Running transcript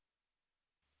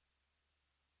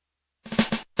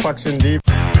Pucks in deep.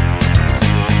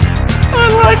 I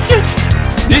like it.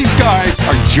 These guys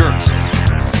are jerks.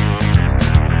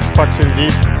 Pucks in deep.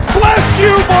 Bless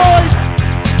you, boys.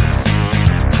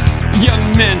 Young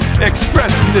men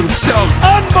expressing themselves.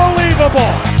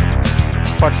 Unbelievable.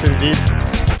 Pucks in deep.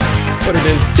 Put it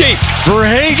in deep.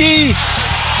 Verhaeghe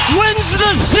wins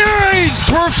the series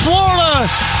for Florida,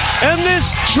 and this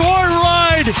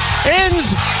joyride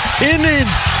ends in a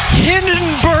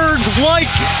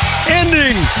Hindenburg-like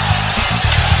ending.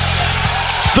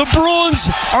 The Bruins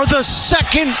are the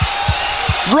second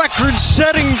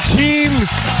record-setting team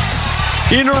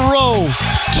in a row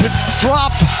to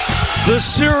drop the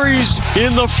series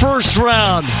in the first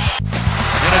round.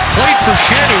 And it's played for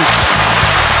Shanny.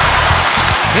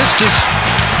 Missed his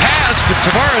pass, but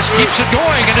Tavares keeps it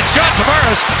going, and it's John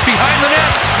Tavares behind the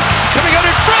net. Coming out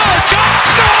in front, John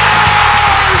scores!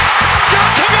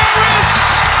 John Tavares!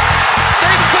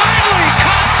 They finally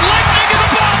caught lightning in the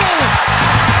bottle!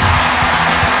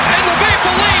 And the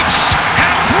Maple Leafs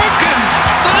have broken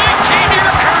the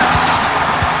 19-year curse!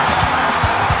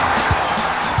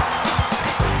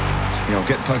 You know,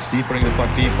 getting pucks deep, putting the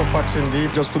puck deep. Put pucks in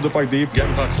deep. Just put the puck deep.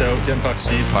 Getting pucks out, getting pucks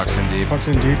deep. Pucks in deep. Pucks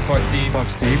in deep. Puck deep.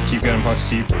 Pucks deep. Keep getting pucks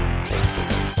deep.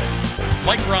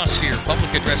 Mike Ross here,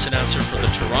 public address announcer for the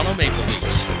Toronto Maple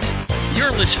Leafs.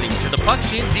 You're listening to the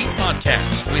Pucks in Deep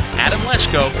podcast with Adam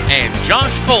Lesko and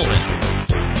Josh Coleman.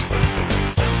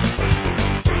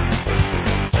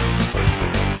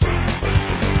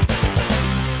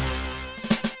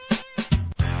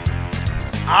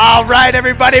 All right,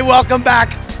 everybody, welcome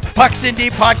back. Pucks in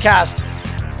Deep podcast,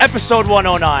 episode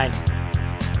 109.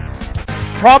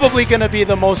 Probably going to be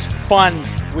the most fun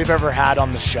we've ever had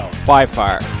on the show. By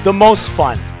far. The most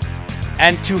fun.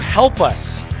 And to help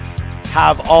us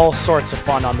have all sorts of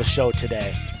fun on the show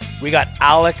today, we got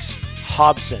Alex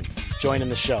Hobson joining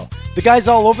the show. The guy's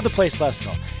all over the place,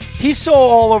 Lesko. He's so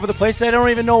all over the place that I don't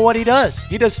even know what he does.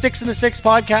 He does Sticks in the Six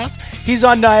podcast. He's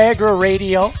on Niagara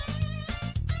Radio.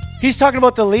 He's talking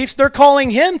about the Leafs. They're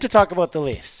calling him to talk about the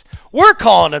Leafs. We're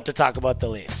calling him to talk about the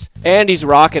Leafs. And he's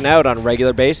rocking out on a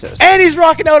regular basis.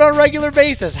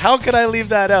 How could I leave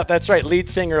that out? That's right. Lead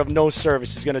singer of No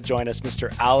Service is going to join us,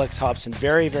 Mr. Alex Hobson.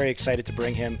 Very, very excited to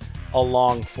bring him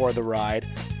along for the ride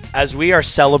as we are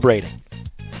celebrating.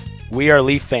 We are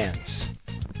Leaf fans.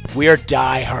 We are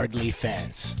diehard Leaf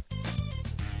fans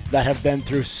that have been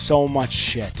through so much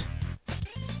shit.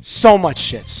 So much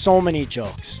shit. So many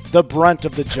jokes. The brunt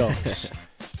of the jokes.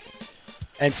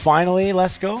 And finally,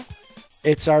 let's go.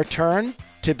 It's our turn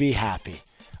to be happy.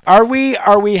 Are we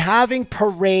having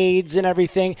parades and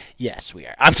everything? Yes, we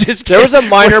are. I'm just kidding. There was a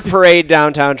minor parade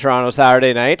downtown Toronto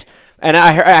Saturday night, and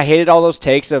I hated all those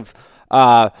takes of,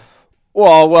 well,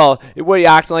 what are you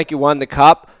acting like you won the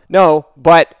cup? No,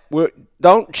 but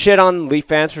don't shit on Leaf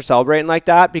fans for celebrating like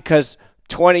that, because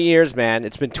 20 years, man.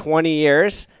 It's been 20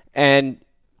 years, and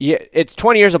it's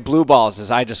 20 years of blue balls,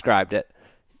 as I described it.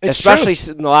 It's especially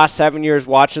true. In the last 7 years,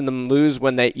 watching them lose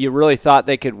when you really thought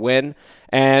they could win.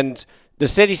 And the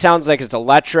city sounds like it's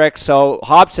electric. So,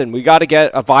 Hobson, we got to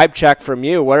get a vibe check from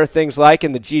you. What are things like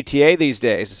in the GTA these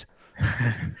days?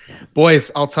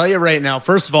 Boys, I'll tell you right now.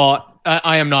 First of all,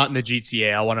 I am not in the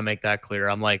GTA. I want to make that clear.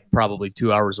 I'm like probably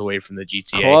 2 hours away from the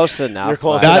GTA. Close enough. You're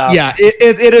close enough. Yeah,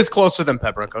 it is closer than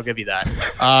Pembroke. I'll give you that.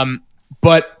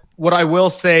 But what I will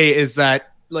say is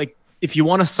that, like, if you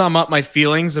want to sum up my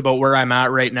feelings about where I'm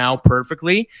at right now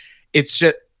perfectly, it's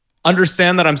just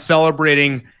understand that I'm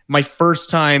celebrating my first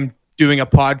time doing a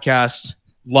podcast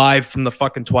live from the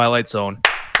fucking Twilight Zone.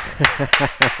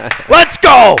 Let's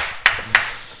go!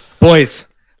 Boys,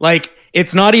 like,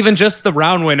 it's not even just the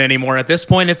round win anymore. At this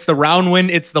point, it's the round win.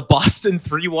 It's the Boston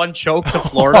 3-1 choke to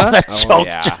Florida. Choke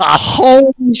job.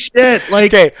 Holy shit.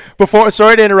 Like, Okay,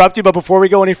 sorry to interrupt you, but before we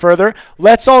go any further,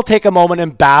 let's all take a moment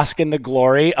and bask in the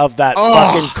glory of that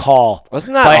fucking call.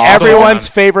 Wasn't that by awesome? everyone's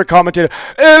favorite commentator?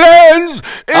 It ends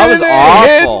That was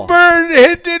awful.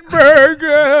 Hindenburg.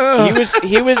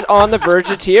 He was on the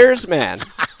verge of tears, man.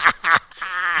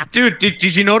 dude,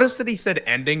 did you notice that he said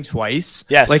ending twice?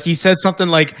 Yes. Like, he said something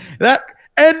like, that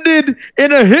ended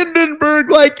in a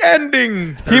Hindenburg-like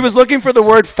ending. He was looking for the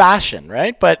word fashion,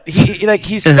 right? But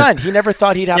he's stunned. He never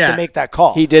thought he'd have to make that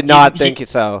call. He did not think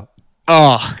so.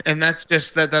 Oh, and that's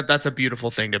just that's a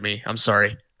beautiful thing to me. I'm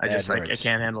sorry. I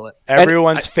can't handle it.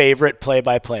 Everyone's favorite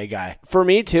play-by-play guy. For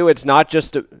me, too, it's not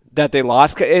just that they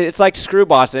lost. It's like screw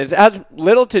Boston. It has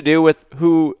little to do with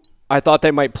who I thought they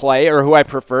might play or who I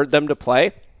preferred them to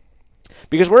play.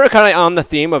 Because we're kind of on the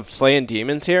theme of slaying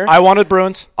demons here. I wanted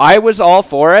Bruins. I was all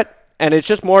for it, and it's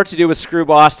just more to do with screw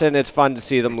Boston. It's fun to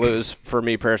see them lose for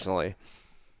me personally.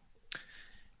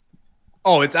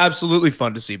 Oh, it's absolutely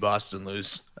fun to see Boston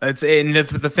lose. And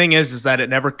the thing is that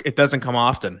it doesn't come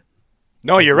often.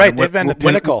 No, you're right. They've been the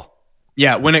pinnacle.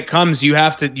 When it comes, you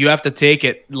have to take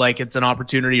it like it's an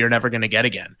opportunity you're never going to get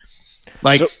again.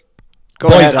 Like,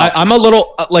 boys, I'm a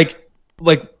little like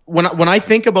when I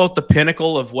think about the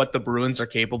pinnacle of what the Bruins are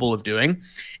capable of doing,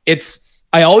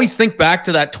 I always think back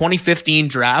to that 2015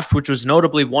 draft, which was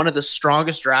notably one of the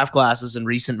strongest draft classes in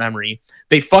recent memory.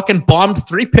 They fucking bombed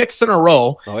 3 picks in a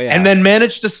row and then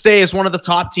managed to stay as one of the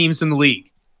top teams in the league.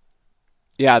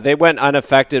 Yeah, they went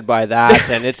unaffected by that,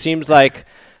 and it seems like,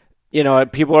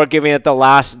 people are giving it the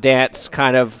last dance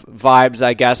kind of vibes,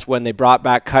 I guess, when they brought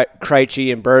back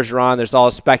Krejci and Bergeron. There's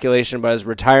all speculation about his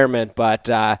retirement, but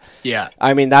I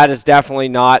mean, that is definitely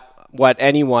not what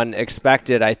anyone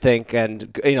expected, I think.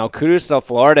 And, kudos to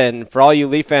Florida. And for all you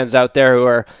Leaf fans out there who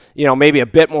are, maybe a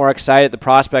bit more excited at the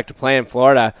prospect of playing in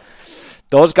Florida,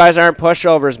 those guys aren't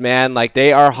pushovers, man. Like,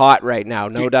 they are hot right now,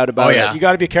 no doubt about it. You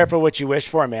got to be careful what you wish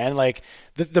for, man. Like,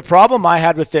 the problem I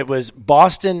had with it was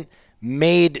Boston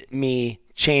made me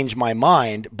change my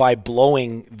mind by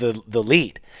blowing the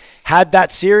lead. If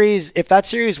that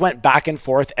series went back and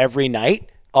forth every night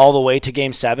all the way to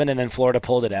Game 7 and then Florida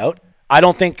pulled it out, I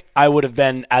don't think I would have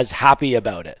been as happy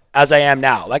about it as I am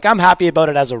now. Like, I'm happy about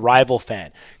it as a rival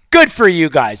fan. Good for you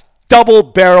guys. Double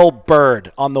barrel bird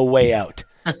on the way out.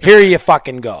 Here you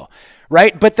fucking go.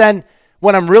 Right? But then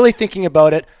when I'm really thinking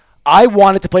about it, I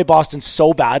wanted to play Boston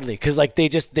so badly because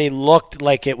they looked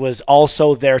like it was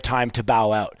also their time to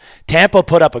bow out. Tampa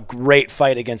put up a great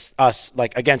fight against us,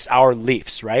 against our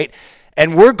Leafs, right?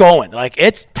 And we're going.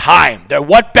 It's time.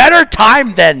 What better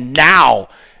time than now?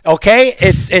 Okay,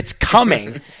 it's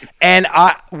coming, and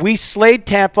we slayed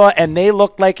Tampa, and they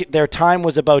looked like their time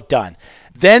was about done.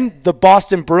 Then the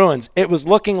Boston Bruins, it was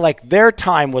looking like their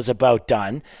time was about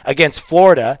done against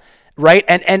Florida, right?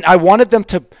 And I wanted them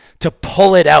to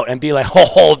pull it out and be like,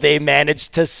 oh, they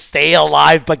managed to stay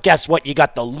alive, but guess what? You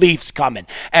got the Leafs coming,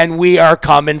 and we are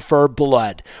coming for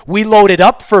blood. We loaded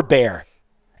up for Bear,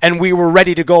 and we were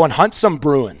ready to go and hunt some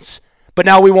Bruins. But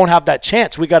now we won't have that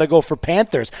chance. We got to go for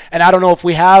Panthers. And I don't know if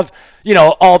we have,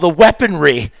 all the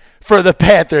weaponry for the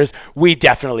Panthers. We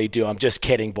definitely do. I'm just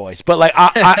kidding, boys. But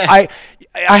I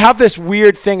have this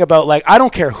weird thing about I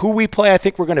don't care who we play. I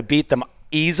think we're going to beat them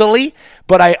easily.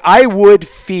 But I would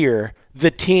fear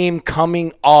the team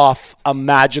coming off a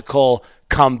magical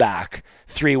comeback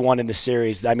 3-1 in the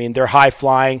series. I mean, they're high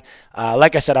flying.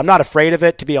 Like I said, I'm not afraid of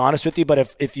it, to be honest with you,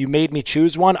 but if you made me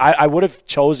choose one, I would have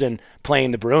chosen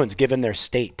playing the Bruins given their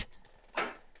state.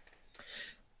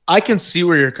 I can see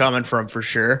where you're coming from for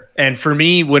sure. And for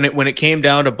me, when it came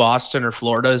down to Boston or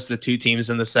Florida as the two teams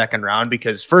in the second round,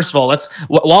 because first of all,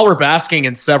 while we're basking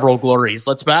in several glories,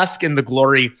 let's bask in the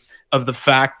glory of the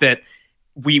fact that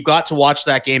we got to watch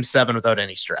that Game 7 without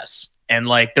any stress. And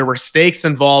there were stakes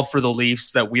involved for the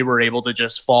Leafs that we were able to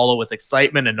just follow with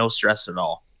excitement and no stress at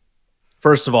all.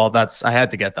 First of all, I had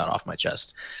to get that off my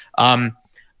chest.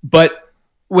 But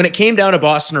when it came down to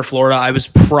Boston or Florida, I was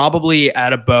probably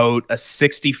at about a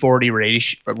 60-40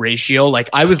 ratio.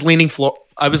 I was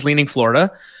leaning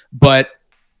Florida, but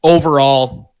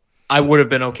overall, I would have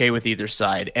been okay with either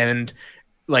side. And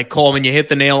Coleman, you hit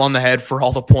the nail on the head for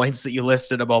all the points that you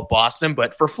listed about Boston.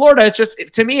 But for Florida, it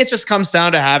just comes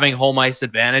down to having home ice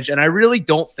advantage. And I really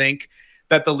don't think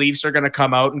that the Leafs are going to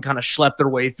come out and kind of schlep their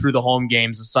way through the home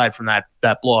games aside from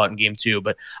that blowout in Game 2.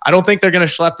 But I don't think they're going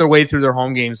to schlep their way through their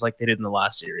home games like they did in the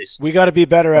last series. We got to be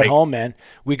better at home, man.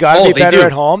 We got to be better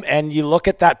at home. And you look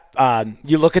at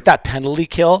that penalty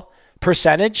kill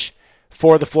percentage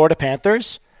for the Florida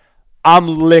Panthers. I'm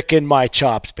licking my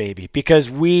chops, baby, because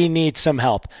we need some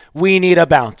help. We need a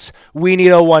bounce. We need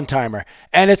a one-timer.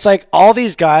 And it's all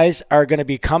these guys are going to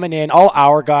be coming in, all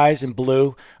our guys in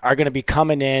blue are going to be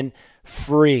coming in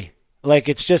free.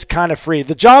 It's just kind of free.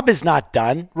 The job is not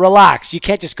done. Relax. You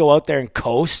can't just go out there and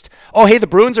coast. Oh, hey, the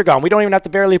Bruins are gone. We don't even have to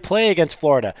barely play against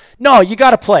Florida. No, you got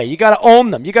to play. You got to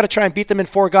own them. You got to try and beat them in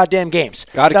 4 goddamn games.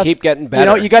 Got to keep getting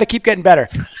better. You got to keep getting better.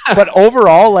 But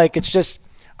overall, it's just,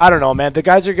 I don't know, man. The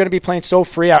guys are going to be playing so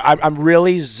free. I'm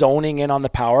really zoning in on the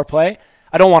power play.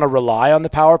 I don't want to rely on the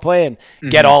power play and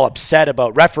get all upset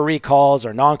about referee calls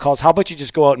or non-calls. How about you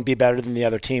just go out and be better than the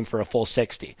other team for a full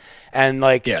 60? And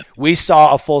we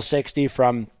saw a full 60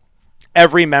 from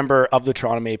every member of the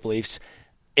Toronto Maple Leafs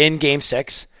in Game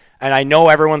 6. And I know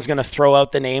everyone's going to throw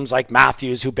out the names like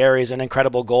Matthews, who buries an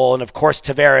incredible goal. And, of course,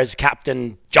 Tavares,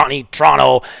 Captain Johnny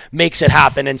Toronto, makes it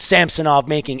happen. And Samsonov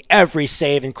making every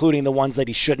save, including the ones that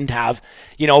he shouldn't have.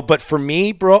 But for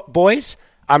me, boys,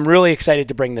 I'm really excited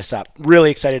to bring this up.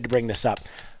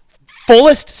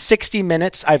 Fullest 60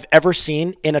 minutes I've ever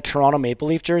seen in a Toronto Maple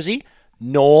Leaf jersey.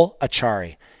 Noel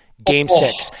Achari, Game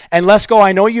 6. And Lesko,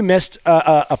 I know you missed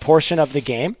a portion of the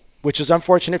game, which is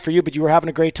unfortunate for you, but you were having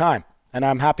a great time, and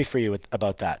I'm happy for you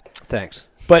about that. Thanks.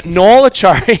 But Noel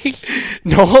Achari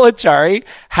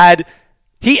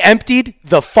he emptied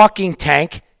the fucking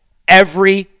tank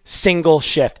every single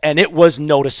shift, and it was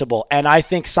noticeable. And I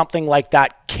think something like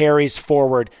that carries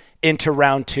forward into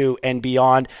round 2 and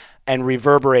beyond and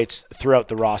reverberates throughout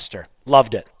the roster.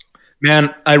 Loved it.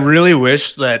 Man, I really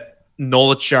wish that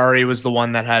Noel Achari was the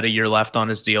one that had a year left on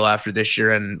his deal after this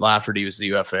year and Lafferty was the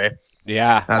UFA.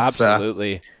 Yeah,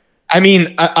 absolutely. I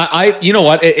mean, I you know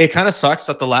what? It kind of sucks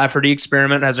that the Lafferty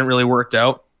experiment hasn't really worked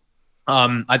out.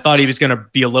 I thought he was going to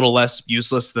be a little less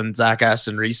useless than Zach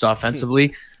Aston Reese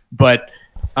offensively, but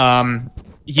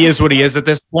he is what he is at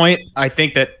this point. I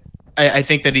think that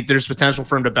there's potential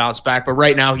for him to bounce back, but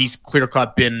right now he's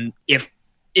clear-cut been, if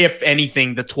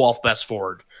anything, the 12th best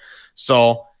forward.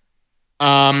 So,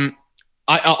 I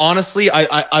honestly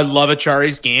love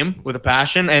Achari's game with a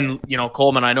passion. And,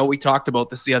 Coleman, I know we talked about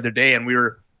this the other day and we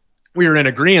were in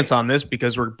agreement on this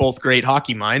because we're both great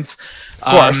hockey minds.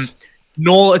 Of course.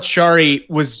 Noel Achari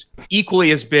was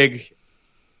equally as big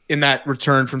in that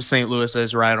return from St. Louis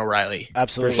as Ryan O'Reilly.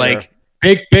 Absolutely.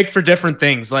 Big for different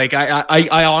things.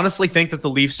 I honestly think that the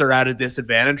Leafs are at a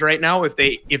disadvantage right now. If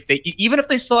they even if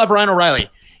they still have Ryan O'Reilly,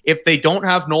 if they don't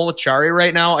have Noel Achari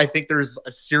right now, I think there's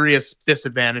a serious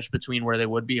disadvantage between where they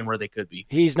would be and where they could be.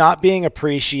 He's not being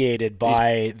appreciated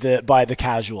by the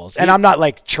casuals, and I'm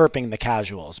not chirping the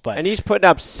casuals, but and he's putting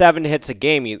up 7 hits a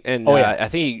game. And I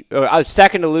think he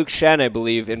second to Luke Shen, I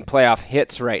believe, in playoff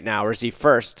hits right now, or is he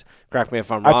first? Correct me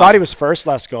if I'm wrong. I thought he was first,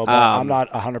 Lesko, but I'm not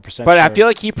 100% sure. But I feel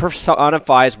like he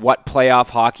personifies what playoff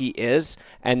hockey is,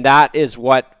 and that is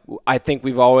what I think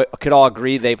could all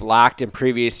agree they've lacked in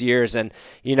previous years. And,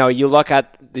 you look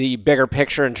at the bigger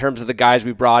picture in terms of the guys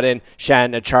we brought in,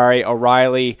 Shen, Achari,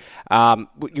 O'Reilly.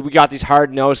 We got these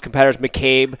hard-nosed competitors,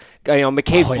 McCabe.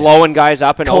 McCabe blowing guys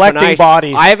up in collecting open ice.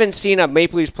 Bodies. I haven't seen a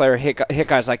Maple Leafs player hit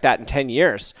guys like that in 10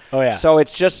 years. Oh, yeah. So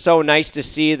it's just so nice to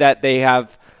see that they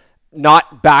have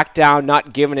not backed down,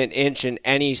 not given an inch in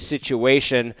any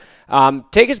situation.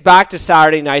 Take us back to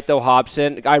Saturday night, though,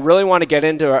 Hobson. I really want to get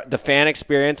into the fan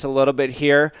experience a little bit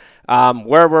here.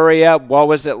 Where were you? What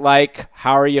was it like?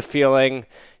 How are you feeling?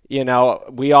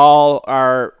 We all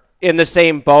are in the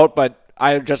same boat, but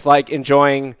I just like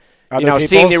enjoying,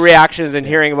 seeing the reactions and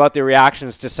hearing about the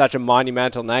reactions to such a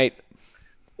monumental night.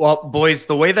 Well, boys,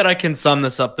 the way that I can sum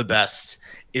this up the best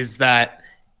is that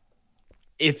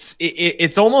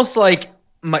it's almost like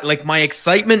my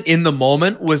excitement in the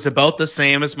moment was about the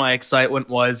same as my excitement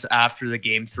was after the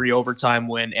Game 3 overtime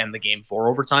win and the Game 4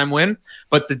 overtime win.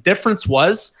 But the difference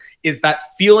is that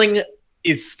feeling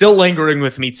is still lingering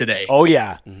with me today. Oh,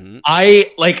 yeah. Mm-hmm.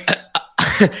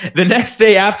 The next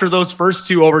day after those first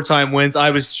 2 overtime wins,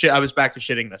 I was back to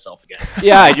shitting myself again.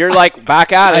 Yeah, you're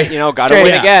back at it. Got to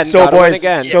win again.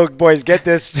 So boys, get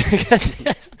this.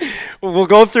 We'll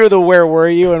go through the where were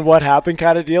you and what happened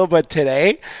kind of deal. But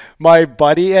today, my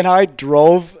buddy and I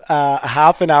drove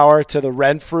half an hour to the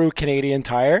Renfrew Canadian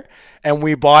Tire, and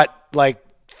we bought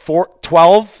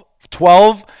 12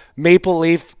 Maple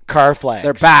Leaf car flags.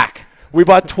 They're back. We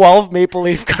bought 12 Maple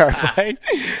Leaf car flags,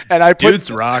 and I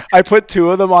put 2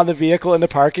 of them on the vehicle in the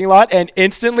parking lot, and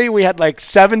instantly we had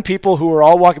 7 people who were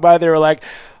all walking by. They were like,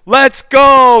 "Let's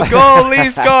go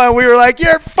Leafs, go!" And we were like,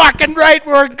 "You're fucking right,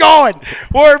 we're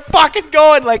fucking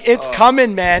going!" It's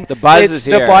coming, man. The buzz is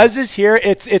here. The buzz is here.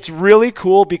 It's really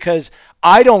cool because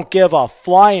I don't give a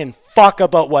flying fuck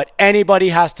about what anybody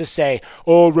has to say.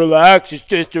 Oh, relax, it's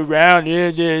just around.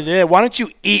 Why don't you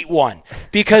eat one?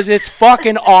 Because it's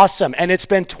fucking awesome. And it's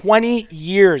been 20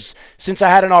 years since I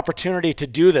had an opportunity to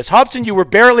do this. Hobson, you were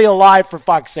barely alive, for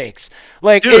fuck's sakes.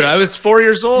 Dude, I was 4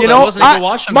 years old. I wasn't even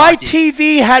watching my hockey.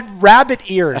 TV had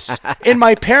rabbit ears in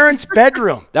my parents'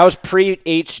 bedroom. That was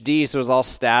pre-HD, so it was all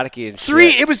staticky and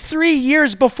shit. It was 3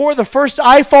 years before the first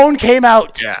iPhone came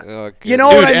out. Yeah. Oh, you know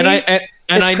what I mean?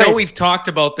 And I know we've talked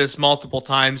about this multiple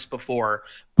times before,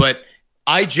 but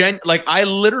I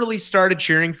literally started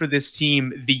cheering for this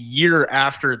team the year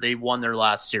after they won their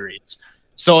last series.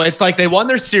 So it's they won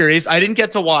their series. I didn't get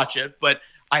to watch it, but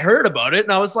I heard about it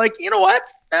and I was like, you know what?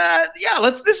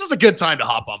 This is a good time to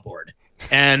hop on board.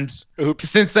 And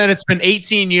since then, it's been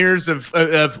 18 years of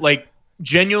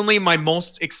genuinely my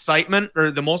most excitement,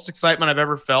 or the most excitement I've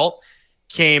ever felt,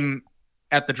 came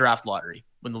at the draft lottery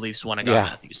when the Leafs won and got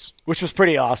Matthews, which was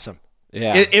pretty awesome.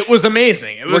 Yeah, it was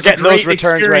amazing. We're getting those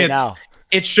returns right now.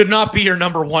 It should not be your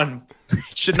number one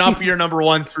It should not be your number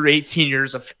one through 18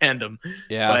 years of fandom.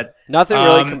 Yeah, but nothing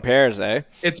really compares, eh?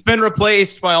 It's been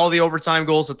replaced by all the overtime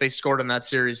goals that they scored in that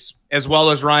series, as well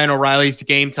as Ryan O'Reilly's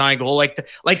game-tying goal.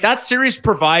 Like that series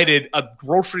provided a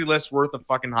grocery list worth of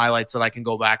fucking highlights that I can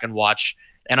go back and watch,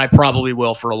 and I probably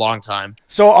will for a long time.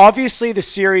 So obviously the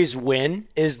series win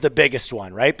is the biggest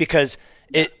one, right? Because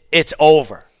it's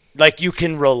over. Like, you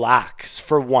can relax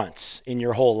for once in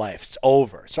your whole life. It's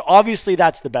over. So obviously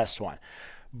that's the best one.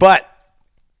 But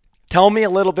tell me a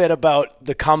little bit about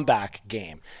the comeback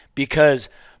game, because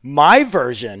my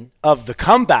version of the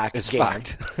comeback game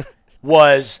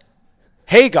was,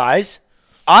 hey guys,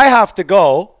 I have to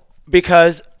go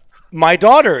because my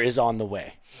daughter is on the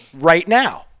way right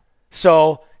now.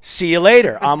 So see you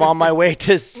later. I'm on my way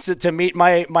to meet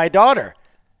my daughter.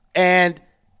 And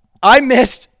I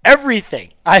missed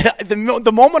everything.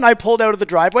 The moment I pulled out of the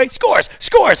driveway, scores.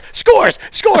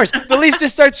 The Leafs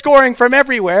just start scoring from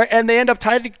everywhere, and they end up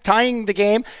tying the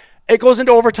game. It goes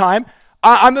into overtime.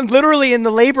 I'm literally in the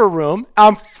labor room.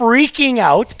 I'm freaking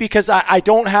out because I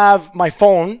don't have my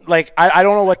phone. Like, I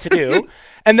don't know what to do.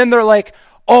 And then they're like,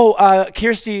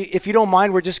 Kirsty, if you don't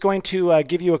mind, we're just going to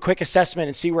give you a quick assessment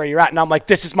and see where you're at. And I'm like,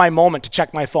 this is my moment to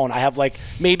check my phone. I have like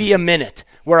maybe a minute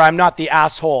where I'm not the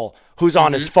asshole who's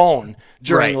on his phone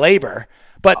during labor.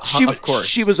 But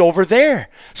she was over there.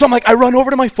 So I'm like, I run over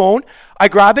to my phone. I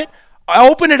grab it. I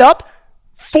open it up.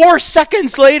 4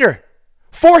 seconds later,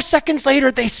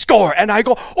 they score. And I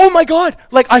go, oh my God.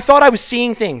 Like, I thought I was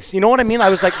seeing things. You know what I mean? I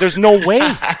was like, there's no way.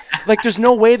 Like, there's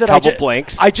no way that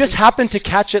blanks. I just happened to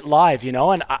catch it live, you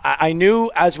know? And I knew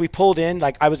as we pulled in,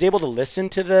 like, I was able to listen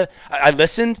to I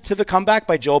listened to the comeback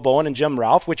by Joe Bowen and Jim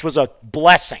Ralph, which was a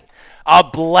blessing. A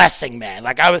blessing, man.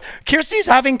 Like, Kirsty's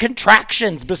having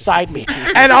contractions beside me.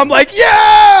 And I'm like,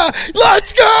 yeah,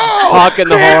 let's go. Honking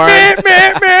the horn.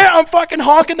 Man. I'm fucking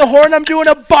honking the horn. I'm doing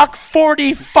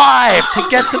 $1.45 to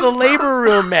get to the labor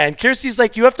room, man. Kirsty's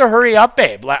like, you have to hurry up,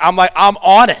 babe. Like, I'm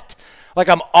on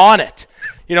it.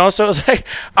 You know, so it's like,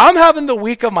 I'm having the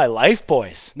week of my life,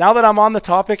 boys. Now that I'm on the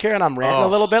topic here and I'm ranting a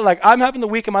little bit, like, I'm having the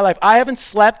week of my life. I haven't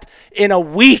slept in a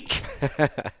week.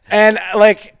 And,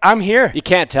 like, I'm here. You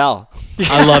can't tell.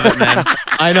 I love it, man.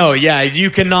 I know. Yeah, you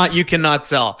cannot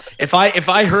tell. If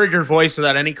I heard your voice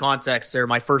without any context there,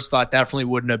 my first thought definitely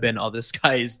wouldn't have been, oh, this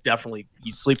guy is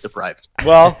he's sleep deprived.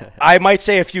 Well, I might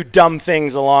say a few dumb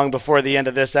things along before the end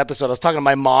of this episode. I was talking to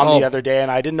my mom the other day,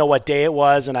 and I didn't know what day it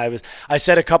was, and I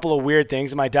said a couple of weird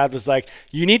things, and my dad was like,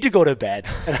 you need to go to bed.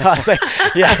 And I was like,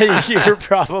 yeah, you're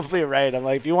probably right. I'm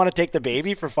like, if you want to take the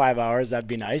baby for 5 hours, that'd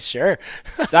be nice. Sure.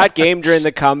 That game during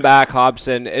the comeback,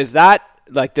 Hobson, is that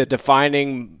like the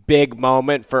defining big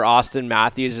moment for Austin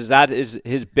Matthews? Is that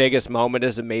his biggest moment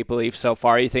as a Maple Leaf so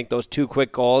far? You think those 2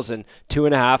 quick goals in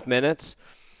 2.5 minutes?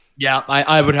 Yeah,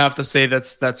 I would have to say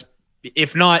that's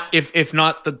if not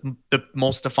the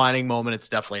most defining moment, it's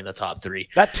definitely in the top 3.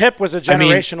 That tip was a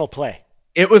generational play.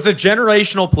 It was a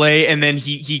generational play, and then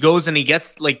he goes and he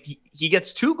gets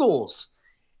 2 goals,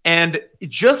 and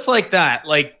just like that,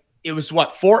 like, it was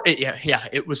what, 4?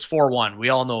 It was 4-1. We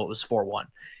all know it was 4-1.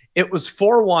 It was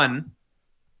 4-1,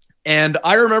 and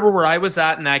I remember where I was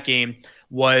at in that game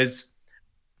was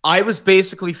I was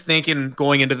basically thinking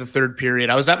going into the third period.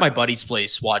 I was at my buddy's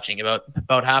place watching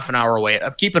about half an hour away.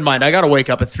 Keep in mind, I got to wake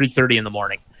up at 3:30 in the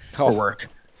morning for work.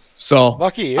 So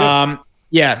lucky you.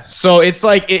 Yeah. So it's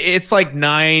like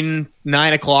 9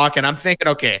 o'clock, and I'm thinking,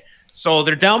 okay, so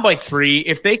they're down by 3.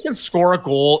 If they can score a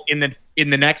goal in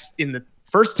the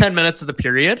first 10 minutes of the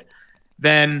period,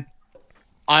 then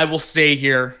I will stay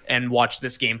here and watch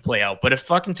this game play out. But if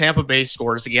fucking Tampa Bay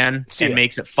scores again and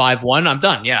makes it 5-1, I'm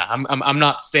done. Yeah, I'm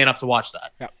not staying up to watch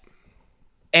that. Yeah.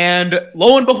 And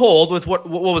lo and behold, with what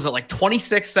was it, like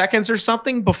 26 seconds or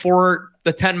something before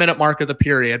the 10-minute mark of the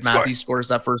period, Matthews scores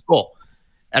that first goal.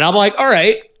 And I'm like, all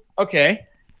right, okay.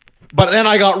 But then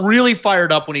I got really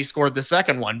fired up when he scored the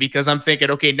second one, because I'm thinking,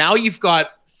 okay, now you've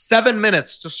got 7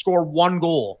 minutes to score 1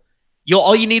 goal.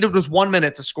 All you needed was 1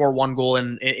 minute to score 1 goal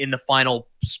in the final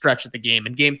stretch of the game,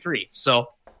 in game 3. So,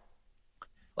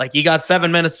 like, you got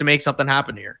 7 minutes to make something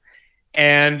happen here.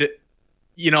 And,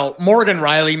 you know, Morgan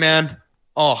Rielly, man.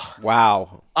 Oh,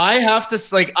 wow. I have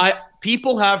to,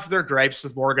 people have their gripes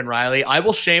with Morgan Rielly. I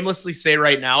will shamelessly say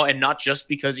right now, and not just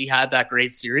because he had that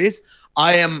great series,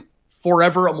 I am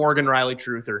forever a Morgan Rielly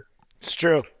truther. It's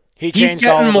true. He is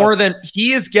getting more than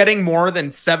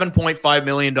 $7.5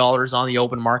 million on the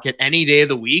open market any day of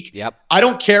the week. Yep. I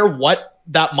don't care what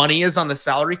that money is on the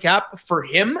salary cap. For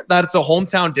him, that's a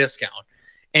hometown discount.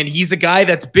 And he's a guy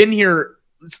that's been here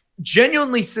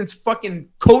genuinely since fucking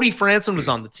Cody Franson was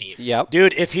on the team. Yep.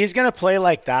 Dude, if he's going to play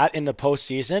like that in the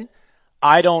postseason,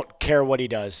 I don't care what he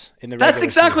does in the regular That's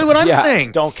exactly season. what I'm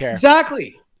saying. Don't care.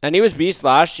 Exactly. And he was beast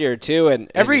last year too.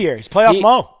 And every year he's playoff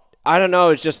Mo. I don't know.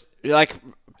 It's just like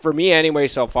for me anyway.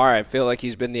 So far, I feel like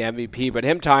he's been the MVP. But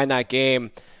him tying that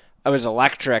game, it was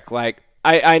electric. Like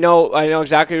I know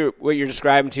exactly what you're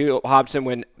describing too, Hobson.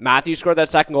 When Matthew scored that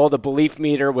second goal, the belief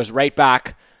meter was right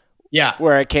back. Yeah,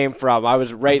 where it came from. I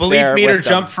was right belief there. Belief meter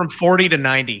jumped from 40 to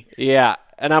 90. Yeah.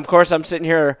 And of course, I'm sitting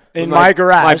here in my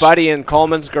garage, my buddy in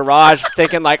Coleman's garage,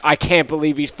 thinking like, I can't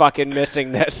believe he's fucking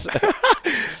missing this.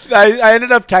 I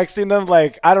ended up texting them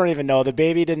like, I don't even know. The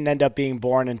baby didn't end up being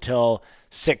born until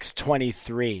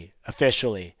 6:23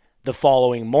 officially the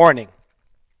following morning.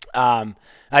 I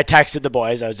texted the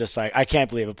boys. I was just like, I can't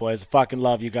believe it, boys. I fucking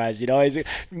love you guys. You know,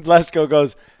 Lesko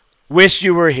goes, wish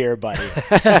you were here, buddy.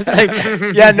 It's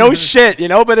like, yeah, no shit, you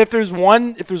know. But if there's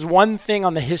one thing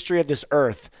on the history of this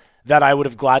earth that I would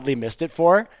have gladly missed it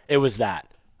for, it was that.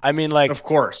 I mean, like, of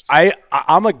course,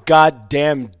 I'm a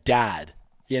goddamn dad.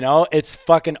 You know, it's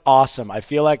fucking awesome. I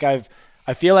feel like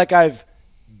I've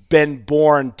been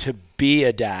born to be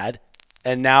a dad,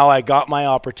 and now I got my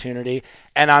opportunity,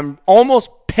 and I'm almost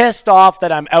pissed off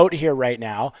that I'm out here right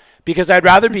now because I'd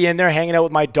rather be in there hanging out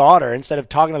with my daughter instead of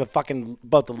talking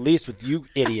about the Leafs with you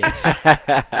idiots.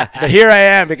 But here I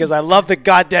am because I love the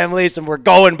goddamn Leafs, and we're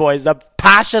going, boys. The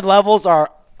passion levels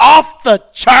are off the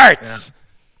charts.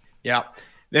 Yeah.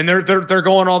 And they're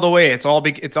going all the way. It's all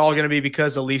going to be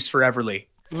because of Leafs Foreverly.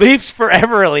 Leafs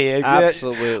Foreverly.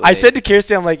 Absolutely. I said to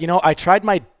Kirsty, I'm like, you know, I tried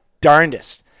my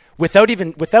darndest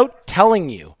without telling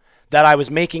you that I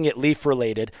was making it Leaf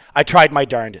related. I tried my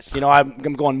darndest. You know, I'm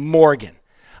going Morgan.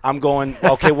 I'm going,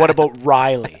 okay, what about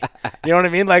Riley? You know what I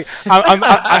mean? Like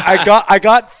I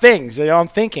got things, you know, I'm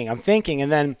thinking,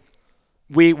 and then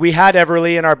we had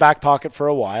Everly in our back pocket for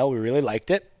a while. We really liked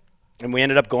it. And we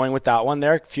ended up going with that one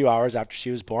there a few hours after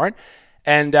she was born.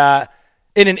 And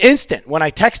in an instant, when I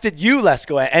texted you,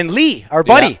 Lesko, and Lee, our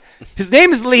buddy, his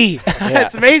name is Lee.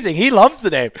 It's amazing. He loves the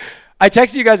name. I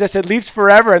texted you guys. I said, Leafs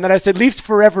Forever. And then I said, Leafs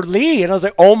Forever Lee. And I was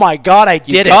like, oh, my God, I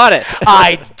did it. You got it.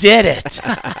 I did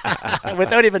it.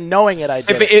 Without even knowing it, I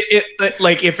did it.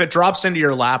 Like, if it drops into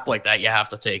your lap like that, you have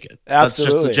to take it. Absolutely. That's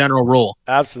just the general rule.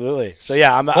 Absolutely. So,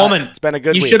 yeah, Coleman, it's been a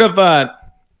good week. You should have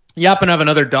you happen to have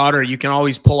another daughter, you can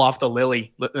always pull off the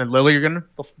Lily. Lily, you're going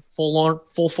to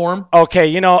full form? Okay,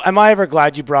 you know, am I ever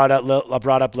glad you brought up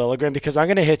Liljegren? Because I'm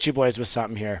going to hit you boys with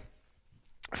something here.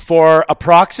 For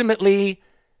approximately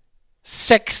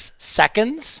 6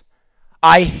 seconds,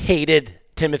 I hated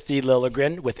Timothy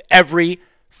Liljegren with every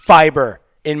fiber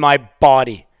in my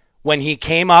body when he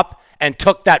came up and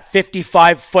took that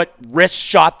 55-foot wrist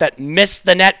shot that missed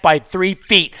the net by 3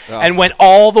 feet and went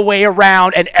all the way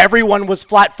around, and everyone was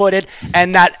flat-footed,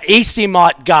 and that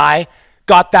Asimot guy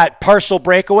got that partial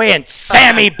breakaway, and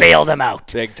Sammy bailed him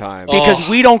out. Big time. Because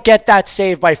we don't get that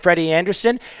save by Freddie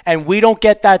Anderson, and we don't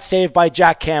get that save by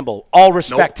Jack Campbell. All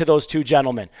respect to those two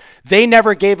gentlemen. They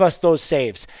never gave us those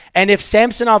saves. And if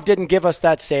Samsonov didn't give us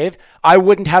that save, I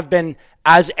wouldn't have been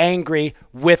as angry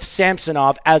with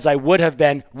Samsonov as I would have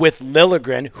been with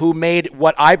Liljegren, who made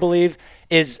what I believe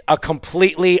is a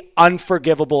completely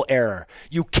unforgivable error.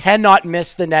 You cannot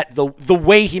miss the net the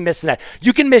way he missed the net.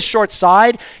 You can miss short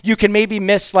side. You can maybe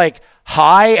miss like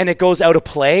high and it goes out of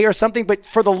play or something. But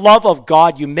for the love of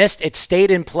God, you missed. It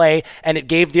stayed in play and it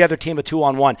gave the other team a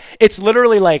 2-on-1. It's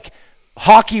literally like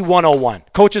Hockey 101.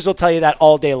 Coaches will tell you that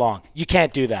all day long. You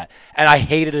can't do that. And I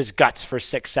hated his guts for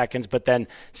 6 seconds, but then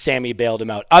Sammy bailed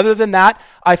him out. Other than that,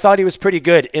 I thought he was pretty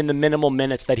good in the minimal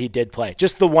minutes that he did play.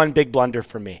 Just the one big blunder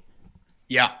for me.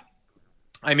 Yeah.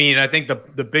 I mean, I think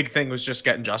the big thing was just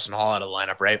getting Justin Hall out of the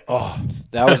lineup, right? Oh,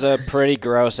 that was a pretty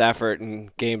gross effort in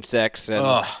Game 6. And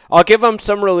I'll give him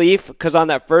some relief because on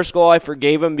that first goal, I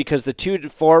forgave him because the two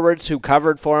forwards who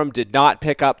covered for him did not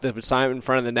pick up the assignment in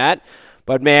front of the net.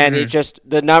 But, man,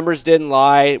 the numbers didn't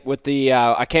lie with the,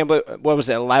 I can't believe, what was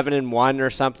it, 11-1 or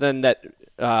something,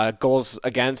 that goals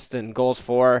against and goals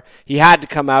for. He had to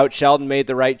come out. Sheldon made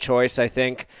the right choice, I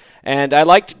think. And I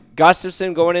liked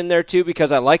Gustafsson going in there, too,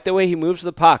 because I like the way he moves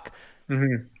the puck.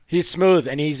 Mm-hmm. He's smooth,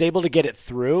 and he's able to get it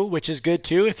through, which is good,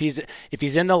 too. If he's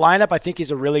in the lineup, I think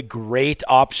he's a really great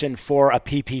option for a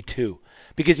PP2.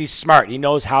 Because he's smart. He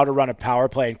knows how to run a power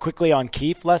play. And quickly on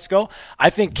Keefe, let's go. I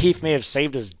think Keefe may have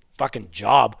saved his fucking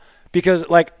job because,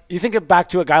 like, you think back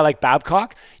to a guy like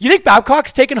Babcock. You think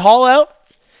Babcock's taking Hall out?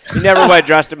 He never would have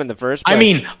dressed him in the first place. I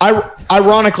mean,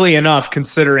 ironically enough,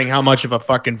 considering how much of a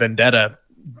fucking vendetta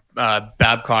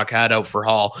Babcock had out for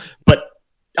Hall, but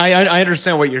I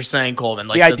understand what you're saying, Coleman.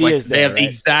 Like the idea is they have the right?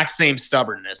 exact same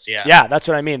stubbornness. Yeah, yeah, that's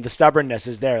what I mean. The stubbornness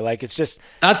is there. Like it's just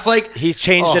that's like he's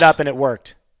changed it up and it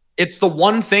worked. It's the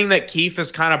one thing that Keefe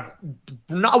has kind of,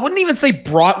 I wouldn't even say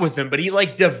brought with him, but he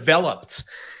like developed.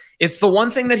 It's the one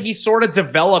thing that he sort of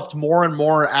developed more and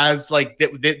more as like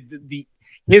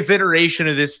his iteration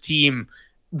of this team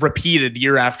repeated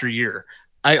year after year.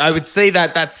 I would say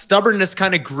that stubbornness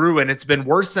kind of grew, and it's been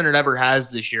worse than it ever has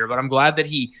this year. But I'm glad that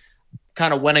he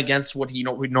kind of went against what he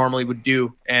normally would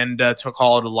do and took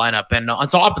Hall out of the lineup. And on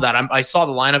top of that, I saw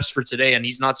the lineups for today, and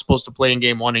he's not supposed to play in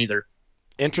game 1 either.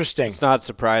 Interesting. It's not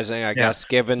surprising, I guess,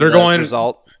 given They're the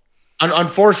result.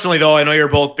 Unfortunately, though, I know you're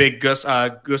both big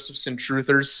Gustafsson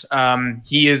truthers.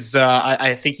 He is.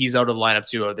 I think he's out of the lineup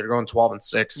too. They're going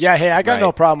 12-6. Yeah. Hey, I got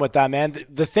no problem with that, man.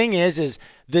 The thing is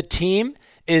the team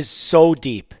is so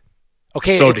deep.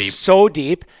 Okay, so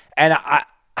deep, and I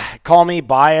call me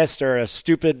biased or a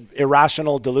stupid,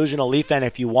 irrational, delusional Leaf fan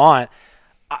if you want.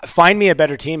 Find me a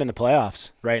better team in the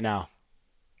playoffs right now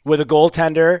with a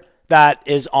goaltender that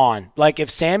is on. Like if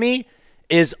Sammy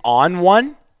is on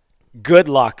one, good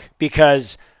luck,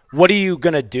 because what are you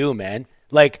going to do, man?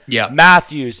 Like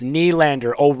Matthews,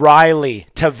 Nylander, O'Reilly,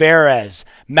 Tavares,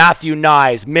 Matthew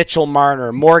Nyes, Mitchell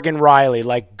Marner, Morgan Riley.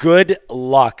 Like, good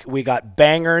luck. We got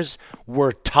bangers.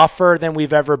 We're tougher than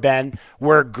we've ever been.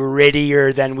 We're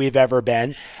grittier than we've ever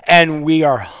been. And we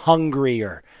are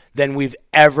hungrier than we've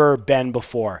ever been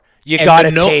before. You got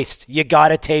to taste. You got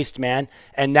to taste, man.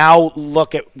 And now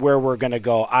look at where we're going to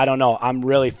go. I don't know. I'm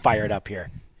really fired up here.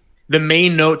 The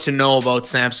main note to know about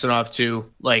Samsonov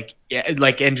too,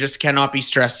 and just cannot be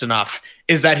stressed enough,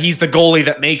 is that he's the goalie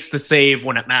that makes the save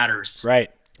when it matters.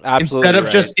 Right. Absolutely.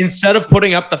 Instead of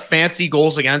putting up the fancy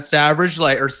goals against average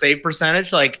or save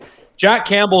percentage, like Jack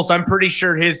Campbell's, I'm pretty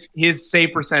sure his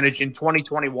save percentage in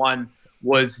 2021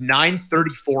 was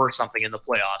 .934 or something in the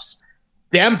playoffs.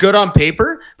 Damn good on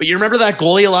paper, but you remember that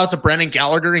goal he allowed to Brendan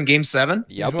Gallagher in Game 7?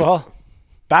 Yep. Well,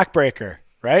 backbreaker,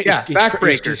 right? Yeah,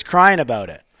 backbreaker. He's crying about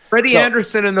it. Freddie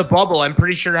Anderson in the bubble, I'm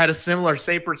pretty sure, had a similar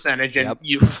save percentage. And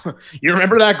you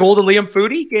remember that goal to Liam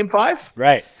Foudy, Game 5?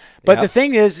 Right. But the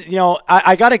thing is,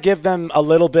 I got to give them a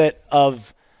little bit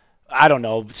of, I don't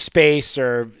know, space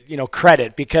or,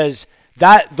 credit, because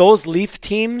those Leaf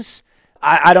teams,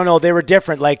 I don't know, they were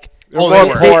different. Like,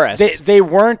 they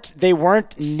weren't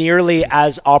nearly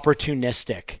as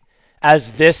opportunistic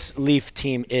as this Leaf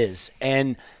team is.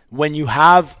 And when you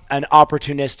have an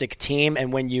opportunistic team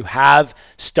and when you have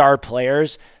star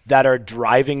players that are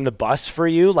driving the bus for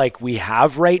you like we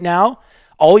have right now,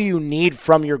 all you need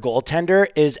from your goaltender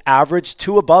is average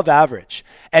to above average.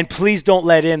 And please don't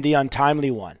let in the untimely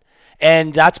one.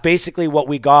 And that's basically what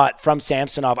we got from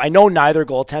Samsonov. I know neither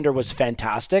goaltender was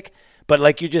fantastic, but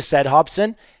like you just said,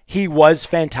 Hobson, he was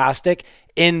fantastic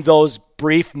in those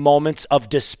brief moments of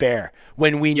despair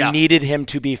when we needed him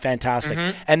to be fantastic.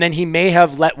 Mm-hmm. And then he may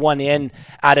have let one in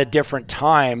at a different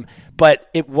time, but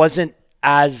it wasn't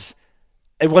as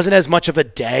much of a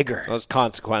dagger. It was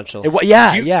consequential.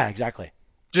 Exactly.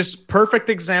 Just perfect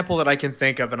example that I can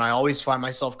think of, and I always find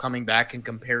myself coming back and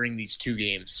comparing these two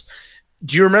games.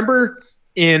 Do you remember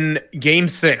in Game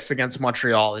 6 against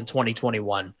Montreal in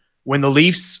 2021 when the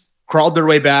Leafs crawled their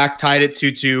way back, tied it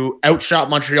 2-2, outshot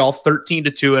Montreal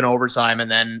 13-2 in overtime, and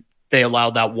then they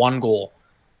allowed that one goal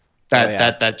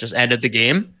that just ended the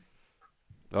game?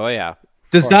 Oh yeah.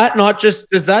 Does that not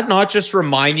just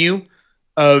remind you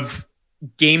of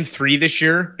Game 3 this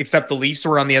year, except the Leafs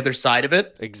were on the other side of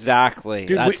it? Exactly.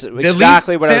 Dude, that's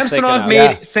exactly what Samsonov I was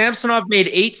thinking of. Samsonov made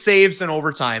 8 saves in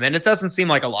overtime, and it doesn't seem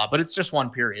like a lot, but it's just one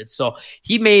period. So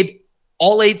he made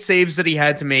all 8 saves that he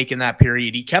had to make in that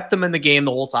period. He kept them in the game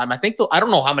the whole time. I don't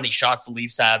know how many shots the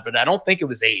Leafs had, but I don't think it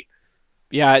was 8.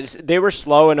 Yeah, they were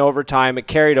slow in overtime. It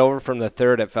carried over from the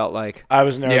third, it felt like. I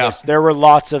was nervous. Yeah. There were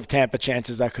lots of Tampa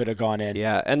chances that could have gone in.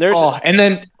 Yeah, and there's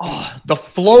the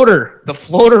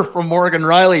floater from Morgan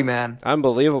Riley, man.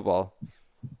 Unbelievable.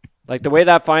 Like the way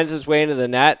that finds its way into the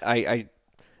net,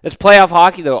 it's playoff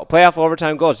hockey though. Playoff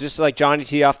overtime goals, just like Johnny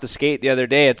T off the skate the other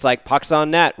day. It's like pucks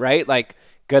on net, right? Like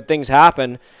good things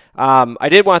happen. I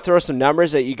did want to throw some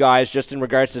numbers at you guys just in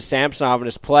regards to Samsonov and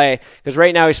his play, because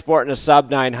right now he's sporting a sub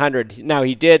 900. Now,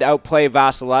 he did outplay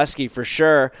Vasilevsky for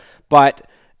sure, but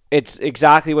it's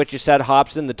exactly what you said,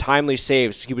 Hobson, the timely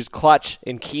saves. He was clutch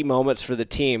in key moments for the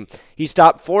team. He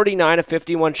stopped 49 of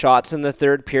 51 shots in the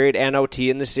third period and OT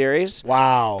in the series.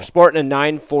 Wow. Sporting a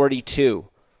 942.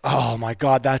 Oh, my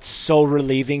God, that's so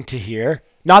relieving to hear.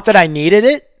 Not that I needed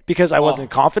it, because I wasn't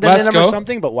confident in him or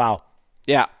something, but wow.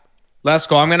 Yeah. Let's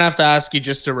go. I'm going to have to ask you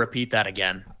just to repeat that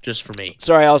again, just for me.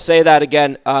 Sorry, I'll say that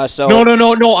again. No.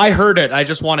 I heard it. I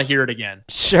just want to hear it again.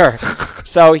 Sure.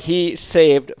 So he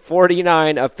saved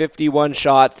 49 of 51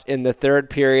 shots in the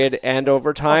third period and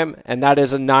overtime, and that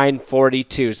is a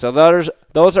 942. So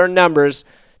those are numbers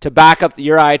to back up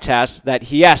your eye test that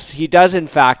he does in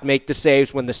fact make the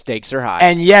saves when the stakes are high.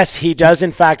 And yes, he does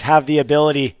in fact have the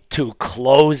ability to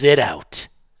close it out.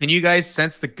 Can you guys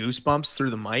sense the goosebumps through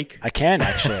the mic? I can,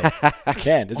 actually. I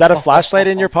can. Is that a flashlight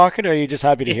in your pocket, or are you just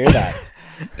happy to hear that?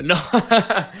 No,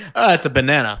 it's a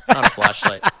banana, not a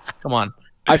flashlight. Come on.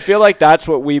 I feel like that's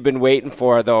what we've been waiting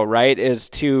for, though, right, is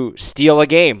to steal a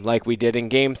game like we did in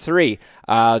Game 3.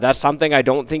 That's something I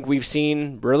don't think we've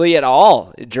seen really at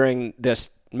all during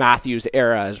this Matthews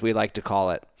era, as we like to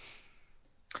call it.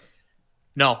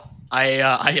 No,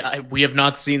 we have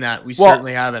not seen that. We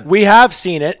certainly haven't. We have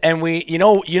seen it, and you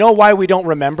know why we don't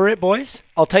remember it, boys?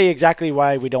 I'll tell you exactly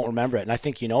why we don't remember it, and I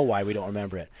think you know why we don't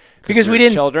remember it. Because we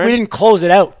didn't close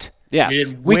it out.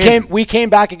 Yes. We came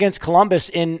back against Columbus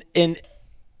in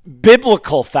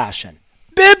biblical fashion.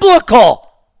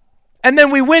 Biblical! And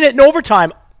then we win it in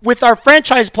overtime with our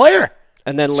franchise player.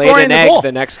 And then laid an egg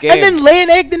the next game. And then lay an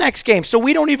egg the next game. So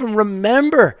we don't even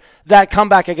remember that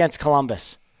comeback against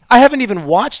Columbus. I haven't even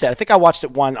watched it. I think I watched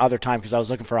it one other time because I was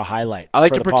looking for a highlight. I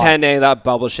like to pretend that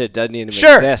bubble shit doesn't even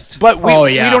Sure, exist. but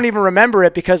we don't even remember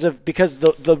it because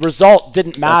the result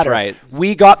didn't matter. That's right.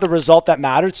 We got the result that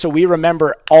mattered, so we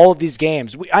remember all of these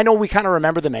games. I know we kind of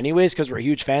remember them anyways because we're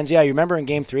huge fans. Yeah, you remember in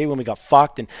Game 3 when we got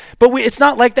fucked, but it's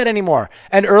not like that anymore.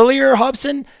 And earlier,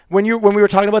 Hobson, when we were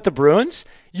talking about the Bruins,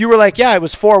 you were like, "Yeah, it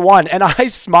was 4-1," and I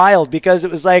smiled because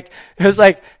it was like,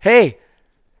 hey.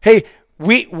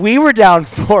 We were down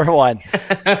 4-1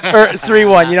 or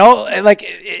 3-1, you know, like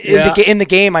in the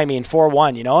game, I mean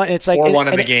 4-1, you know, and it's like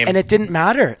 4-1 in the game, and it didn't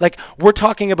matter. Like we're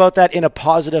talking about that in a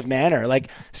positive manner.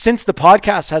 Like since the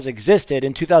podcast has existed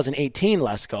in 2018,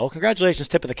 Lesko, congratulations,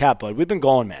 tip of the cap, bud. We've been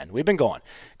going, man. We've been going.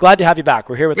 Glad to have you back.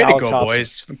 We're here with Way Alex to go, Hobson.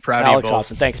 boys. I'm proud Alex of you both.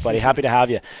 Hobson. Thanks, buddy. Happy to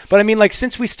have you. But I mean, like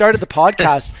since we started the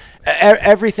podcast,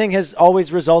 everything has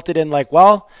always resulted in like,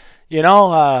 well, you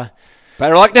know,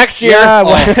 better luck next year. Yeah,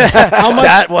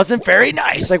 that wasn't very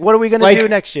nice. Like, what are we going to do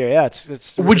next year? Yeah,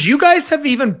 it's. Would you guys have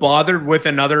even bothered with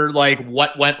another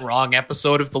what went wrong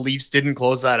episode if the Leafs didn't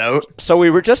close that out? So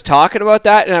we were just talking about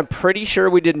that, and I'm pretty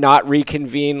sure we did not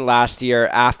reconvene last year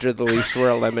after the Leafs were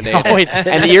eliminated. No, we didn't.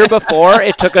 And the year before,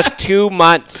 it took us 2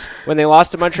 months. When they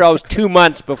lost to Montreal, it was 2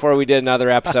 months before we did another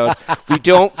episode. We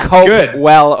don't cope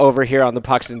well over here on the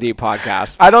Pucks and Deep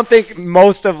podcast. I don't think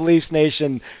most of Leafs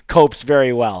Nation copes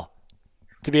very well,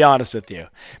 to be honest with you,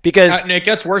 because it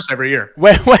gets worse every year.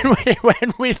 When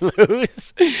we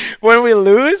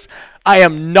lose, I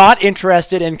am not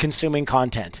interested in consuming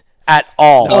content at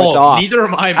all. No, neither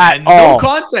am I, man. No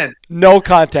content. No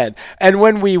content. And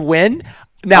when we win,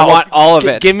 now I want all of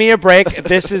it. Give me a break.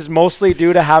 This is mostly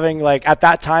due to having, like, at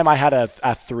that time I had a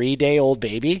 3-day-old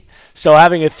baby. So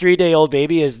having a 3-day-old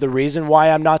baby is the reason why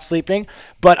I'm not sleeping.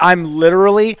 But I'm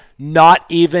literally not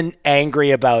even angry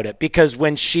about it because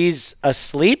when she's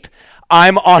asleep,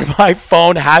 I'm on my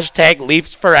phone,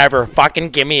 #Leafs forever. Fucking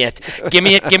give me it. Give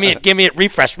me it.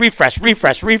 Refresh.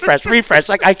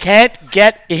 Like, I can't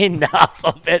get enough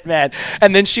of it, man.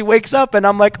 And then she wakes up and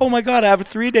I'm like, oh my God, I have a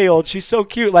 3-day-old. She's so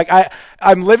cute. Like,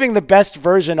 I'm living the best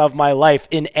version of my life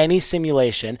in any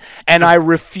simulation. And I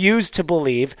refuse to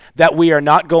believe that we are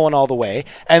not going all the way.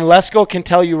 And Lesko can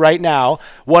tell you right now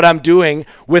what I'm doing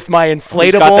with my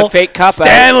inflatable got the fake cup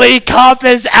Stanley Cup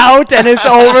is out and it's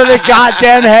over the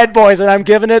goddamn head, boys. And I'm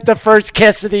giving it the first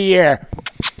kiss of the year.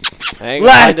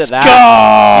 Let's go! You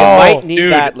might need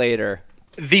that later.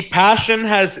 The passion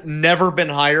has never been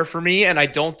higher for me, and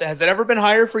has it ever been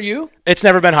higher for you? It's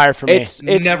never been higher for me. It's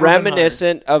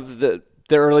reminiscent of the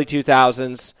early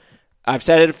 2000s. I've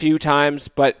said it a few times,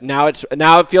 but now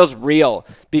it feels real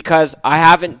because I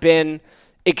haven't been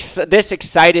this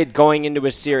excited going into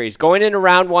a series. Going into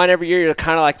round one every year, you're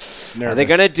kind of like, nervous. Are they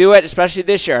going to do it, especially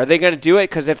this year? Are they going to do it?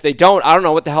 Because if they don't, I don't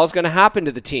know what the hell's going to happen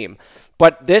to the team.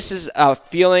 But this is a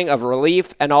feeling of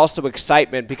relief and also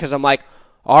excitement because I'm like,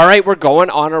 all right, we're going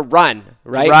on a run,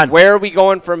 right? Where are we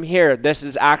going from here? This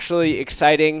is actually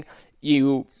exciting.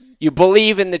 You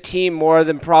believe in the team more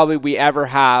than probably we ever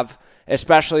have,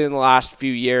 especially in the last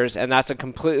few years, and that's a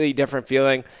completely different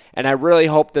feeling. And I really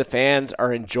hope the fans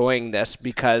are enjoying this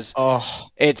because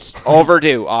it's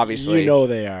overdue, obviously. You know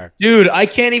they are. Dude, I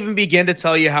can't even begin to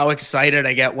tell you how excited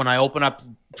I get when I open up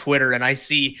Twitter and I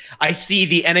see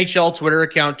the NHL Twitter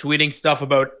account tweeting stuff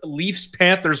about Leafs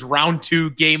Panthers round 2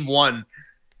 game 1.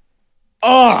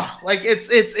 Oh, like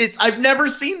it's I've never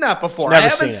seen that before. I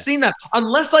haven't seen that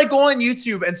unless I go on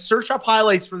YouTube and search up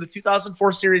highlights from the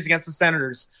 2004 series against the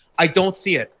Senators. I don't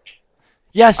see it.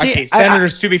 Yeah, see, okay,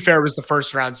 Senators, to be fair, was the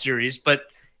first round series, but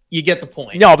you get the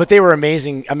point. No, but they were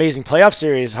amazing playoff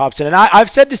series, Hobson. And I've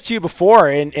said this to you before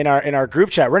in our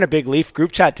group chat. We're in a big Leaf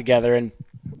group chat together, and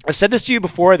I've said this to you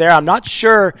before there. I'm not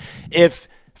sure if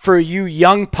for you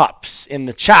young pups in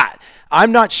the chat,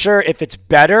 I'm not sure if it's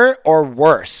better or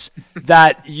worse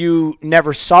that you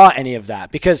never saw any of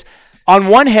that. Because on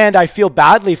one hand, I feel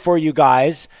badly for you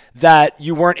guys that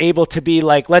you weren't able to be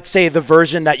like, let's say the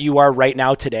version that you are right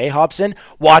now today, Hobson,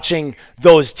 watching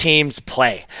those teams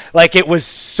play. Like, it was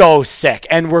so sick.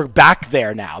 And we're back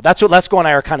there now. That's what Lesko and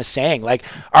I are kind of saying. Like,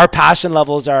 our passion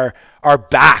levels are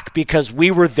back because we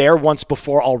were there once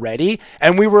before already.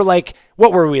 And we were like,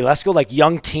 what were we, Lesko? Like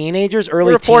young teenagers,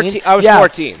 early 14. I was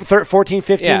 14. 14,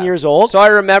 15 years old. So I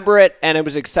remember it, and it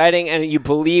was exciting, and you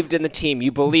believed in the team.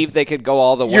 You believed they could go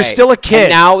all the way. You're still a kid. And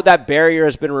now that barrier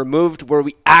has been removed where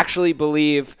we actually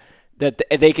believe that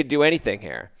they could do anything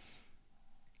here.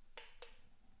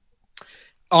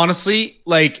 Honestly,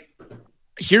 like,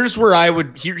 here's how I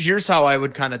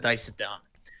would kind of dice it down.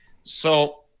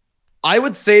 So I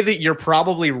would say that you're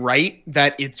probably right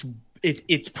that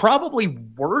it's probably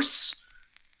worse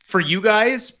for you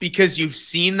guys because you've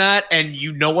seen that and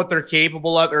you know what they're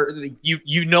capable of, or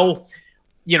you know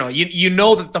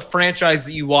that the franchise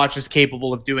that you watch is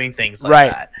capable of doing things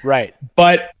like that. Right.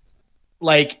 But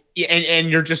like, and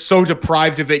you're just so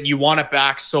deprived of it, you want it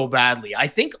back so badly. I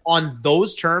think on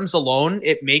those terms alone,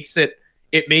 it makes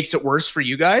it worse for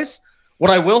you guys.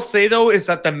 What I will say though is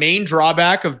that the main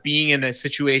drawback of being in a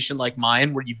situation like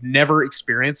mine where you've never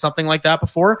experienced something like that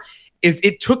before is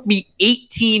it took me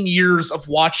 18 years of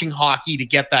watching hockey to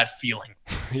get that feeling.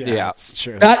 Yeah, that's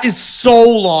true. That is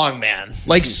so long, man.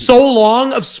 Like, so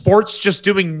long of sports just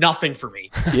doing nothing for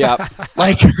me. Yeah.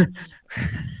 Like,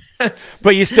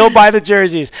 but you still buy the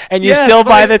jerseys and you still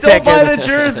buy the tickets. Buy the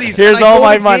jerseys. Here's all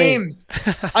my money. Games.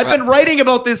 I've been writing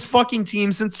about this fucking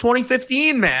team since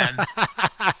 2015, man.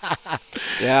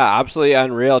 Yeah, absolutely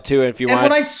unreal too. If you want,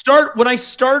 when I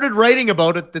started writing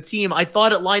about it, the team, I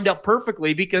thought it lined up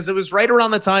perfectly because it was right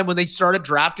around the time when they started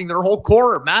drafting their whole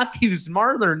core: Matthews,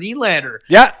 Marner, Nylander.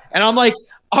 Yeah, and I'm like,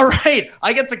 all right,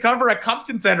 I get to cover a cup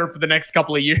contender for the next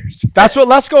couple of years. That's what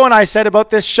Lesko and I said about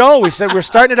this show. We said we're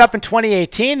starting it up in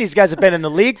 2018. These guys have been in the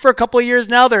league for a couple of years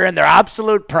now. They're in their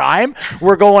absolute prime.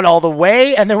 We're going all the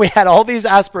way. And then we had all these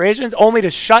aspirations only to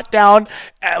shut down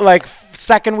like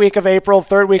second week of April,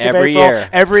 third week of April.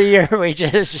 Every year we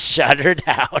just shut her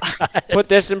down. Put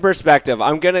this in perspective.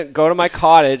 I'm going to go to my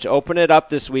cottage, open it up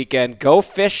this weekend, go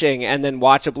fishing, and then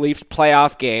watch a Leafs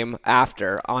playoff game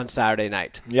after on Saturday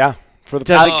night. Yeah.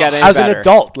 Doesn't get any as better. an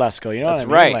adult, Lesko, you know That's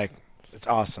what I mean? right. Like, it's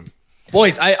awesome.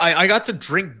 Boys, I got to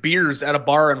drink beers at a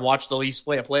bar and watch the Leafs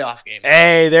play a playoff game.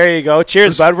 Hey, there you go.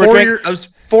 Cheers, bud. I was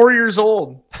 4 years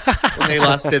old when they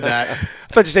last did that.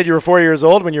 I thought you said you were 4 years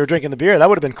old when you were drinking the beer. That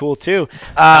would have been cool, too.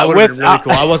 That would have been really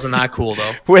cool. I wasn't that cool,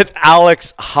 though. With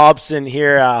Alex Hobson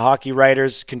here, hockey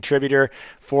writers, contributor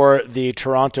for the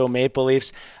Toronto Maple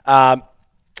Leafs.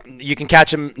 You can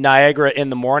catch him Niagara in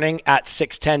the morning at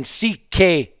 610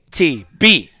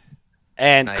 CKTB.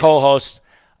 And co-host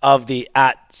of the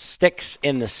At Sticks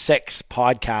in the Six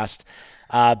podcast,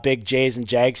 big Jays and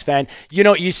Jags fan. You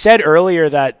know, you said earlier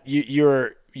that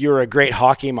you're a great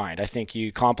hockey mind. I think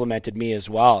you complimented me as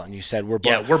well, and you said we're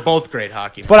both great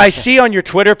hockey minds. But I see on your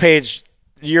Twitter page,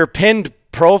 your pinned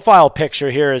profile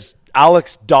picture here is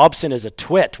Alex Dobson is a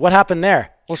twit. What happened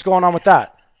there? What's going on with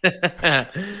that?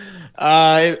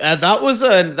 That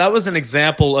was an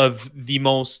example of the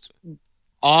most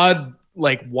odd,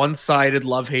 like, one-sided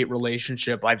love-hate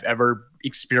relationship I've ever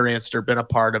experienced or been a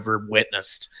part of or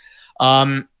witnessed.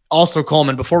 Also,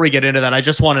 Coleman, before we get into that, I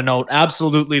just want to note,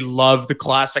 absolutely love the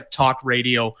classic talk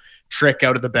radio trick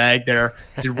out of the bag there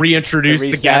to reintroduce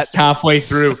the guest halfway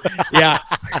through. Yeah,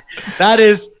 that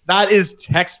is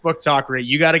textbook talk radio.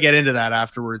 You got to get into that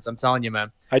afterwards. I'm telling you,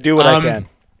 man. I do what I can.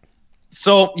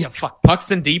 So, yeah, pucks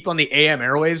and deep on the AM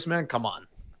airwaves, man. Come on.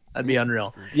 That'd be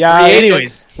unreal. Yeah.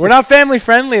 Anyways, we're not family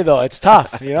friendly though. It's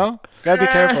tough, you know. Gotta be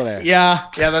careful there. Yeah,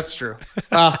 that's true.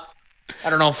 I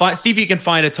don't know. See if you can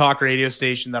find a talk radio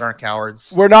station that aren't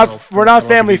cowards. We're not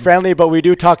family friendly, but we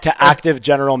do talk to active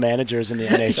general managers in the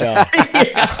NHL.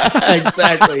 Yeah,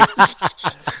 exactly.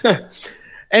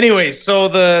 Anyway, so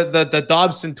the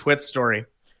Dobson twit story.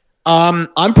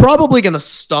 I'm probably gonna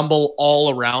stumble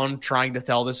all around trying to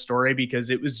tell this story because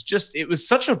it was just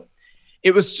such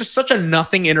a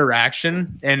nothing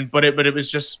interaction, but it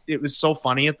was so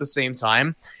funny at the same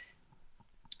time.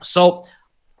 So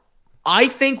I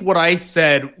think what I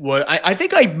said was I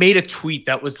think I made a tweet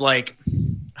that was like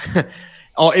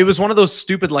it was one of those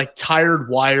stupid, like, Tired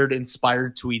Wired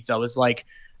inspired tweets. I was like,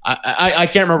 I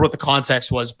can't remember what the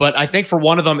context was, but I think for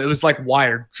one of them it was like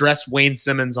Wired dress Wayne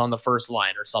Simmons on the first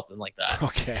line or something like that.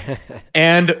 Okay.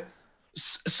 And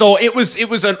So it was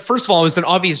first of all, it was an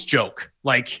obvious joke.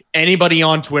 Like anybody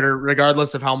on Twitter,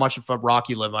 regardless of how much of a rock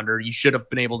you live under, you should have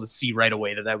been able to see right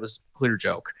away that was a clear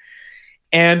joke.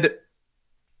 And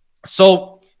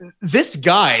so this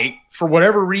guy, for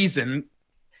whatever reason,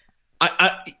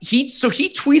 he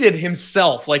tweeted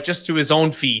himself, like just to his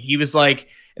own feed. He was like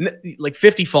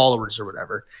 50 followers or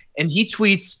whatever. And he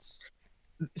tweets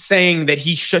saying that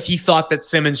he thought that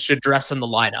Simmons should dress in the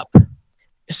lineup.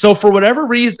 So for whatever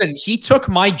reason, he took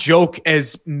my joke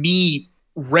as me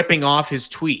ripping off his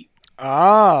tweet.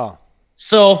 Oh.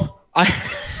 So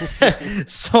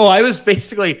I was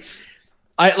basically,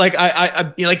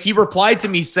 he replied to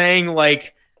me saying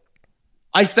like,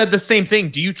 I said the same thing.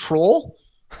 Do you troll?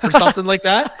 Or something like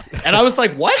that. And I was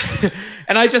like, what?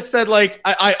 And I just said like,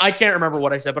 I can't remember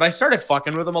what I said, but I started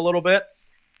fucking with him a little bit.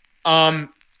 And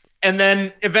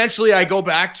then eventually I go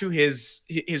back to his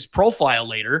profile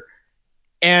later,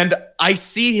 and I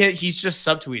see he's just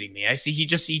subtweeting me. I see he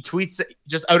tweets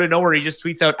just out of nowhere. He just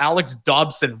tweets out Alex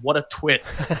Dobson. What a twit.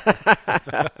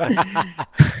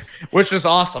 Which was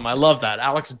awesome. I love that.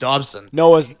 Alex Dobson.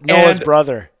 Noah's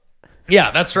brother.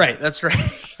 Yeah, that's right.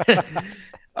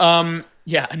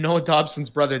 Yeah, Noah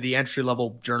Dobson's brother, the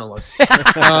entry-level journalist.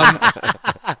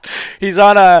 He's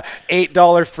on a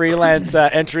 $8 freelance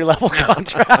entry-level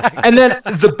contract. And then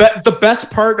the best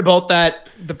part about that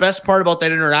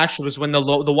interaction was when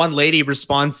the one lady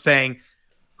responds saying,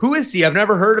 "Who is he? I've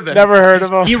never heard of him." Never heard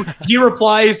of him. He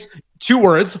replies 2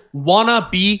 words: "Wanna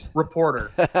be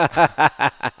reporter."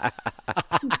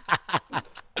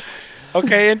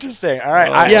 Okay, interesting. All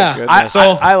right.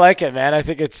 I like it, man. I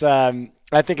think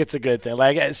it's a good thing.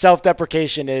 Like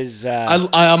self-deprecation is.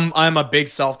 I'm a big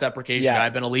self-deprecation guy.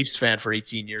 I've been a Leafs fan for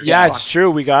 18 years. Yeah, it's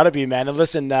true. We got to be, man. And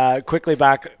listen, quickly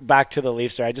back to the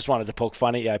Leafs there. I just wanted to poke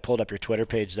fun at you. I pulled up your Twitter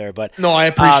page there, but no, I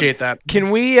appreciate that.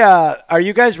 Can we? Are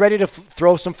you guys ready to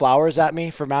throw some flowers at me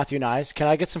for Matthew Nyes? Can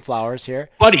I get some flowers here,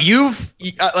 buddy?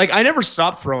 I never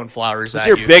stopped throwing flowers at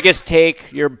you. What's your biggest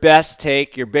take, your best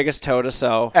take, your biggest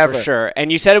toe-to-toe ever? For sure.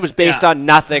 And you said it was based on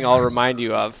nothing. I'll remind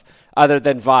you of. Other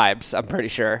than vibes, I'm pretty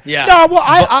sure. Yeah. No, well,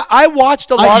 I watched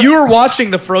a lot. You were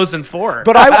watching the Frozen Four,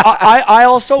 but I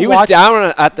also he watched, was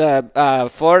down at the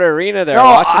Florida Arena there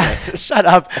watching it. Shut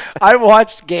up! I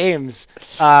watched games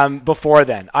before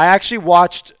then. I actually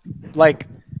watched like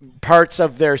parts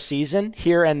of their season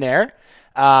here and there.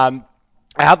 I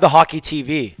have the Hockey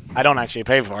TV. I don't actually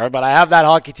pay for it, but I have that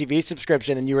Hockey TV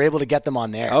subscription, and you were able to get them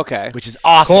on there. Okay, which is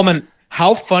awesome. Coleman,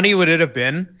 how funny would it have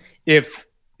been if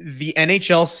the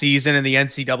NHL season and the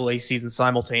NCAA season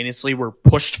simultaneously were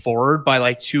pushed forward by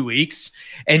like 2 weeks,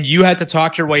 and you had to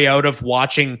talk your way out of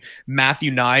watching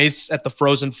Matthew Nyes at the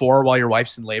Frozen Four while your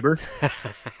wife's in labor?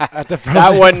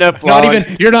 That wouldn't have flown.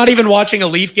 You're not even watching a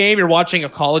Leaf game. You're watching a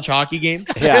college hockey game.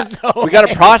 Yeah, we got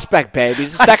a prospect, babe.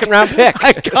 He's a second-round pick.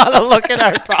 I gotta look at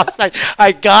our prospect.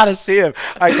 I gotta see him.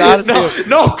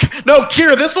 No,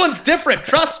 Kira, this one's different.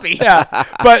 Trust me. Yeah,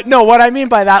 but no, what I mean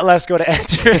by that, Lesko, to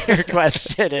answer your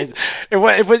question.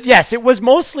 It was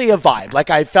mostly a vibe. Like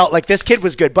I felt like this kid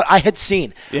was good, but I had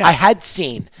seen,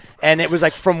 and it was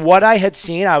like from what I had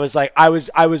seen, I was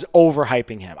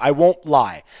overhyping him. I won't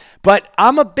lie, but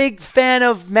I'm a big fan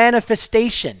of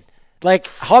manifestation. Like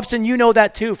Hobson, you know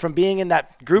that too from being in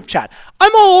that group chat.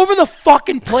 I'm all over the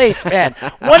fucking place, man.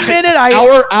 1 minute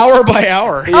hour by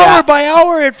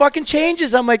hour, it fucking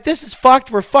changes. I'm like, this is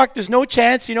fucked. We're fucked. There's no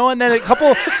chance, And then a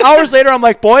couple hours later, I'm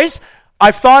like, boys,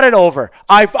 I've thought it over.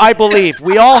 I believe.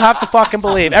 We all have to fucking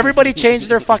believe. Everybody changed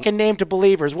their fucking name to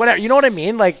Believers. Whatever. You know what I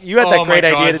mean? Like, you had that great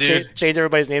idea to change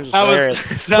everybody's names. That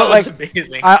was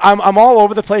amazing. I'm all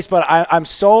over the place, but I'm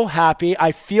so happy.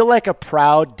 I feel like a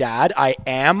proud dad. I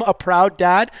am a proud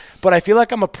dad, but I feel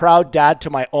like I'm a proud dad to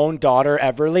my own daughter,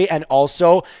 Everly, and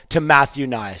also to Matthew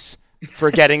Nyes for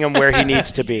getting him where he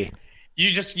needs to be. You're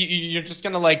just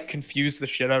gonna like confuse the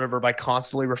shit out of her by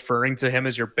constantly referring to him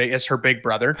as her big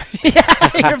brother.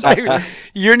 Yeah,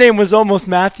 your name was almost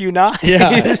Matthew Nyes.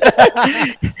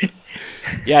 Yeah,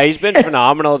 yeah, he's been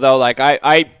phenomenal though. Like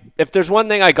if there's one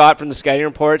thing I got from the scouting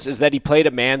reports is that he played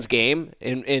a man's game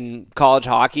in college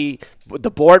hockey.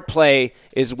 The board play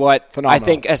is what phenomenal. I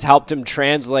think has helped him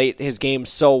translate his game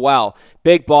so well.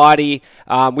 Big body.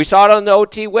 We saw it on the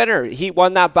OT winner. He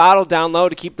won that battle down low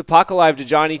to keep the puck alive to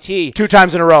Johnny T. 2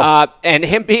 times in a row. And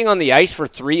him being on the ice for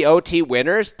 3 OT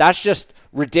winners, that's just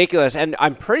ridiculous. And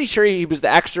I'm pretty sure he was the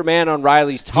extra man on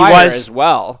Riley's tire as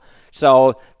well.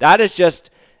 So that is just...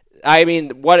 I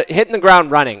mean, hitting the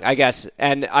ground running, I guess.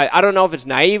 And I don't know if it's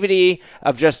naivety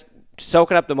of just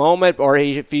soaking up the moment or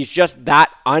if he's just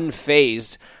that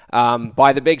unfazed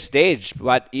by the big stage.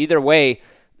 But either way,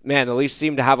 man, the Leafs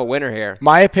seem to have a winner here.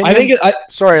 My opinion. I think.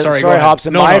 Sorry,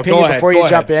 Hobson. My opinion. Before you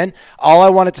jump in, all I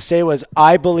wanted to say was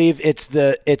I believe it's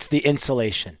the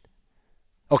insulation.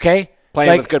 Okay.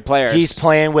 Playing with good players. He's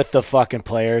playing with the fucking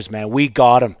players, man. We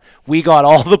got him. We got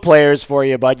all the players for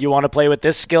you, bud. You want to play with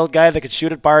this skilled guy that could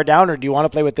shoot it bar down, or do you want to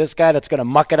play with this guy that's going to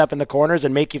muck it up in the corners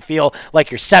and make you feel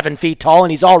like you're 7 feet tall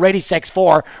and he's already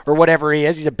 6'4" or whatever he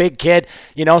is? He's a big kid,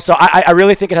 So I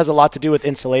really think it has a lot to do with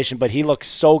insulation, but he looks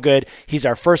so good. He's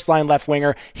our first-line left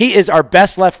winger. He is our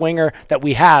best left winger that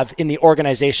we have in the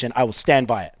organization. I will stand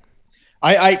by it.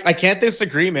 I can't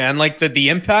disagree, man. Like the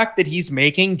impact that he's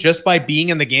making just by being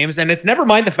in the games, and it's never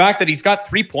mind the fact that he's got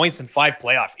 3 points in 5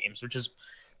 playoff games, which is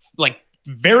like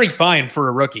very fine for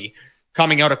a rookie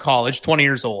coming out of college, 20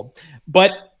 years old.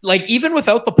 But like even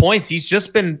without the points, he's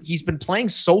been playing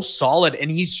so solid,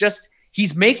 and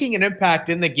he's making an impact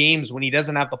in the games when he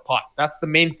doesn't have the puck. That's the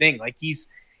main thing. Like he's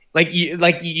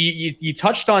you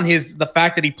touched on the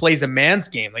fact that he plays a man's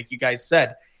game, like you guys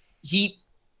said. He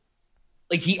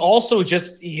also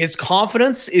his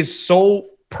confidence is so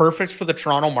perfect for the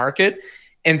Toronto market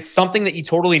and something that you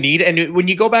totally need. And when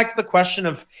you go back to the question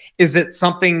of, is it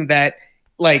something that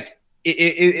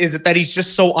is it that he's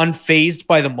just so unfazed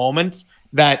by the moment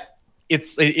that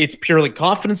it's purely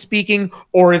confidence speaking,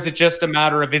 or is it just a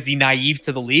matter of, is he naive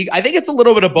to the league? I think it's a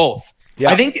little bit of both.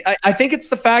 Yeah. I think it's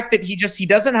the fact that he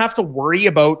doesn't have to worry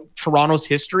about Toronto's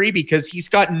history because he's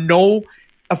got no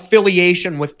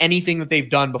affiliation with anything that they've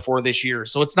done before this year.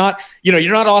 So it's not,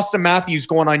 you're not Austin Matthews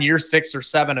going on year 6 or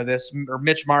 7 of this, or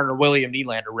Mitch Martin or William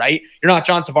Nylander, right? You're not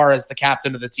John Tavares, the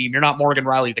captain of the team. You're not Morgan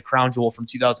Riley, the crown jewel from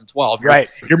 2012.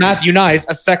 You're Matthew Nyes,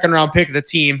 a second-round pick of the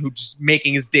team who's just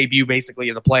making his debut basically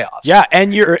in the playoffs. Yeah,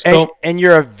 and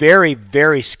you're a very,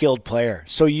 very skilled player.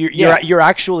 So you're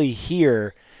actually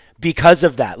here because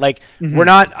of that. Like we're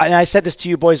not, and I said this to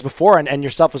you boys before and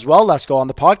yourself as well, Lesko, on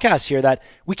the podcast here, that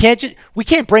we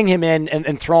can't bring him in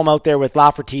and throw him out there with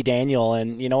Lafferty Daniel,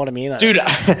 and you know what I mean? Dude,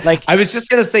 like I was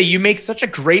just going to say, you make such a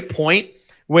great point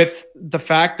with the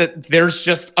fact that there's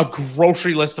just a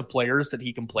grocery list of players that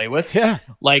he can play with. Yeah.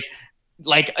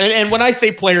 And when I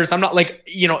say players, I'm not like,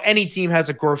 any team has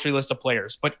a grocery list of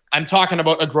players, but I'm talking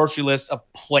about a grocery list of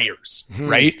players,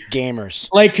 right? Gamers.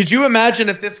 Like, could you imagine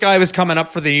if this guy was coming up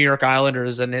for the New York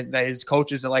Islanders and his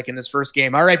coaches like in his first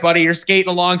game? All right, buddy, you're skating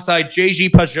alongside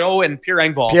JG Pajot and Pierre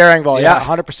Engvall. Yeah,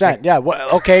 100%. Yeah.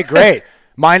 Okay, great.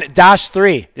 Mine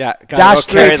 -3. Yeah,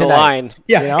 -3 the line.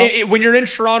 Yeah, when you're in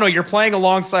Toronto, you're playing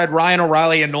alongside Ryan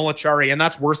O'Reilly and Nola Chari, and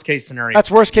that's worst case scenario.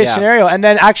 That's worst case scenario. And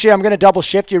then actually, I'm going to double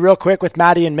shift you real quick with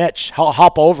Maddie and Mitch.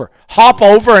 Hop over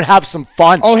and have some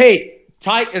fun. Oh, hey,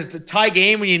 tie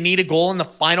game when you need a goal in the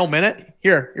final minute.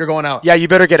 Here, you're going out. Yeah, you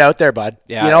better get out there, bud.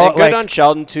 Yeah, good on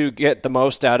Sheldon to get the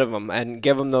most out of him and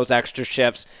give him those extra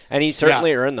shifts, and he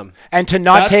certainly earned them. And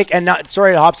to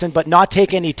sorry, Hobson, but not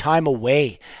take any time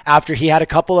away after he had a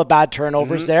couple of bad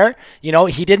turnovers there.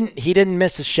 He didn't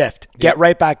miss a shift. Get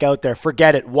right back out there.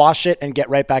 Forget it. Wash it and get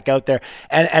right back out there.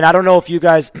 And I don't know if you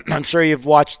guys, I'm sure you've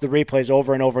watched the replays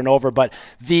over and over and over, but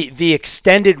the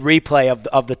extended replay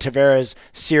of the Tavares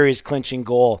series clinching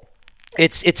goal,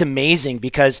 it's amazing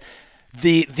because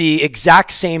the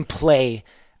exact same play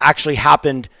actually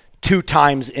happened 2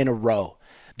 times in a row.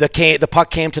 The puck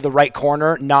came to the right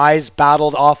corner. Nyes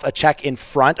battled off a check in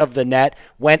front of the net,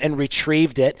 went and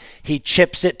retrieved it. He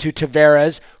chips it to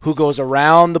Tavares, who goes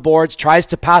around the boards, tries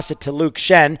to pass it to Luke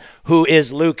Schenn, who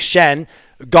is Luke Schenn.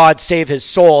 God save his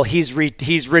soul. He's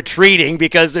retreating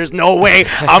because there's no way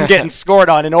I'm getting scored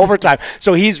on in overtime.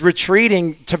 So he's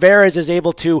retreating. Tavares is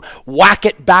able to whack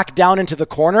it back down into the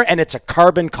corner, and it's a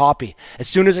carbon copy. As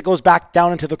soon as it goes back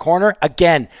down into the corner,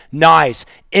 again, Nyes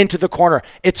into the corner.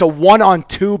 It's a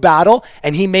 1-on-2 battle,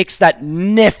 and he makes that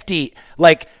nifty,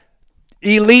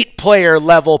 elite player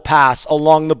level pass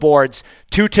along the boards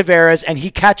to Tavares, and he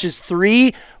catches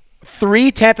three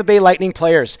Tampa Bay Lightning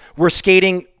players were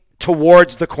skating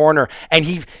towards the corner, and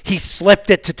he slipped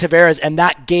it to Tavares, and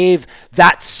that gave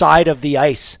that side of the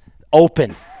ice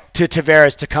open to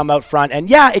Tavares to come out front. And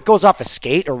yeah, it goes off a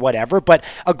skate or whatever, but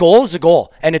a goal is a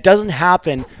goal, and it doesn't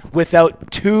happen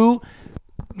without 2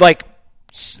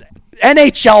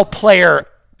 NHL player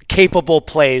capable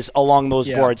plays along those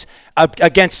boards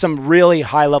against some really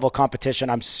high level competition.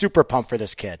 I'm super pumped for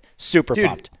this kid. Super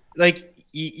pumped.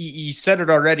 You said it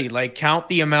already, count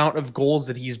the amount of goals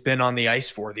that he's been on the ice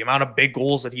for, the amount of big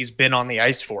goals that he's been on the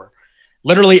ice for.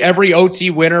 Literally every OT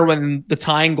winner when the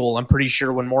tying goal, I'm pretty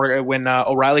sure when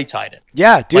O'Reilly tied it.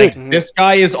 Yeah, dude. This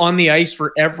guy is on the ice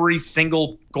for every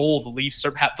single goal the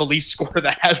Leafs score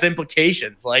that has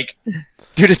implications.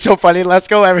 Dude, it's so funny. Let's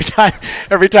go every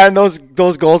time those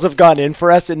goals have gone in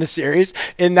for us in the series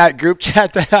in that group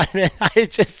chat that I'm in. I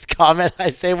just comment. I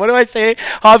say, what do I say,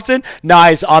 Hobson?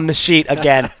 Nice on the sheet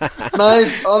again.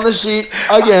 Nice on the sheet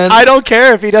again. I don't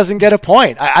care if he doesn't get a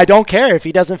point. I don't care if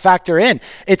he doesn't factor in.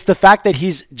 It's the fact that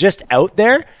he's just out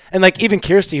there. And like even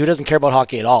Kirsty, who doesn't care about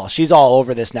hockey at all, she's all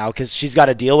over this now because she's got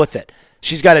to deal with it.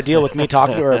 She's got to deal with me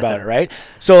talking to her about it, right?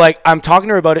 So like I'm talking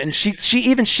to her about it, and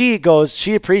she goes,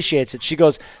 she appreciates it. She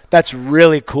goes, that's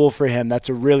really cool for him. That's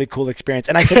a really cool experience.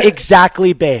 And I said,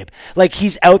 exactly, babe. Like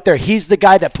he's out there. He's the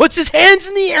guy that puts his hands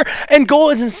in the air and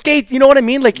goes and skates. You know what I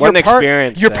mean? Like what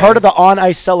you're part of the on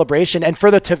ice celebration. And for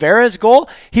the Tavares goal,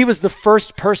 he was the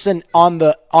first person on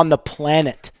the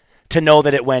planet to know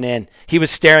that it went in. He was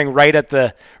staring right at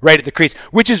the crease,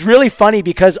 which is really funny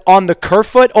because on the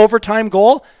Kerfoot overtime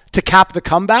goal to cap the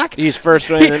comeback, he's first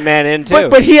man in too.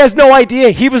 But he has no idea.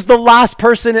 He was the last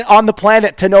person on the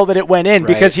planet to know that it went in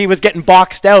because he was getting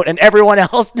boxed out, and everyone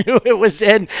else knew it was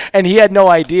in, and he had no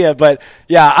idea. But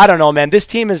yeah, I don't know, man. This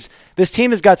team has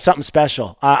got something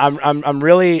special. I'm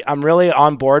really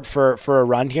on board for a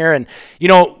run here, and you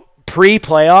know,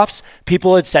 pre-playoffs,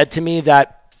 people had said to me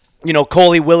that, you know,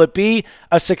 Coley, will it be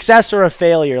a success or a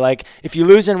failure? Like, if you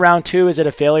lose in round 2, is it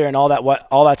a failure and all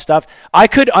that stuff? I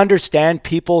could understand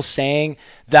people saying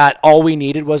that all we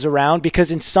needed was a round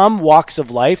because in some walks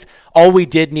of life, all we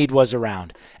did need was a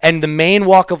round. And the main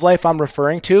walk of life I'm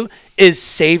referring to is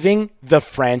saving the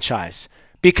franchise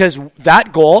because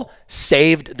that goal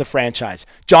saved the franchise.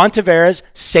 John Tavares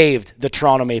saved the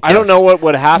Toronto Maple Leafs. I don't know what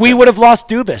would happen. We would have lost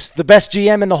Dubas, the best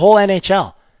GM in the whole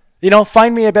NHL. You know,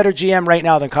 find me a better GM right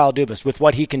now than Kyle Dubas with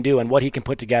what he can do and what he can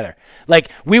put together. Like,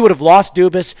 we would have lost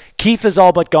Dubas. Keefe is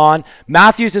all but gone.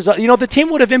 Matthews is, you know, the team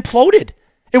would have imploded.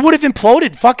 It would have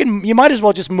imploded. Fucking, you might as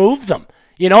well just move them,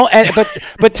 you know?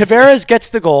 But Tavares gets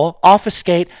the goal off a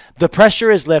skate. The pressure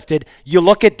is lifted. You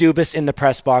look at Dubas in the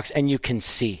press box and you can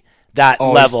see that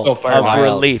level of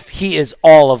relief. He is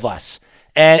all of us.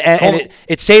 And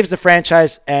it saves the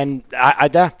franchise, and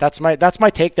that's my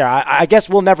take there. I guess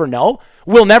we'll never know.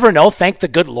 We'll never know, thank the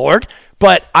good Lord.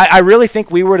 But I really think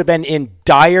we would have been in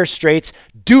dire straits.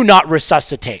 Do not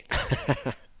resuscitate.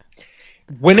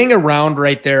 Winning a round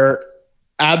right there,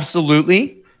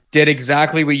 absolutely did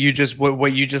exactly what you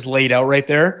just laid out right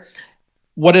there.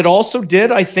 What it also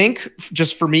did, I think,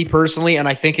 just for me personally, and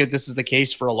I think this is the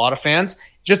case for a lot of fans,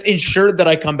 just ensured that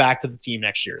I come back to the team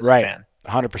next year as a fan.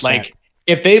 100%. Like,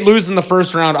 if they lose in the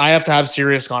first round, I have to have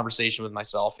serious conversation with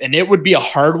myself, and it would be a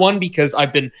hard one because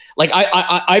I've been like,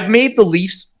 I've made my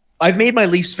Leafs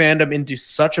fandom into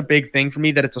such a big thing for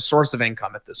me that it's a source of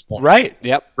income at this point. Right.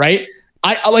 Yep. Right.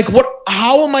 I like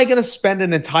how am I going to spend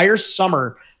an entire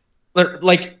summer,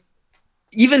 like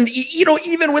even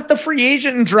with the free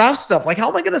agent and draft stuff, like how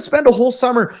am I going to spend a whole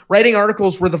summer writing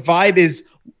articles where the vibe is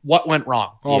what went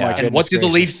wrong? Oh my goodness. And what do the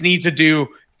Leafs need to do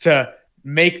to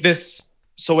make this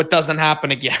so it doesn't happen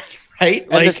again, right?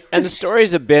 And the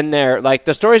stories have been there. Like,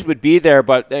 the stories would be there,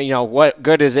 but, you know, what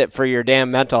good is it for your damn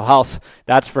mental health?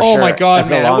 That's for sure. Oh, my God,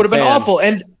 man. That would have been fan. awful.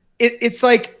 And it's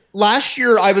like last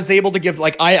year I was able to give,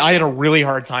 like, I had a really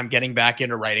hard time getting back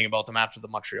into writing about them after the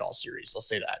Montreal series. I'll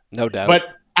say that. No doubt. But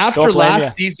after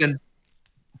last season,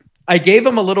 I gave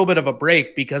them a little bit of a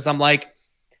break because I'm like,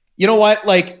 you know what?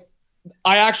 Like,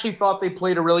 I actually thought they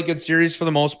played a really good series for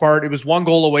the most part. It was 1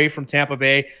 goal away from Tampa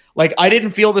Bay. Like, I didn't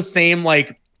feel the same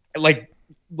like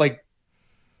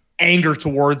anger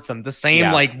towards them, the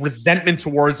same like resentment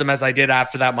towards them as I did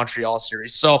after that Montreal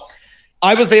series. So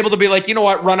I was able to be like, you know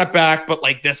what, run it back, but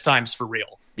like this time's for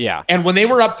real. Yeah. And when they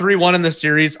were up 3-1 in the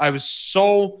series, I was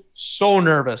so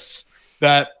nervous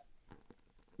that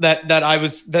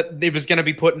it was going to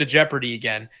be put into jeopardy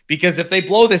again, because if they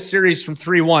blow this series from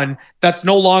 3-1, that's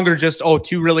no longer just,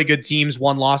 2 really good teams,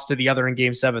 one lost to the other in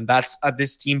game 7. That's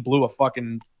this team blew a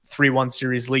fucking 3-1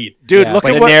 series lead. Dude, look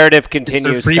at the what narrative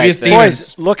continues.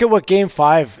 Boys, look at what game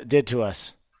 5 did to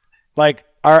us. Like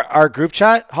our group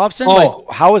chat, Hobson, like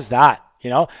how was that? You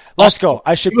know, let's go.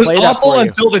 I should play that for you.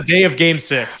 Until the day of game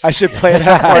 6. I should play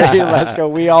that for you. Let's go.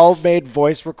 We all made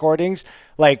voice recordings,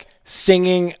 like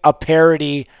singing a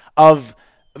parody of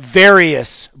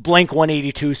various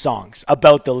Blink-182 songs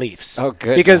about the Leafs. Oh,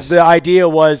 goodness. Because the idea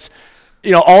was,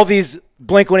 you know, all these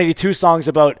Blink-182 songs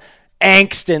about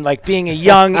angst and like being a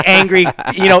young, angry,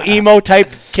 you know, emo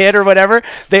type kid or whatever,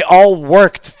 they all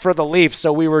worked for the Leafs.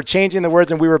 So we were changing the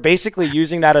words and we were basically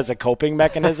using that as a coping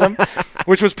mechanism,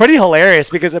 which was pretty hilarious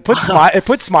because it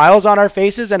put smiles on our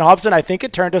faces. And Hobson, I think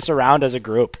it turned us around as a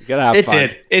group. It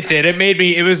did. It made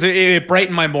me, it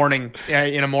brightened my morning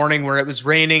in a morning where it was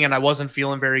raining and I wasn't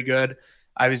feeling very good.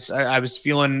 I was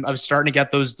starting to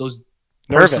get those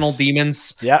personal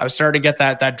demons. Yeah. I was starting to get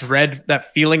that dread, that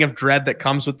feeling of dread that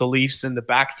comes with the Leafs in the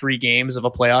back 3 games of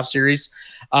a playoff series.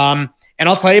 And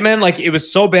I'll tell you, man, like it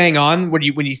was so bang on when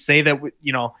you say that,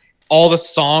 you know, all the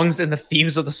songs and the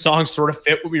themes of the songs sort of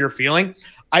fit what we were feeling.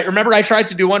 I remember I tried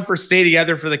to do one for Stay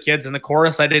Together for the kids, and the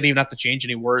chorus I didn't even have to change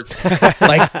any words.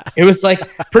 Like it was like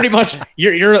pretty much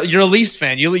you're a Leafs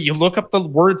fan. You look up the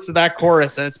words to that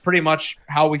chorus, and it's pretty much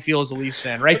how we feel as a Leafs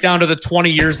fan, right down to the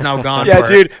 20 years now gone. Yeah,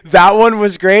 dude, that one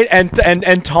was great,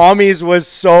 and Tommy's was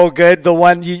so good. The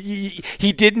one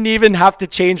he didn't even have to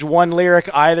change one lyric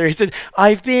either. He said,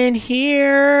 "I've been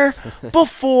here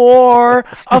before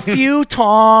a few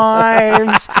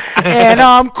times, and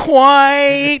I'm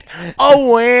quite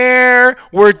aware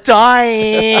we're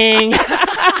dying."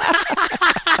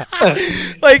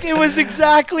 Like it was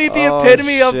exactly the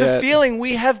epitome of the feeling.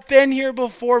 We have been here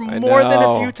before more than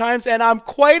a few times, and I'm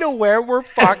quite aware we're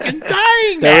fucking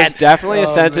dying. There was definitely a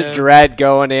sense of dread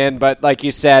going in, but like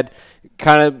you said,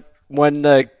 kind of when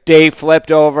the day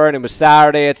flipped over and it was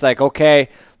Saturday, it's like, okay,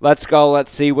 let's go.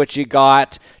 Let's see what you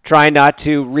got. Try not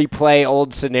to replay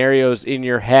old scenarios in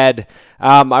your head.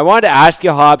 I wanted to ask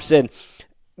you, Hobson,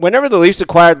 whenever the Leafs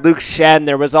acquired Luke Schenn,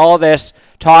 there was all this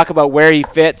talk about where he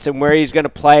fits and where he's going to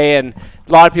play, and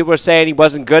a lot of people were saying he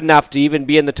wasn't good enough to even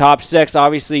be in the top 6.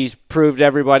 Obviously, he's proved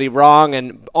everybody wrong.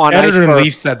 And on Editor and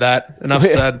Leafs said that. Enough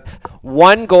said.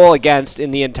 1 goal against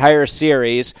in the entire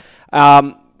series.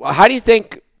 How do you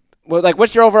think? Well, like,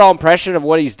 what's your overall impression of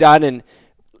what he's done, and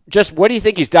just what do you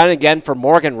think he's done again for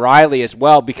Morgan Rielly as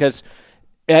well? Because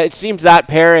it seems that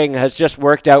pairing has just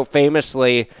worked out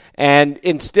famously, and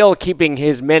in still keeping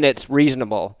his minutes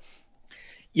reasonable.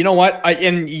 You know what?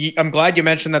 I'm glad you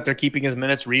mentioned that they're keeping his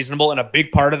minutes reasonable, and a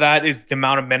big part of that is the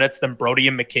amount of minutes that Brody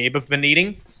and McCabe have been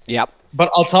needing. Yep.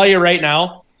 But I'll tell you right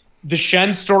now, the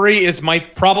Schenn story is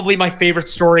probably my favorite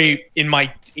story in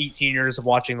my 18 years of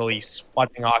watching the Leafs,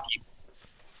 watching hockey.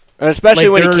 Especially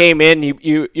when he came in,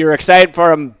 you're excited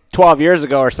for him 12 years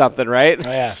ago or something, right?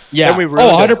 Oh, yeah. Yeah.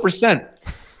 100%.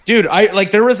 Dude, I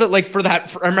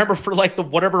remember for like the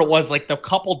whatever it was, like the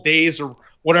couple days or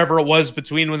whatever it was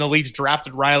between when the Leafs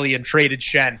drafted Rielly and traded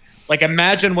Schenn. Like,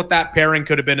 imagine what that pairing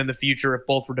could have been in the future if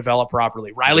both were developed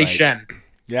properly. Rielly, Schenn.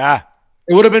 Yeah.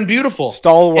 It would have been beautiful.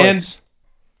 Stalwarts. And,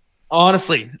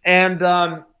 honestly. And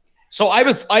so I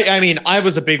was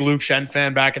a big Luke Schenn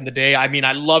fan back in the day. I mean,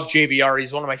 I love JVR.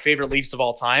 He's one of my favorite Leafs of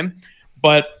all time.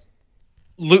 But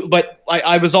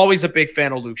I was always a big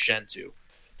fan of Luke Schenn too.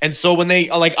 And so when they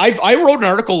I wrote an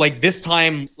article like this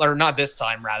time, or not this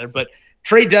time rather, but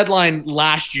trade deadline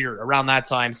last year around that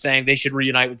time saying they should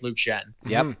reunite with Luke Schenn.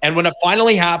 Yep. And when it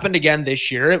finally happened again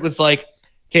this year, it was like,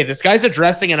 okay, this guy's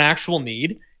addressing an actual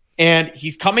need, and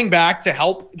he's coming back to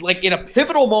help, like in a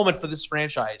pivotal moment for this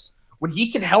franchise when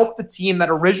he can help the team that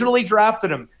originally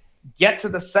drafted him get to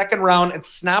the second round and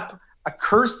snap a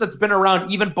curse that's been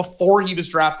around even before he was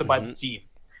drafted by the team.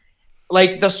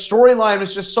 Like, the storyline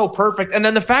was just so perfect. And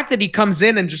then the fact that he comes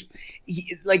in and just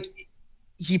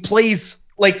he plays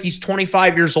like he's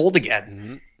 25 years old again.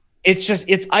 Mm-hmm.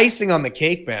 It's icing on the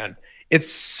cake, man.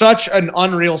 It's such an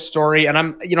unreal story.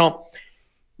 And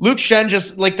Luke Schenn,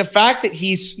 just like the fact that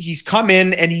he's come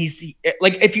in and he's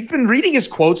like, if you've been reading his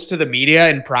quotes to the media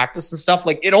in practice and stuff,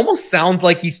 like it almost sounds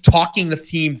like he's talking the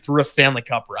team through a Stanley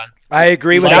Cup run. I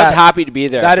agree with that. Sounds happy to be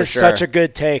there. That is such a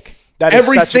good take.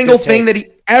 Every single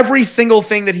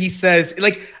thing that he says,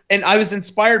 like, and I was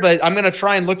inspired by it. I'm going to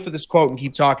try and look for this quote and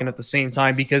keep talking at the same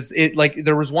time, because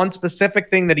there was one specific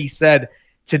thing that he said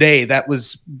today that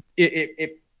was,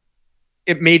 it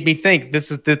made me think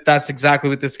that's exactly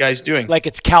what this guy's doing. Like,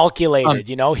 it's calculated,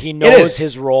 he knows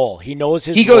his role. He knows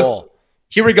his role.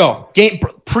 Here we go. Game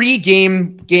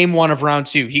 1 of round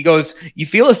 2. He goes, you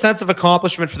feel a sense of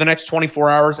accomplishment for the next 24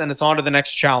 hours, and it's on to the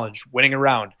next challenge, winning a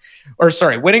round.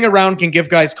 Winning a round can give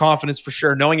guys confidence for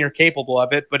sure, knowing you're capable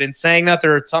of it. But in saying that,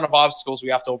 there are a ton of obstacles we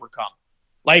have to overcome.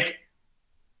 Like,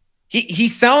 he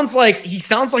sounds like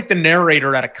the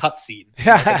narrator at a cutscene.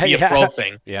 Like a pro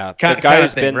thing. Yeah. Kind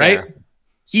of thing, right? There.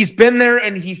 He's been there,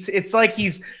 and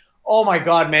oh my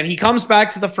God, man. He comes back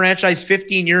to the franchise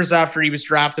 15 years after he was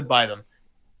drafted by them.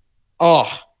 Oh,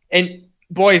 and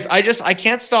boys, I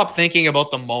can't stop thinking about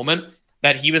the moment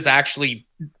that he was actually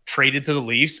traded to the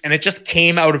Leafs, and it just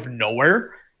came out of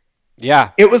nowhere. Yeah.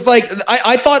 It was like,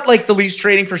 I thought like the Leafs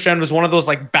trading for Schenn was one of those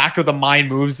like back of the mind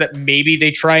moves that maybe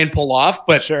they try and pull off,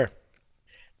 but sure.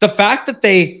 The fact that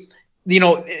they,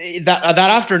 that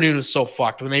afternoon was so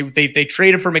fucked when they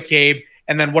traded for McCabe,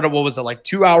 and then what was it, like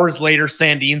 2 hours later,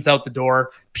 Sandin's out the door,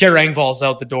 Pierre Engvall's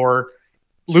out the door,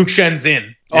 Luke Schenn's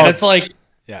in. And it's like,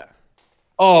 yeah.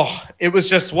 Oh, it was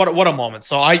just what a moment.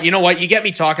 So you know what? You get me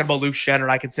talking about Luke Schenn,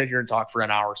 and I can sit here and talk for an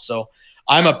hour. So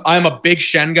I'm a big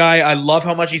Schenn guy. I love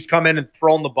how much he's come in and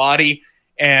thrown the body,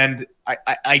 and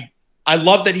I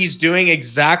love that he's doing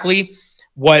exactly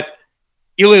what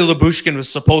Ilya Lyubushkin was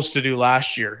supposed to do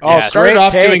last year. Oh, started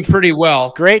off doing pretty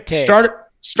well. Great take.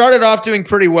 Started off doing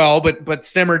pretty well, but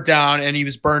simmered down, and he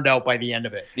was burned out by the end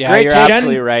of it. Yeah, Great you're take.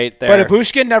 absolutely right there. But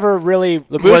Lyubushkin never really.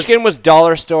 Lyubushkin was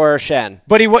dollar store Schenn.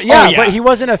 But he was, but he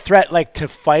wasn't a threat like to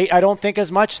fight. I don't think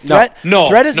as much. Threat. No.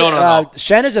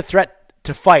 Schenn is a threat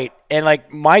to fight, and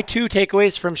like my two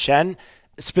takeaways from Schenn,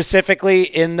 specifically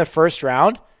in the first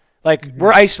round, like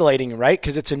we're isolating, right?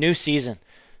 Because it's a new season.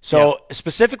 So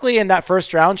specifically in that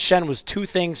first round, Schenn was two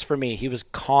things for me. He was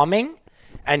calming,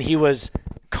 and he was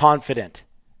confident.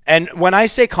 And when I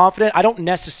say confident, I don't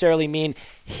necessarily mean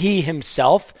he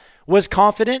himself was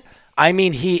confident. I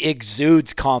mean he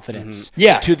exudes confidence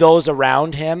to those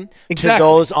around him, to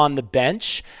those on the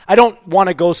bench. I don't want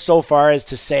to go so far as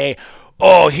to say,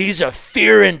 oh, he's a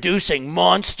fear-inducing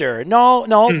monster. No,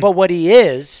 but what he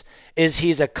is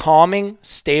he's a calming,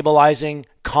 stabilizing,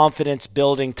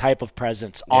 confidence-building type of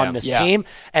presence on this team,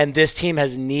 and this team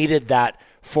has needed that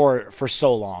for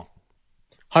so long.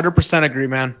 100% agree,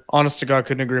 man. Honest to God,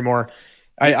 couldn't agree more.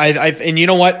 And you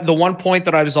know what? The one point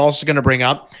that I was also going to bring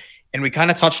up, and we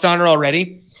kind of touched on it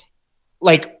already,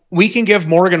 like we can give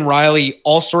Morgan Rielly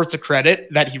all sorts of credit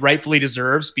that he rightfully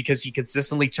deserves because he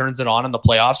consistently turns it on in the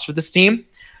playoffs for this team.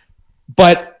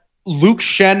 But Luke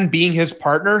Schenn being his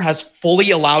partner has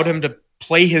fully allowed him to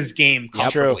play his game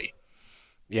comfortably.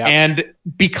 Yeah. And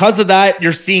because of that,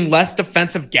 you're seeing less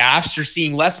defensive gaffes. You're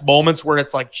seeing less moments where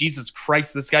it's like, Jesus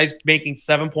Christ, this guy's making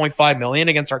 $7.5 million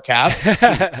against our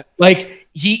cap. Like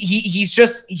he's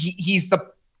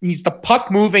the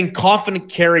puck moving, confident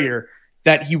carrier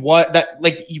that he was, that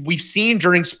like we've seen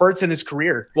during spurts in his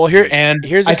career. Well, here's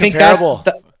a comparable.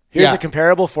 Here's a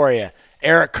comparable for you: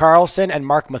 Erik Karlsson and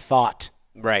Mark Mathot.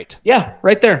 Right. Yeah,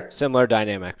 right there. Similar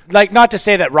dynamic. Like, not to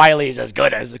say that Rielly is as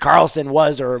good as Karlsson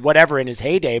was or whatever in his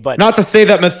heyday, but not to say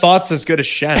that Mathot's as good as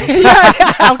Schenn.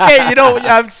 Okay,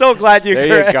 I'm so glad you.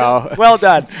 There you go. Well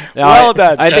done. Well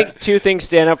done. I think two things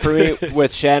stand up for me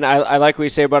with Schenn. I like what you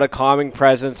say about a calming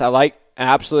presence. I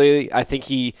think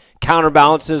he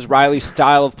counterbalances Rielly's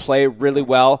style of play really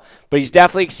well, but he's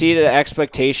definitely exceeded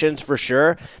expectations for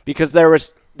sure because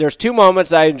there's two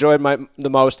moments I enjoyed the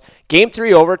most. Game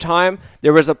 3 overtime,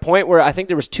 there was a point where I think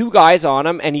there was two guys on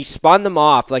him, and he spun them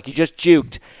off. Like, he just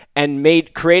juked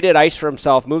and created ice for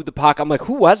himself, moved the puck. I'm like,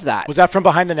 who was that? Was that from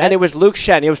behind the net? And it was Luke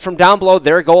Schenn. It was from down below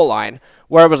their goal line,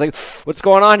 where I was like, what's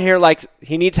going on here? Like,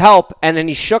 he needs help. And then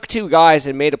he shook two guys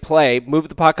and made a play, moved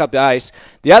the puck up the ice.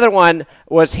 The other one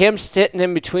was him sitting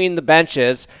in between the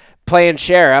benches, playing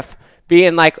sheriff,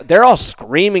 being like, they're all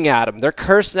screaming at him. They're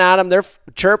cursing at him. They're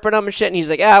chirping him and shit. And he's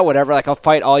like, whatever. Like, I'll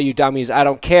fight all you dummies. I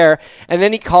don't care. And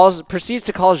then he proceeds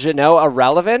to call Jeannot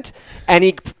irrelevant.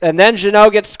 And then Jeannot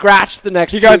gets scratched the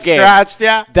next 2 games. He got scratched,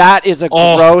 yeah. That is a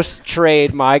gross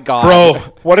trade, my God.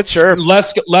 Bro, what a chirp.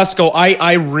 Let's go.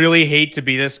 I really hate to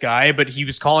be this guy, but he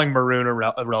was calling Maroon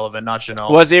irrelevant, not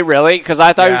Jeannot. Was he really? Because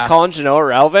I thought he was calling Jeannot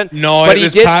irrelevant. No, but he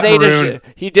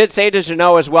did say to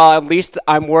Jeannot as well, at least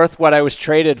I'm worth what I was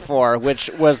traded for,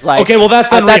 which was like, okay, well,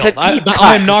 that's unreal. That's a deep cut.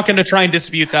 I'm not going to try and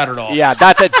dispute that at all. Yeah,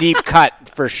 that's a deep cut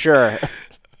for sure.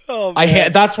 Oh,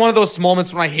 that's one of those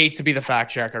moments when I hate to be the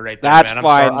fact checker right there. That's man.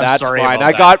 fine. I'm sorry fine.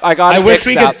 about that. I got.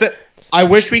 I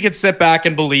wish we could sit back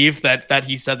and believe that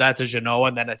he said that to Jeannot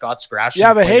and then it got scratched.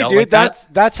 Yeah, but hey, dude,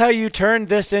 that's how you turn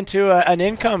this into an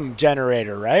income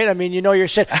generator, right? I mean, you know your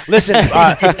shit. Listen,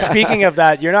 speaking of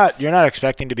that, you're not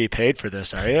expecting to be paid for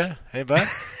this, are you? Hey, bud.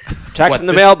 Checks in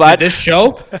the mail, bud. This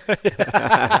show?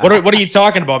 What are you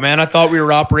talking about, man? I thought we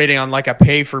were operating on like a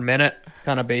pay for minute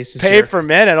kind of basis. Pay per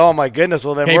minute. Oh my goodness.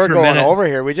 Well, then we're going over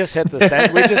here. We just hit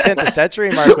the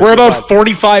century mark. We're about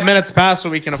 45 minutes past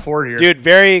what we can afford here. Dude,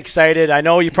 very excited. I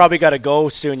know you probably got to go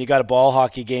soon. You got a ball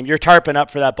hockey game. You're tarping up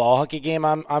for that ball hockey game,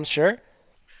 I'm sure.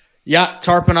 Yeah,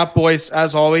 tarping up, boys,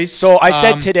 as always. So I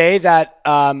said today that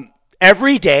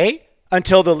every day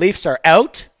until the Leafs are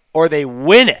out or they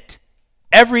win it,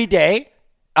 every day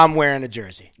I'm wearing a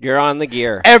jersey. You're on the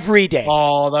gear. Every day.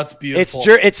 Oh, that's beautiful.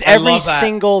 It's every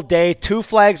single day. 2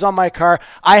 flags on my car.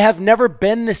 I have never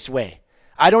been this way.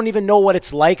 I don't even know what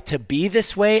it's like to be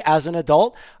this way as an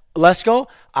adult. Lesko,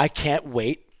 I can't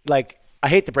wait. Like, I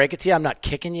hate to break it to you. I'm not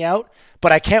kicking you out,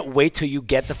 but I can't wait till you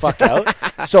get the fuck out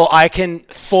so I can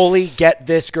fully get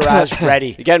this garage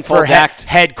ready. You're getting full decked.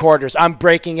 Headquarters. I'm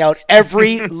breaking out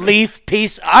every Leaf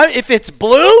piece. If it's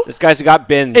blue. This guy's got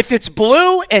bins. If it's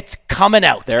blue, it's coming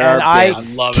out. I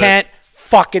can't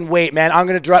fucking wait, man. I'm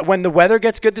going to drive. When the weather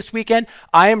gets good this weekend,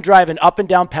 I am driving up and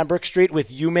down Pembroke Street with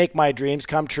You Make My Dreams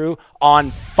Come True on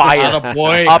fire.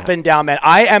 Attaboy. Up and down, man.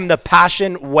 I am the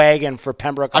passion wagon for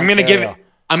Pembroke, Ontario.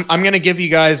 I'm gonna give you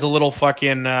guys a little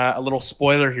fucking a little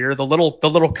spoiler here. The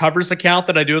little covers account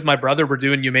that I do with my brother. We're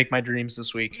doing "You Make My Dreams"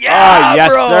 this week. Yeah,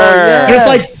 yes, bro, sir.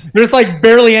 yes. There's like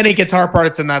barely any guitar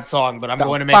parts in that song, but I'm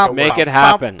going to make it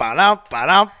happen. Love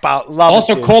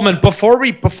Also, it, Coleman, before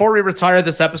we retire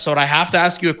this episode, I have to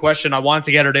ask you a question. I wanted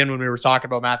to get it in when we were talking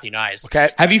about Matthew Nyes. Okay.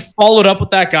 Have you followed up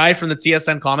with that guy from the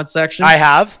TSN comments section? I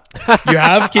have. You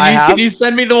have? Can you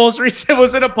send me the most recent?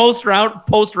 Was it a post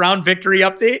round victory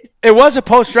update? It was a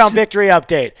post-round victory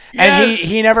update, and Yes.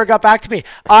 he never got back to me.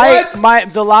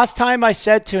 The last time I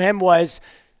said to him was,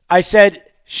 I said,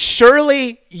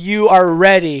 surely you are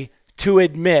ready to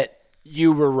admit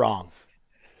you were wrong.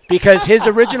 Because his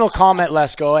original comment,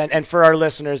 Lesko, and for our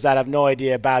listeners that have no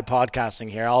idea, bad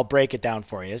podcasting here, I'll break it down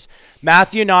for you, is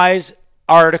Matthew Nye's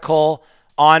article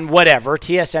on whatever,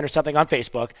 TSN or something on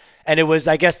Facebook, and it was,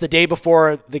 I guess, the day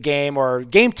before the game or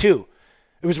game 2.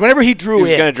 It was whenever he drew in.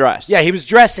 He was going to dress. Yeah, he was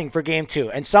dressing for game 2.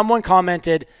 And someone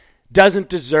commented, doesn't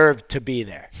deserve to be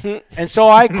there. And so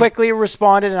I quickly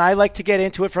responded, and I like to get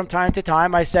into it from time to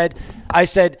time. I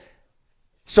said,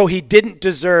 so he didn't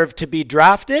deserve to be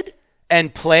drafted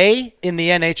and play in the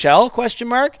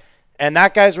NHL, ? And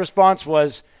that guy's response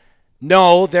was,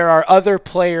 no, there are other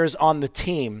players on the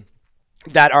team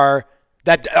that are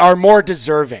more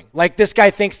deserving. Like, this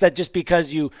guy thinks that just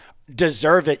because you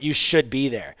deserve it, you should be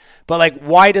there. But like,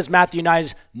 why does Matthew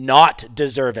Nyes not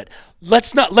deserve it?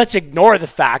 Let's ignore the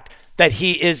fact that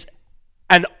he is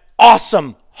an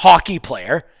awesome hockey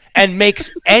player and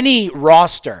makes any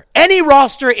roster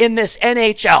in this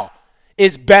NHL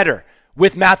is better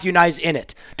with Matthew Nyes in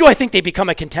it. Do I think they become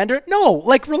a contender? No,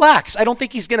 like, relax. I don't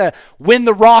think he's going to win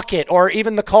the Rocket or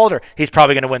even the Calder. He's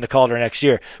probably going to win the Calder next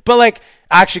year. But like,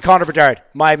 actually, Connor Bedard,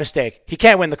 my mistake. He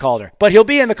can't win the Calder, but he'll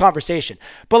be in the conversation.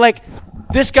 But like,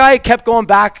 this guy kept going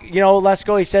back, let's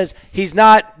go. He says he's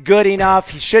not good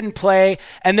enough. He shouldn't play.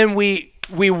 And then we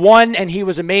won, and he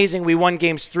was amazing. We won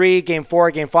games 3, game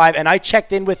 4, game 5, and I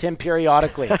checked in with him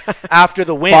periodically after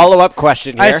the wins. Follow-up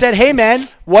question here. I said, hey, man,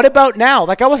 what about now?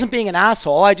 Like, I wasn't being an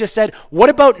asshole. I just said, what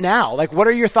about now? Like, what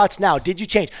are your thoughts now? Did you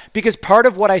change? Because part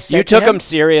of what I said to him... You took him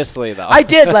seriously, though. I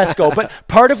did, let's go. But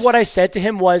part of what I said to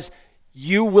him was,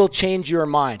 you will change your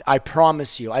mind. I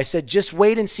promise you. I said, just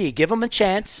wait and see. Give him a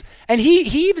chance. And he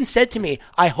even said to me,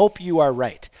 I hope you are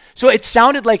right. So it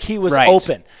sounded like he was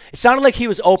open. It sounded like he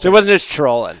was open. So it wasn't just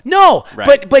trolling. No,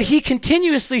 right. but he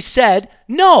continuously said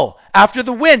no after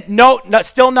the win. No,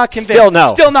 still not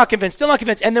convinced. Still not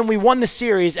convinced. And then we won the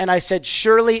series, and I said,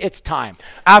 surely it's time.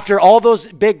 After all those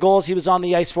big goals he was on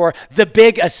the ice for, the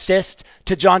big assist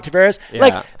to John Tavares. Yeah.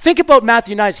 Like, think about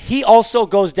Matthew Nyes. He also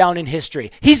goes down in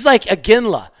history. He's like a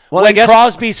Ginla. Well, when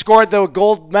Crosby scored the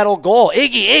gold medal goal,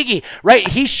 Iggy, right?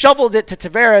 He shoveled it to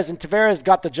Tavares, and Tavares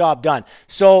got the job done.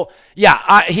 So,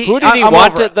 yeah. Who did he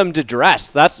want them to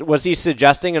dress? Was he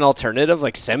suggesting an alternative,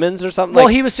 like Simmons or something? Well,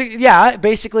 he was,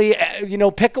 basically,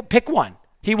 pick one.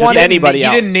 He wanted anybody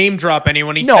else. He didn't name drop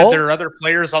anyone. He said there are other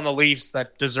players on the Leafs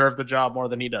that deserve the job more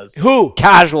than he does. Who?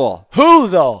 Casual. Who,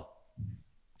 though?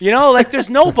 There's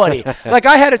nobody. Like,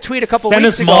 I had a tweet a couple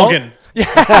weeks ago. Morgan.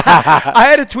 I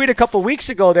had a tweet a couple weeks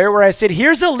ago there where I said,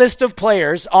 here's a list of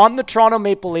players on the Toronto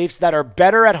Maple Leafs that are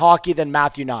better at hockey than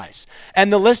Matthew Nyes.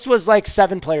 And the list was like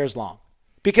 7 players long.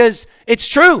 Because it's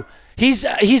true.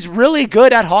 He's really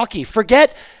good at hockey.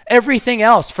 Forget everything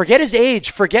else. Forget his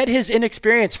age. Forget his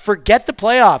inexperience. Forget the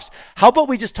playoffs. How about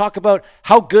we just talk about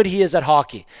how good he is at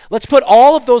hockey? Let's put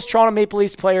all of those Toronto Maple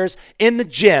Leafs players in the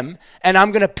gym, and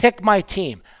I'm going to pick my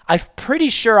team. I'm pretty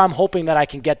sure I'm hoping that I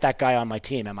can get that guy on my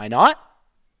team. Am I not?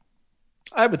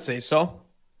 I would say so.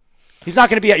 He's not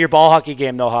going to be at your ball hockey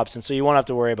game, though, Hobson, so you won't have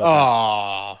to worry about that.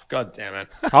 Oh, God damn it.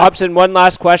 Hobson, one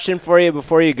last question for you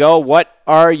before you go. What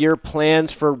are your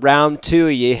plans for round 2?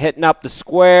 You hitting up the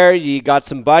square? You got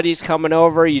some buddies coming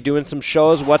over? You doing some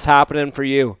shows? What's happening for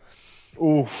you?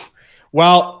 Oof.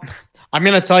 Well, I'm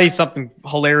going to tell you something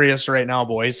hilarious right now,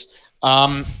 boys.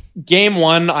 Game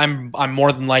 1, I'm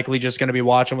more than likely just going to be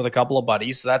watching with a couple of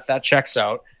buddies, so that checks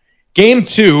out. Game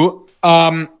 2,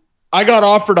 I got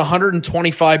offered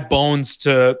 125 bones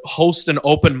to host an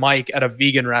open mic at a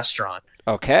vegan restaurant.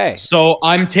 Okay. So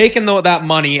I'm taking that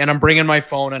money and I'm bringing my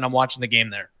phone and I'm watching the game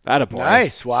there. Attaboy.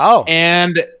 Nice. Wow.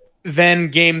 And then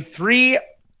game 3,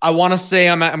 I want to say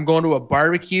I'm going to a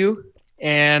barbecue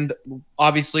and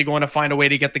obviously going to find a way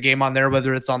to get the game on there,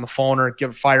 whether it's on the phone or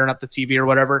firing up the TV or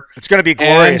whatever. It's going to be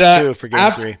glorious too for game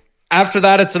 3. after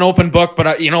that, it's an open book.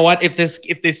 But you know what? If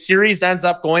this series ends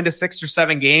up going to 6 or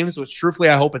 7 games, which truthfully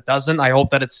I hope it doesn't. I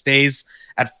hope that it stays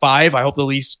at 5. I hope the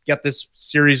Leafs get this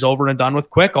series over and done with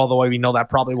quick. Although we know that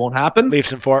probably won't happen.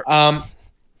 Leafs in 4.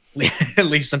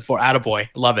 Leafs in 4. Attaboy.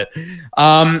 Love it.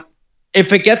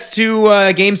 If it gets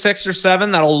to game 6 or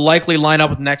 7, that'll likely line up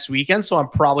with next weekend. So I'm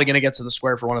probably going to get to the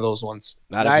square for one of those ones.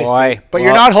 Nice, boy. But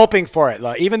you're not hoping for it,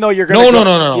 even though you're going to.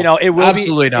 No. You know, it will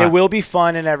absolutely be. Not. It will be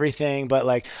fun and everything. But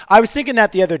like, I was thinking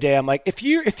that the other day. I'm like, if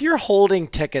you're holding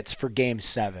tickets for game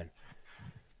 7,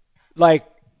 like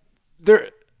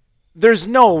there's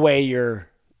no way you're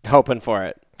hoping for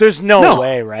it. There's no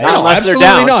way, right? No, unless absolutely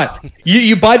they're down. not.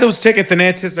 You buy those tickets in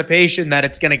anticipation that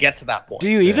it's going to get to that point. Do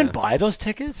you even buy those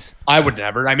tickets? I would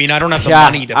never. I mean, I don't have the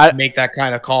money to make that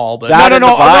kind of call. But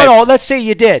No. Let's say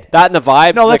you did. That and the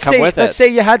vibes let's that come with it. Let's say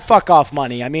you had fuck off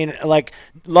money. I mean, like,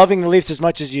 loving the Leafs as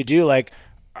much as you do, like,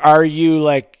 are you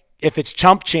like, if it's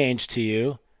chump change to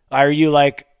you, are you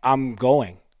like, I'm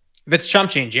going? If it's chump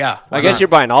change, yeah. I guess you're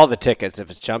buying all the tickets if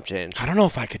it's chump change. I don't know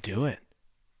if I could do it.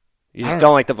 You just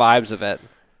don't like the vibes of it.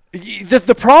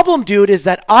 The problem, dude, is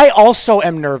that I also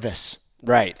am nervous.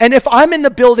 Right. And if I'm in the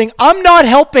building, I'm not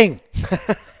helping.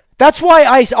 That's why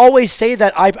I always say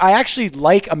that I actually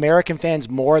like American fans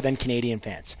more than Canadian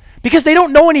fans. Because they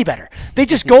don't know any better. They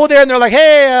just go there and they're like,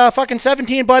 hey, fucking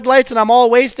 17 Bud Lights and I'm all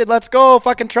wasted. Let's go.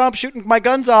 Fucking Trump shooting my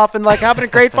guns off and like having a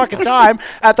great fucking time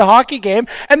at the hockey game.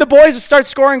 And the boys start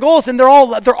scoring goals and they're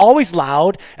always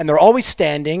loud and they're always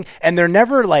standing and they're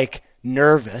never like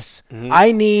nervous. Mm-hmm.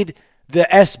 I need the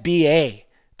SBA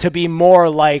to be more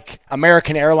like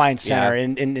American Airlines Center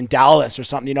in Dallas or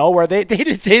something, where they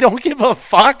don't give a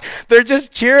fuck. They're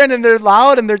just cheering and they're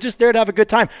loud and they're just there to have a good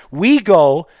time. We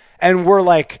go and we're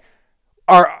like,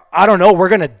 I don't know, we're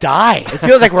going to die. It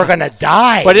feels like we're going to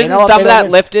die. But isn't some of that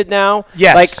lifted now?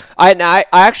 Yes. Like, I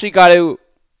actually got to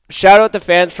shout out the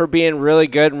fans for being really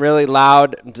good and really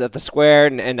loud at the square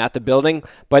and at the building.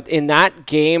 But in that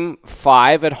game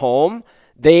 5 at home,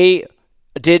 they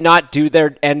did not do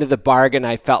their end of the bargain.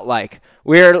 I felt like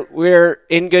we're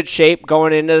in good shape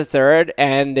going into the third,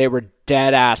 and they were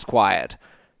dead ass quiet.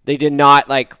 They did not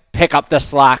like pick up the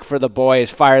slack for the boys,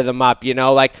 fire them up.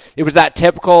 Like it was that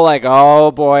typical like,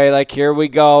 oh boy, like here we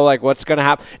go, like what's gonna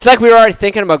happen. It's like we were already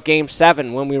thinking about game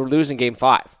 7 when we were losing game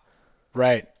 5.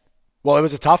 Right. Well, it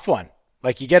was a tough one.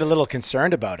 Like you get a little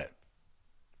concerned about it.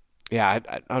 Yeah,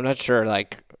 I'm not sure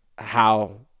like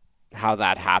how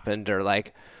that happened or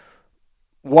like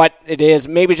what it is,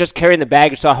 maybe just carrying the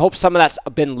baggage. So I hope some of that's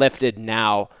been lifted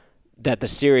now that the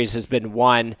series has been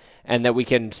won and that we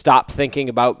can stop thinking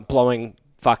about blowing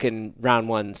fucking round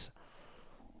ones.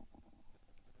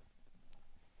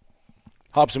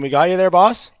 Hobson, we got you there,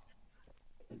 boss?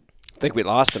 I think we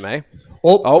lost him, eh?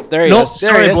 Oh, there he is.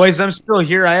 Sorry, boys. I'm still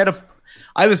here. I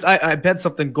had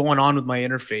something going on with my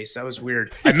interface. That was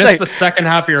weird. I missed the second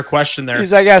half of your question there.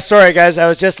 He's like, yeah, sorry, guys. I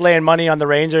was just laying money on the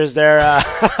Rangers there.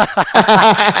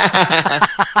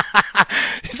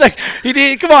 He's like,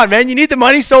 come on, man. You need the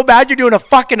money so bad you're doing a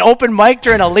fucking open mic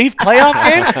during a Leaf playoff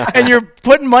game and you're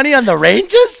putting money on the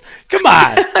Rangers? Come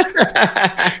on.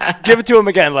 Give it to him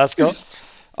again, let's go.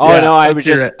 Oh, yeah, no, I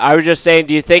was just saying,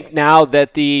 do you think now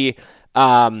that the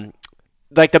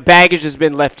like the baggage has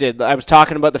been lifted? I was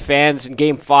talking about the fans in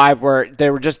game 5 where they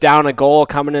were just down a goal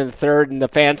coming in the third and the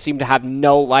fans seemed to have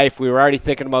no life. We were already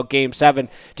thinking about game 7.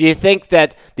 Do you think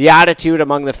that the attitude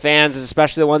among the fans,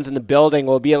 especially the ones in the building,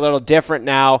 will be a little different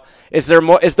now? Is there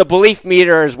more? Is the belief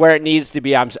meter is where it needs to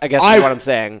be? I guess is what I'm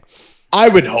saying. I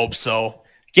would hope so.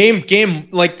 Game game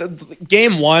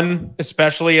 1,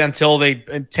 especially until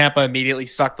Tampa immediately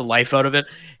sucked the life out of it,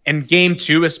 and game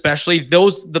 2 especially,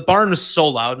 the barn was so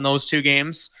loud in those 2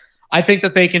 games. I think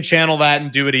that they can channel that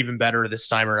and do it even better this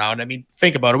time around. I mean,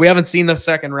 think about it. We haven't seen the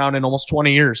second round in almost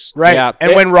 20 years. Right. Yeah.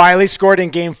 And when Riley scored in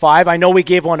game 5, I know we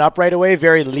gave one up right away.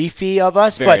 Very Leafy of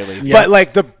us. But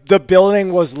like the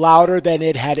building was louder than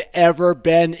it had ever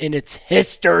been in its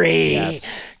history.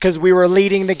 Yes. Because we were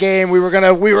leading the game. We were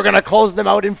gonna close them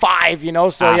out in 5,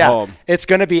 So it's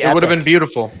gonna be epic. It would have been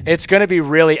beautiful. It's gonna be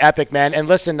really epic, man. And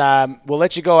listen, we'll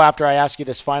let you go after I ask you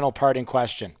this final parting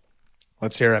question.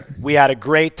 Let's hear it. We had a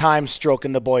great time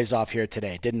stroking the boys off here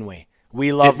today, didn't we? We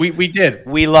did.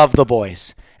 We love the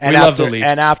boys. And we love the Leafs.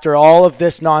 And after all of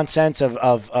this nonsense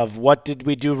of what did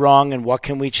we do wrong and what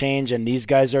can we change and these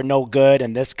guys are no good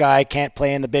and this guy can't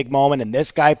play in the big moment and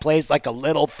this guy plays like a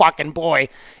little fucking boy,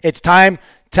 it's time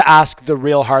to ask the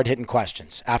real hard-hitting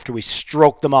questions after we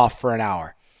stroke them off for an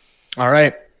hour. All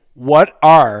right. What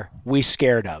are we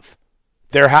scared of?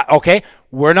 Okay,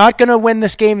 we're not going to win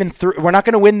this game we're not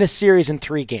going to win this series in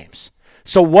 3 games.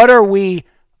 So what are we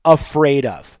afraid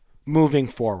of moving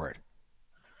forward?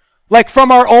 Like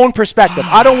from our own perspective.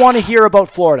 I don't want to hear about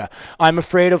Florida. I'm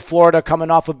afraid of Florida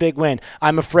coming off a big win.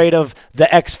 I'm afraid of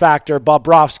the X factor,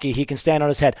 Bobrovsky. He can stand on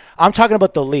his head. I'm talking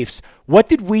about the Leafs. What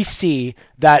did we see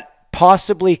that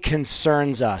possibly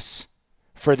concerns us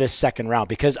for this second round?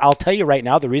 Because I'll tell you right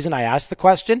now, the reason I asked the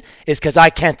question is because I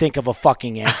can't think of a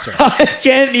fucking answer. I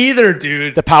can't either,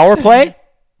 dude. The power play?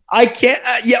 I can't.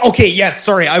 Yes.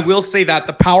 Sorry. I will say that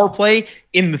the power play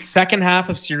in the second half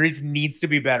of series needs to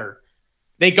be better.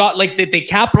 They got they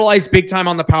capitalized big time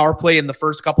on the power play in the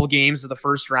first couple of games of the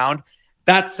first round.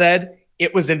 That said,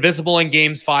 it was invisible in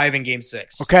games 5 and game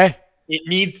 6. Okay. It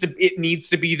needs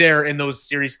to be there in those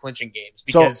series clinching games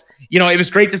because it was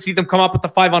great to see them come up with the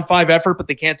 5-on-5 effort, but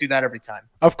they can't do that every time.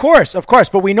 Of course.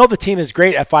 But we know the team is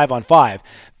great at 5-on-5.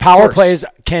 Power plays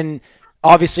can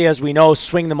obviously, as we know,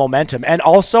 swing the momentum. And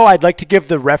also, I'd like to give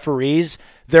the referees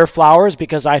their flowers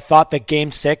because I thought that Game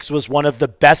 6 was one of the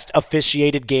best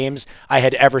officiated games I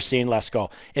had ever seen,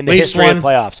 Lesko, in the history of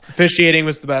playoffs. Officiating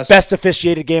was the best. Best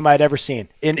officiated game I'd ever seen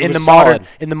in the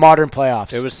modern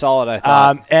playoffs. It was solid, I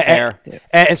thought.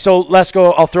 And so,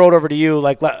 Lesko, I'll throw it over to you.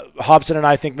 Like Hobson and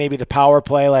I think maybe the power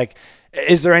play, like,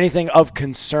 is there anything of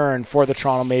concern for the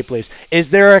Toronto Maple Leafs? Is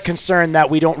there a concern that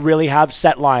we don't really have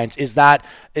set lines? Is that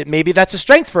maybe that's a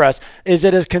strength for us? Is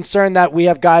it a concern that we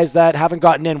have guys that haven't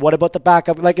gotten in? What about the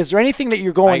backup? Like, is there anything that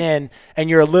you're going in and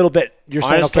you're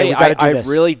saying, okay, we got to do this?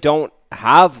 I really don't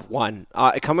have one.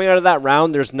 Coming out of that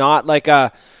round, there's not like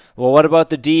what about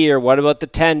the D or what about the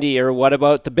 10D or what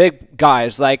about the big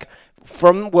guys? Like,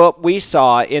 from what we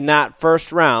saw in that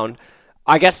first round,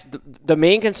 I guess the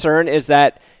main concern is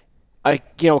that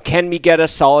can we get a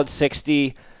solid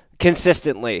 60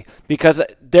 consistently? Because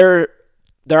there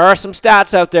are some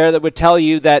stats out there that would tell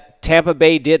you that Tampa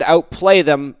Bay did outplay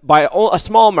them by a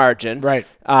small margin. Right.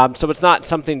 So it's not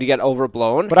something to get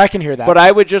overblown. But I can hear that. But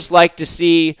I would just like to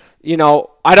see, I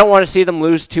don't want to see them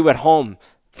lose 2 at home,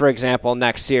 for example,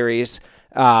 next series.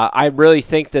 I really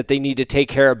think that they need to take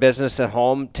care of business at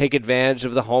home, take advantage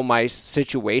of the home ice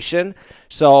situation.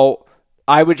 So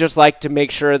I would just like to make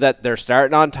sure that they're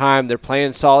starting on time. They're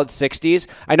playing solid 60s.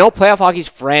 I know playoff hockey's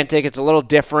frantic. It's a little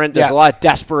different. There's a lot of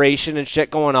desperation and shit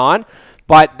going on,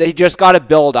 but they just got to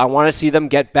build. I want to see them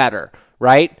get better,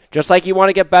 right? Just like you want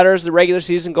to get better as the regular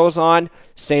season goes on,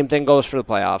 same thing goes for the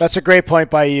playoffs. That's a great point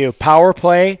by you. Power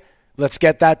play, let's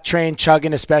get that train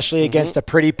chugging, especially against a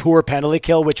pretty poor penalty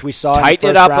kill, which we saw in the first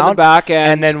round. Tighten it up in the back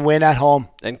end. And then win at home.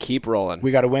 And keep rolling.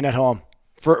 We got to win at home.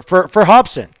 For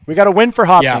Hobson. We got to win for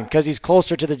Hobson because he's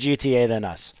closer to the GTA than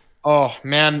us. Oh,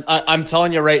 man. I'm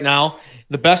telling you right now,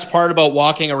 the best part about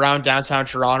walking around downtown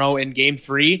Toronto in Game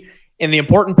 3, and the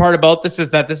important part about this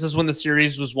is that this is when the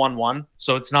series was 1-1.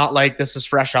 So it's not like this is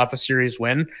fresh off a series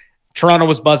win. Toronto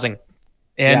was buzzing.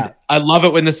 And I love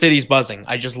it when the city's buzzing.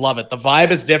 I just love it. The vibe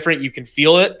is different. You can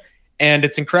feel it. And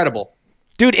it's incredible.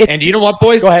 Dude, and you know what,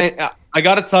 boys? Go ahead. I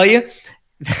got to tell you,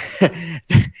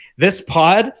 this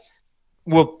pod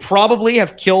will probably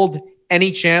have killed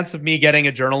any chance of me getting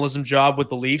a journalism job with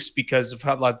the Leafs because of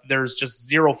how there's just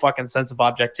zero fucking sense of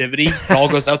objectivity. It all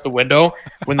goes out the window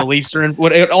when the Leafs are in.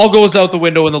 It all goes out the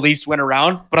window when the Leafs win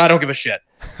around. But I don't give a shit.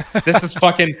 This is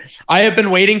fucking. I have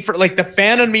been waiting for the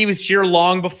fan in me was here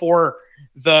long before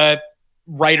the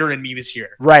writer in me was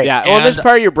here. Right. Yeah. Well, this is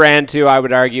part of your brand too, I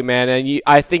would argue, man. And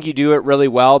I think you do it really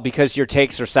well because your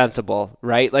takes are sensible,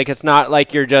 right? Like it's not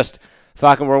like you're just.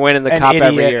 Fucking, we're winning the cup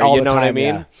every year. You know what I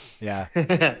mean? Yeah.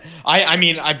 I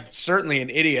mean, I'm certainly an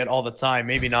idiot all the time.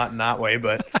 Maybe not in that way,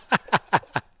 but.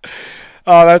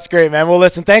 Oh, that's great, man. Well,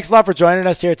 listen, thanks a lot for joining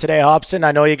us here today, Hobson.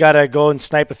 I know you got to go and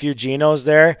snipe a few Genos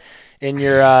there in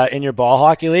your ball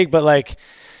hockey league, but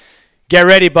get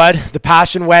ready, bud. The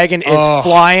passion wagon is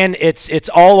flying. It's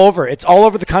all over. It's all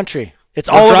over the country. It's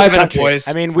all over the country. Boys.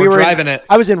 I mean, we're driving it.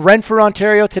 I was in Renfrew,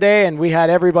 Ontario today, and we had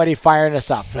everybody firing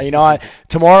us up.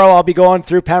 Tomorrow I'll be going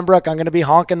through Pembroke. I'm going to be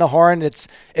honking the horn. It's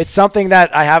something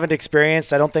that I haven't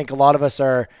experienced. I don't think a lot of us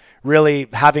are really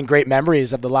having great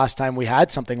memories of the last time we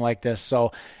had something like this.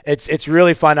 So it's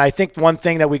really fun. I think one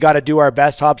thing that we got to do our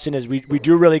best, Hobson, is we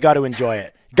do really got to enjoy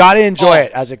it. Got to enjoy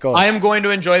it as it goes. I am going to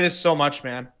enjoy this so much,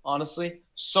 man. Honestly,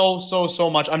 so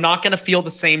much. I'm not going to feel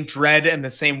the same dread and the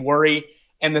same worry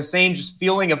and the same just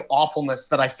feeling of awfulness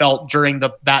that I felt during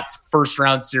that first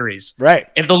round series. Right.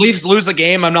 If the Leafs lose a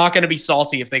game, I'm not going to be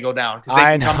salty if they go down because they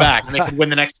can come back and they can win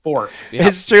the next 4. Yep.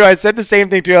 It's true. I said the same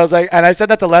thing too. I was like, and I said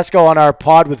that to Lesko on our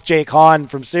pod with Jake Hahn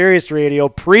from Sirius Radio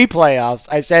pre-playoffs.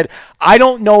 I said, I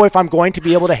don't know if I'm going to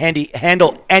be able to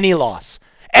handle any loss.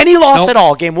 Any loss at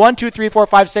all, game 1, 2, 3, 4,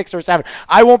 5, 6, or 7,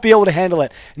 I won't be able to handle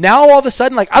it. Now, all of a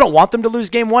sudden, I don't want them to lose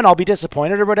game 1. I'll be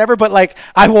disappointed or whatever, but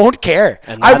I won't care.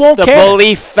 And that's the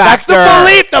belief factor. That's the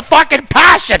belief, the fucking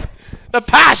passion. The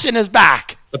passion is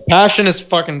back. The passion is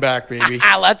fucking back, baby.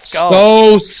 Let's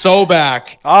go. So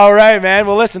back. All right, man.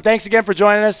 Well, listen, thanks again for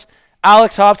joining us.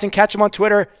 Alex Hobson, catch him on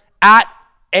Twitter at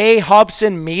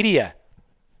Hobson Media.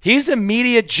 He's a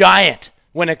media giant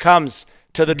when it comes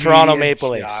to the Toronto Maple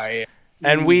Leafs.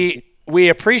 And we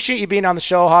appreciate you being on the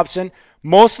show, Hobson,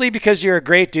 mostly because you're a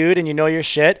great dude and you know your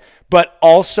shit, but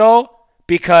also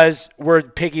because we're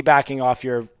piggybacking off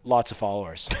your lots of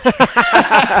followers.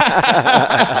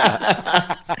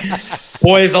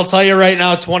 Boys, I'll tell you right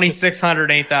now, 2,600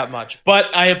 ain't that much.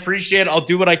 But I appreciate it. I'll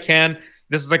do what I can.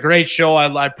 This is a great show.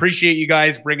 I appreciate you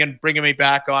guys bringing me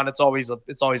back on. It's always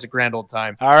a grand old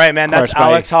time. All right, man. That's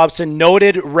Alex Hobson,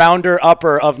 noted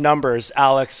rounder-upper of numbers,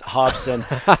 Alex Hobson.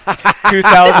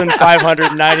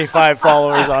 2,595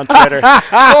 followers on Twitter.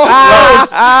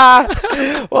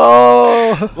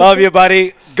 Whoa. Love you,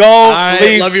 buddy. Go,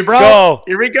 Leafs. Love you, bro. Go.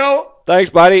 Here we go. Thanks,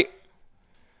 buddy.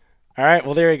 All right,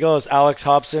 well, there he goes, Alex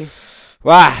Hobson.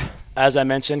 Wow. As I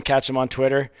mentioned, catch him on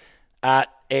Twitter at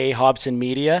Hobson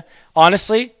Media.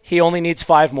 Honestly, he only needs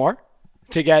 5 more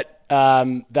to get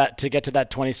to that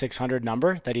 2,600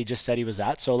 number that he just said he was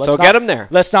at. So get him there.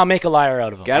 Let's not make a liar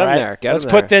out of him. Get him there. Let's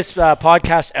put this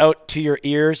podcast out to your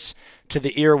ears, to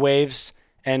the earwaves,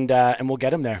 and we'll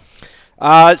get him there.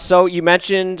 So you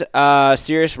mentioned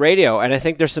Sirius Radio, and I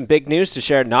think there's some big news to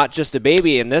share, not just a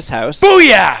baby in this house.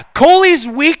 Booyah! Coley's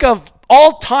week of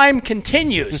all time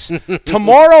continues.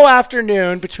 Tomorrow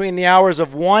afternoon between the hours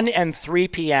of 1 and 3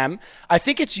 p.m., I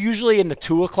think it's usually in the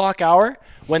 2 o'clock hour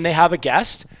when they have a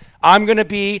guest, I'm going to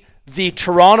be the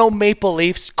Toronto Maple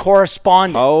Leafs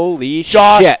correspondent. Holy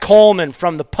Josh shit. Coleman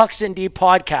from the Pucks and D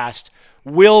podcast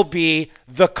will be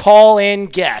the call-in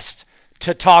guest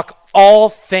to talk all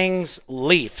things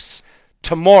Leafs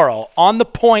tomorrow on The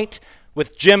Point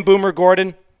with Jim Boomer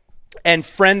Gordon and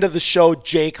friend of the show,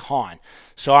 Jake Hahn.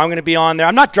 So I'm going to be on there.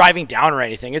 I'm not driving down or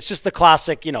anything. It's just the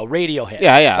classic, radio hit.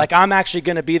 Yeah. Like I'm actually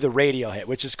going to be the radio hit,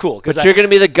 which is cool. But you're going to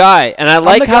be the guy. And I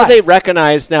like how they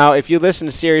recognize now, if you listen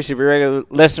to Sirius, if you're a regular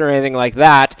listener or anything like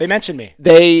that. They mentioned me.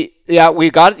 We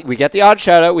get the odd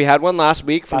shout out. We had one last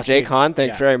week from Jake Hahn.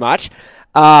 Thanks very much.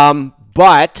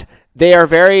 But they are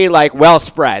very well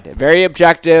spread, very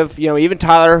objective. Even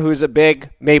Tyler, who's a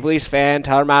big Maple Leafs fan,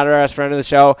 Tyler Mataras, friend of the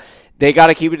show, they got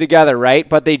to keep it together, right?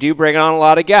 But they do bring on a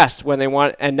lot of guests when they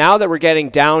want. And now that we're getting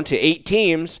down to 8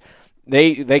 teams,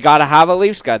 they got to have a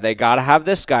Leafs guy. They got to have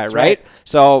this guy, right?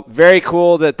 So very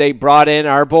cool that they brought in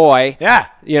our boy. Yeah.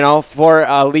 For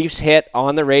a Leafs hit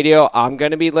on the radio. I'm going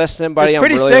to be listening, buddy. It's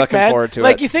pretty I'm really sick, looking man. forward to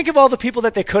it. You think of all the people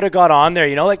that they could have got on there,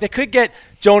 they could get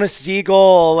Jonas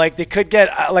Siegel, they could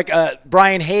get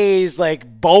Brian Hayes,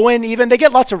 Bowen even. They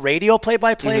get lots of radio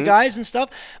play-by-play guys and stuff.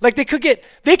 They could get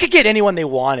anyone they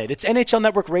wanted. It's NHL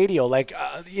Network Radio.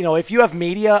 If you have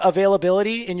media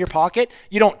availability in your pocket,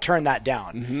 you don't turn that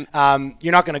down.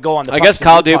 You're not going to go on the I guess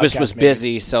Kyle Dubas was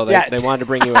busy, so they wanted to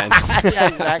bring you in. Yeah,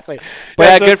 exactly.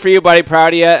 But good for you, buddy. Proud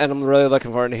of you, and I'm really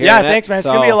looking forward to hearing it. Yeah, thanks, man. It's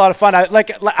going to be a lot of fun.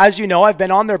 As you know, I've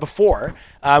been on there before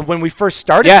when we first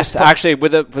started. Yes, actually,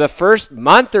 with the first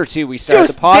month or two we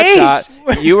started the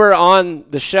podcast, you were on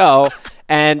the show.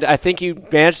 And I think you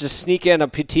managed to sneak in a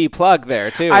PT plug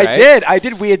there, too, right? I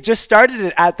did. We had just started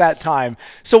it at that time.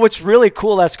 So what's really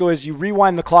cool, Lesko, is you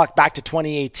rewind the clock back to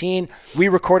 2018. We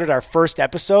recorded our first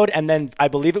episode, and then I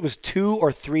believe it was 2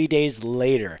 or 3 days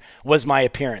later was my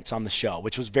appearance on the show,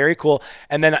 which was very cool.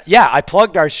 And then, I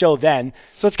plugged our show then.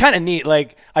 So it's kind of neat.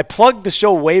 I plugged the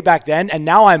show way back then, and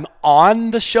now I'm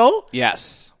on the show.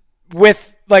 Yes.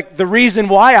 With the reason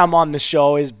why I'm on the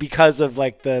show is because of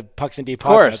the Pucks and D podcast, of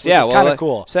course, which is kind of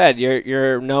cool. Said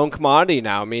you're a known commodity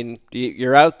now. I mean,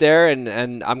 you're out there,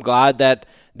 and I'm glad that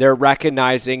they're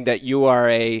recognizing that you are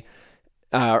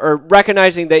or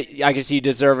recognizing that I guess you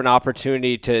deserve an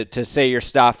opportunity to say your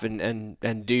stuff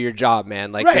and do your job,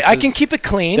 man. Right, I can keep it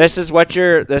clean. This is what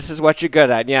you're good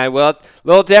at. Yeah, well, a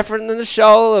little different than the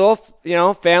show, a little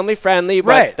family friendly,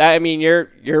 but right.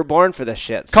 You're born for this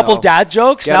shit. Couple dad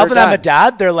jokes. Now that I'm a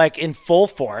dad, they're in full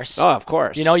force. Oh, of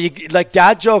course. You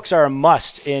dad jokes are a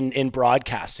must in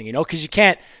broadcasting. Because you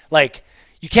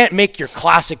can't make your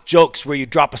classic jokes where you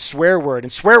drop a swear word,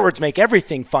 and swear words make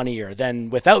everything funnier than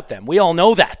without them. We all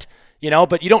know that,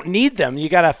 but you don't need them. You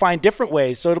got to find different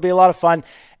ways. So it'll be a lot of fun.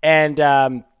 And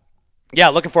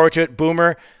looking forward to it.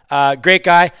 Boomer, great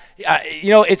guy.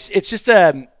 It's just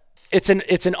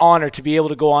it's an honor to be able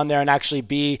to go on there and actually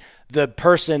be the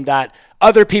person that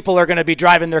other people are going to be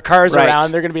driving their cars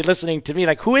around. They're going to be listening to me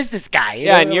who is this guy?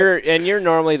 And you're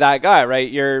normally that guy, right?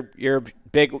 You're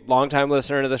big, long-time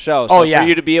listener to the show. So for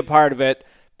you to be a part of it,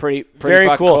 pretty very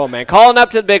fucking cool, man. Calling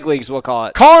up to the big leagues, we'll call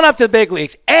it. Calling up to the big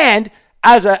leagues. And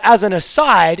as an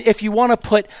aside, if you want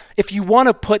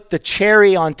to put the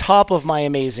cherry on top of my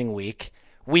amazing week,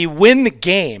 we win the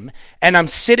game, and I'm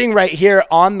sitting right here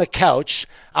on the couch.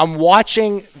 I'm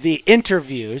watching the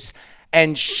interviews,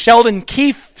 and Sheldon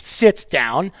Keefe sits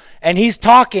down, and he's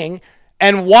talking.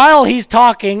 And while he's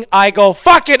talking, I go,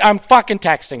 fuck it, I'm fucking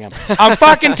texting him.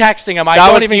 I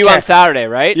don't even care. On Saturday,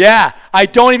 right? Yeah, I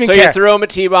don't even care. So you threw him a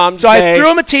T-bomb. I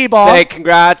threw him a T-bomb. Say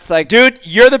congrats. Like, dude,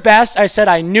 you're the best. I said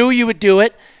I knew you would do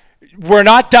it. We're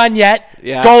not done yet.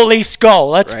 Yeah. Go Leafs, go.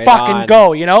 Let's right fucking on.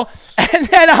 go, you know? And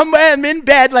then I'm in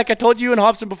bed, like I told you and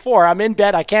Hobson before. I'm in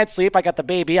bed. I can't sleep. I got the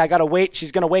baby. I got to wait.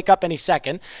 She's going to wake up any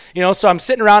second. You know, so I'm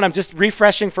sitting around. I'm just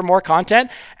refreshing for more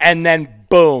content. And then,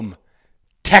 boom.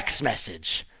 Text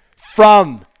message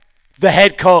from the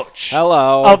head coach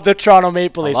of the Toronto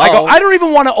Maple Leafs. Hello. I go, I don't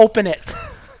even want to open it.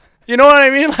 You know what I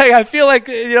mean? Like, I feel like,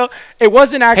 you know, it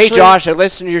wasn't actually. Hey, Josh, I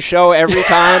listen to your show every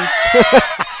time.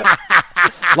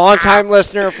 Long-time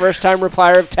listener, first-time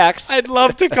replier of text. I'd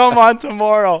love to come on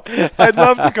tomorrow. But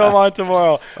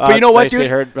you know what, dude? They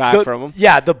heard back from him.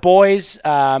 Yeah, the boys,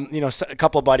 you know, a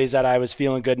couple of buddies that I was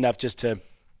feeling good enough just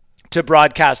to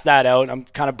broadcast that out. I'm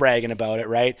kind of bragging about it,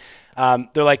 right?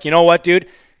 They're like, you know what, dude?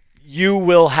 You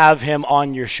will have him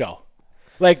on your show.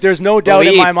 Like, there's no doubt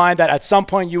in my mind that at some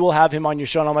point you will have him on your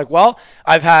show. And I'm like, well,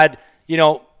 I've had, you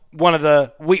know, one of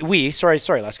the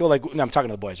sorry, let's go. Like, no, I'm talking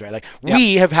to the boys, right? Like,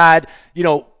 we have had, you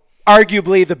know,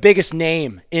 arguably the biggest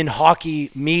name in hockey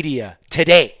media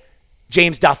today,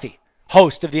 James Duffy,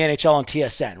 host of the NHL on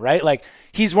TSN, right? Like,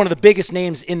 he's one of the biggest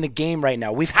names in the game right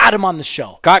now. We've had him on the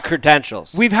show. Got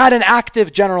credentials. We've had an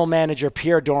active general manager,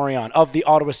 Pierre Dorion, of the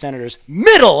Ottawa Senators,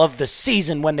 middle of the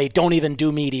season when they don't even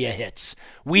do media hits.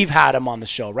 We've had him on the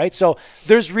show, right? So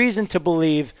there's reason to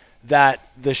believe that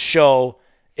the show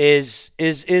is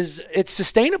it's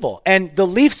sustainable, and the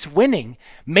Leafs winning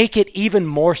make it even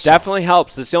more so. Definitely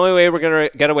helps. It's the only way we're gonna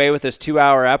get away with this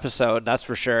 2-hour episode. That's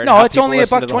for sure. No, it's only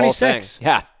 $1.26.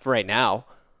 Yeah, for right now.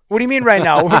 What do you mean right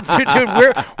now? Dude,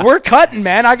 we're cutting,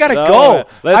 man. I gotta go.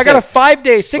 Listen, I got a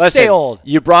 5-day, 6-day-old.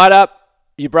 You brought up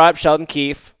Sheldon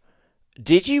Keefe.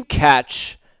 Did you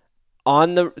catch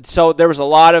so there was a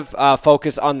lot of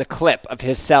focus on the clip of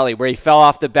his celly where he fell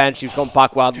off the bench. He was going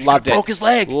buck wild. Loved it. Broke his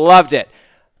leg. Loved it.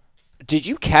 Did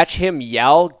you catch him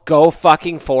yell, go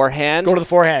fucking forehand? Go to the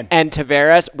forehand. And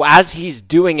Tavares, as he's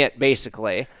doing it,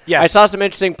 basically. Yes. I saw some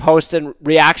interesting posts and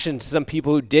reactions to some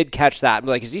people who did catch that. I'm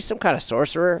like, is he some kind of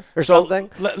sorcerer or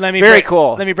something? Very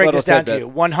cool. Let me break this down to you.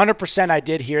 100% I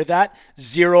did hear that.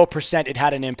 0% it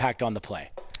had an impact on the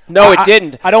play. No, it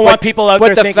didn't. I don't want people out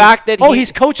there thinking, fact that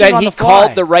he's coaching on the fly.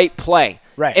 Called the right play.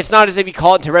 Right. It's not as if he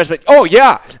called it to Tavares, but, oh,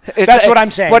 yeah. That's what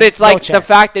I'm saying. But it's like the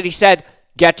fact that he said,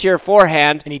 get to your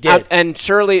forehand. And he did. And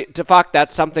surely,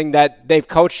 that's something that they've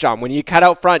coached on. When you cut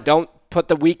out front, don't put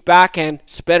the weak backhand,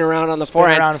 spin around on the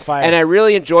forehand. Around and fire. And I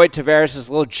really enjoyed Tavares'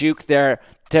 little juke there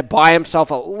to buy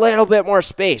himself a little bit more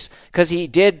space, because he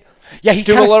did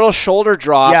do a little shoulder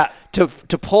drop to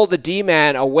pull the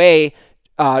D-man away,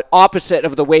 opposite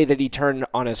of the way that he turned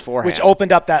on his forehand. Which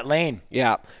opened up that lane.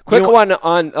 Yeah. Quick one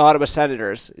on Ottawa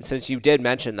Senators, since you did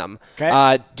mention them.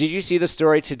 Okay. Did you see the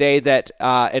story today that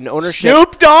an ownership...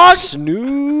 Snoop Dogg,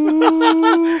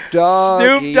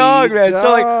 man.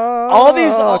 So, like,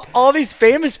 all these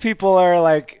famous people are,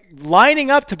 like, lining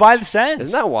up to buy the Sens.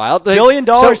 Isn't that wild? $1 billion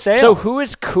sale. So who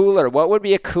is cooler? What would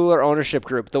be a cooler ownership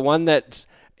group? The one that's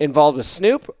involved with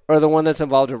Snoop or the one that's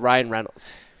involved with Ryan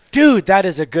Reynolds? Dude, that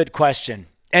is a good question.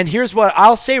 And here's what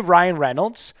I'll say: Ryan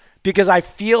Reynolds, because I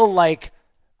feel like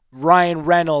Ryan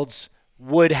Reynolds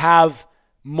would have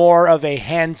more of a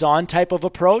hands-on type of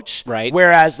approach. Right.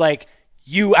 Whereas, like,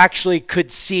 you actually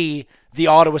could see the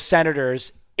Ottawa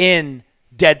Senators in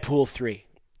Deadpool 3.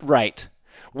 Right.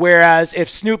 Whereas if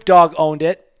Snoop Dogg owned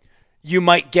it, you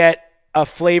might get a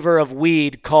flavor of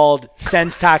weed called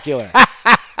Senstacular.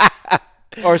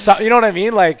 Or something, you know what I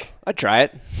mean? Like, I'd try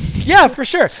it. Yeah, for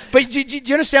sure. But do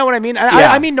you understand what I mean?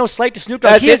 I mean no slight to Snoop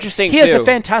Dogg. That's interesting, He has a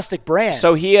fantastic brand.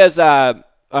 So he has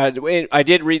I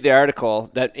did read the article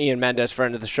that Ian Mendes,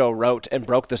 friend of the show, wrote and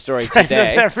broke the story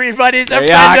today. Everybody's a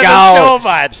friend of the show,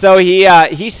 bud. So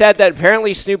he said that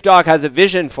apparently Snoop Dogg has a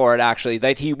vision for it, actually,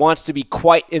 that he wants to be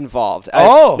quite involved.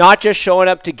 Not just showing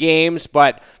up to games,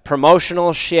 but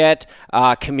promotional shit,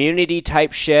 community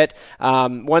type shit.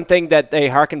 One thing that they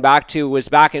harken back to was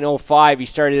back in 2005, he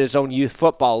started his own youth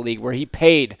football league where he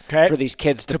paid for these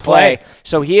kids to play.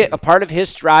 So a part of his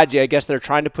strategy, I guess they're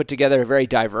trying to put together a very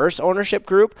diverse ownership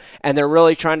group, and they're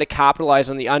really trying to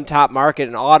capitalize on the untapped market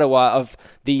in Ottawa of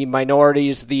the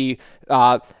minorities, the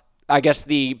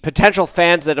potential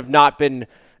fans that have not been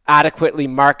adequately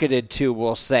marketed to,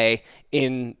 we'll say,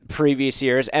 in previous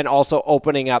years, and also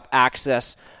opening up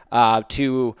access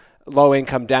to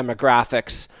low-income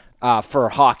demographics for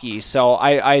hockey. So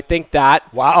I think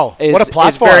that what a is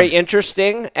platform. very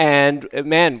interesting. And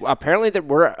man, apparently that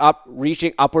we're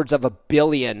reaching upwards of $1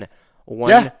 billion,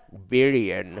 $1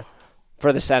 billion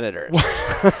for the Senators.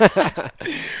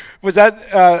 Was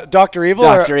that Dr. Evil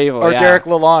Dr. Evil, or yeah. Derek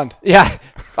Lalonde? Yeah,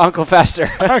 Uncle Fester.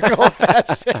 Uncle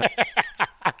Fester.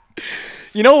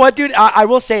 You know what, dude? I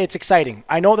will say it's exciting.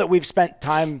 I know that we've spent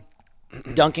time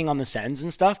dunking on the Sens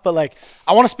and stuff, but like,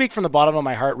 I want to speak from the bottom of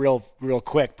my heart real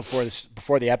quick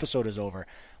before the episode is over.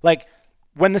 Like,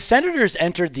 when the Senators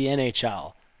entered the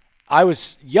NHL, I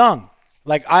was young.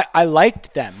 Like, I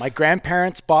liked them. My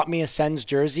grandparents bought me a Sens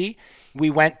jersey. We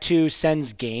went to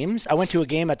Sens games. I went to a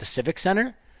game at the Civic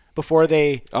Center before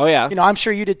they. Oh, yeah. You know, I'm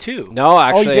sure you did too. No,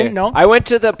 actually. Oh, you didn't know? I went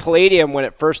to the Palladium when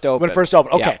it first opened.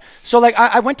 Okay. Yeah. So, like,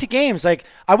 I went to games. Like,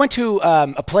 I went to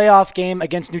a playoff game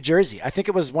against New Jersey. I think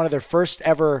it was one of their first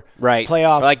ever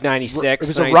playoff. Or like 96, It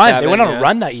was a 97, run. They went on a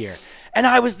run that year. And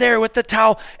I was there with the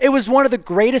towel. It was one of the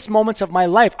greatest moments of my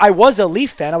life. I was a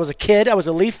Leaf fan. I was a kid. I was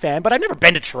a Leaf fan. But I've never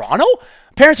been to Toronto.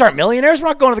 Parents aren't millionaires. We're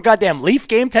not going to the goddamn Leaf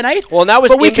game tonight. Well, and that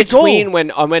was in between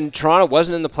when Toronto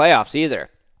wasn't in the playoffs either.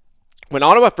 When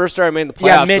Ottawa first started making the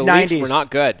playoffs, the Leafs were not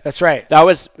good. That's right. That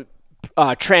was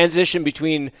transition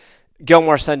between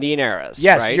Gilmore Sundin eras.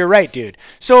 Yes, right? You're right, dude.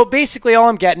 So basically, all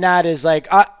I'm getting at is like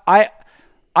I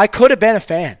could have been a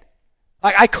fan.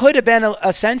 I could have been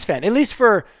a Sens fan, at least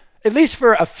for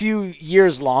a few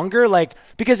years longer. Like,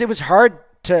 because it was hard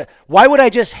to. Why would I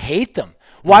just hate them?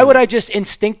 Why would I just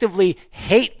instinctively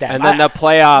hate them? And then the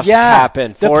playoffs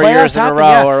happen 4 years in a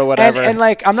row or whatever. And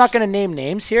like, I'm not going to name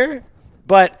names here,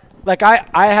 but like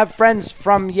I have friends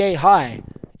from Yay High,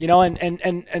 you know,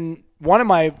 and one of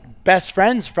my best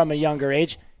friends from a younger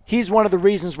age, he's one of the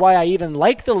reasons why I even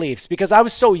like the Leafs, because I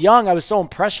was so young, I was so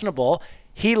impressionable.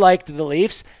 He liked the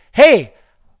Leafs. Hey,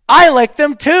 I like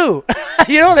them too.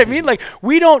 You know what I mean? Like,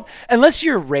 we don't, unless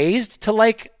you're raised to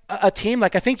like a team,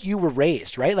 like I think you were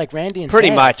raised, right? Like Randy and pretty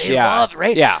Sam, much, they yeah. love,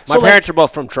 right? Yeah, my So, parents are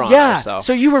both from Toronto. Yeah,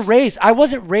 so you were raised. I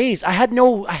wasn't raised. I had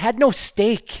no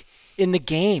stake in the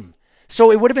game. So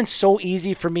it would have been so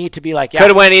easy for me to be like, yeah,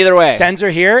 could have went either way. Sens are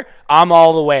here. I'm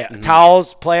all the way.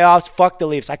 Towels, playoffs, fuck the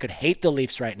Leafs. I could hate the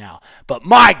Leafs right now. But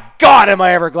my God, am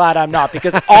I ever glad I'm not,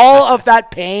 because all of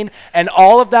that pain and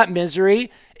all of that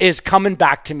misery is coming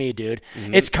back to me, dude.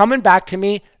 It's coming back to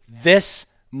me this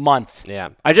month.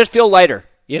 Yeah. I just feel lighter.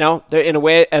 You know, in a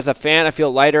way, as a fan, I feel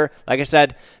lighter. Like I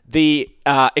said, the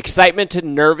excitement to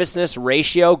nervousness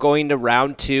ratio going to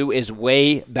round 2 is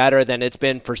way better than it's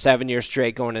been for 7 years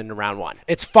straight going into round 1.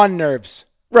 It's fun nerves.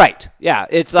 Right. Yeah.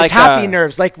 It's like happy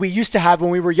nerves like we used to have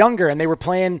when we were younger and they were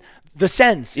playing the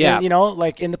Sens, yeah. You know,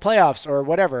 like in the playoffs or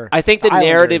whatever. I think the Islanders.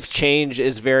 narrative change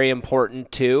is very important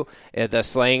too. The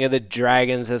slaying of the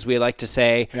dragons, as we like to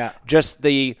say. Yeah. Just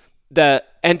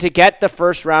and to get the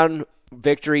first round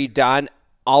victory done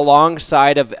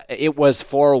alongside of it was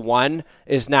 4-1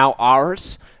 is now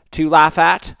ours to laugh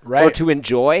at or to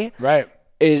enjoy. Right.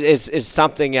 Is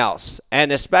something else.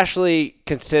 And especially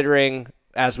considering,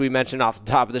 as we mentioned off the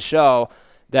top of the show,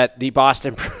 that the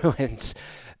Boston Bruins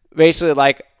basically,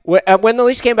 like, when the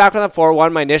Leafs came back from that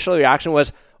 4-1, my initial reaction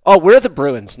was, oh, we're the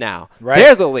Bruins now. Right.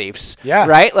 They're the Leafs. Yeah.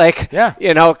 Right? Like, yeah.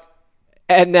 You know,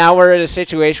 and now we're in a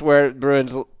situation where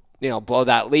Bruins, you know, blow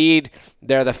that lead.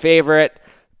 They're the favorite.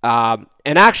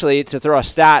 And actually, to throw a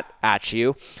stat at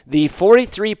you, the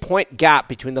 43-point gap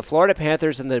between the Florida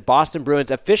Panthers and the Boston Bruins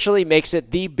officially makes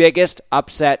it the biggest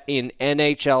upset in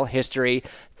NHL history.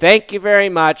 Thank you very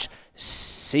much.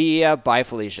 See ya. Bye,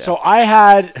 Felicia. So I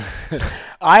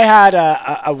had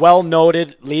a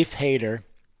well-noted Leaf hater,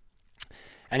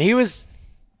 and he's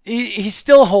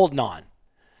still holding on,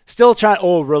 still trying.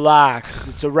 Oh, relax.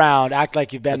 It's around. Act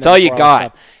like you've been. That's there all you before,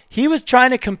 got. He was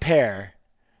trying to compare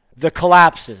the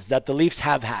collapses that the Leafs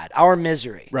have had, our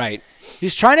misery. Right.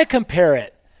 He's trying to compare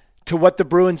it to what the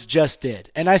Bruins just did.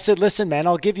 And I said, listen, man,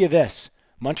 I'll give you this.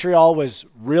 Montreal was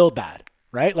real bad,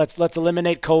 right? Let's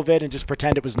eliminate COVID and just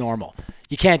pretend it was normal.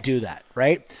 You can't do that,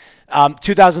 right?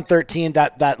 2013,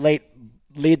 that late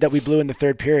lead that we blew in the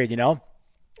third period, you know,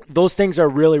 those things are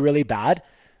really, really bad.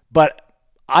 But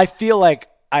I feel like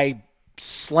I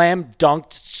slam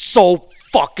dunked so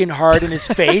fucking hard in his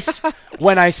face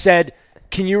when I said,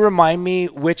 can you remind me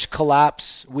which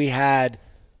collapse we had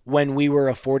when we were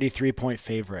a 43-point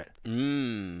favorite?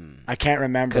 I can't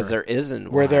remember. Because there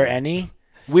isn't Were one. there any?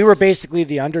 We were basically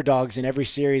the underdogs in every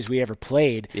series we ever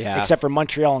played, Yeah. except for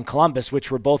Montreal and Columbus,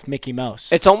 which were both Mickey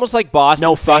Mouse. It's almost like Boston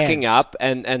No fucking fans. up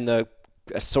and the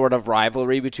sort of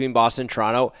rivalry between Boston and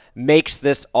Toronto makes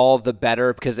this all the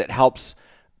better because it helps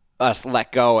us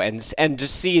let go and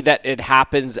just see that it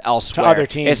happens elsewhere. To other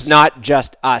teams. It's not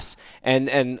just us.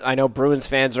 And I know Bruins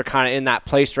fans are kind of in that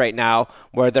place right now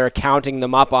where they're counting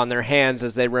them up on their hands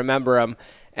as they remember them.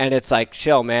 And it's like,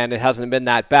 chill, man, it hasn't been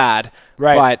that bad.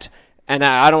 Right. And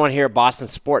I don't want to hear Boston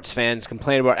sports fans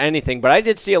complain about anything, but I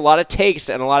did see a lot of takes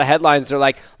and a lot of headlines. They're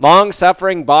like,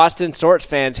 long-suffering Boston sports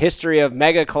fans, history of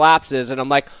mega collapses. And I'm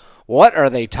like, what are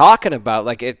they talking about?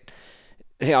 Like,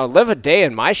 live a day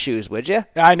in my shoes, would you?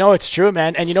 I know it's true,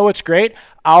 man. And you know what's great?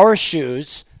 Our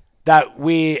shoes that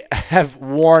we have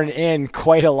worn in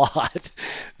quite a lot,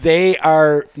 they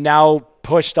are now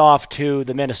pushed off to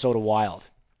the Minnesota Wild.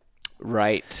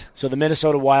 Right. So the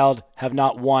Minnesota Wild have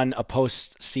not won a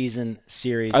postseason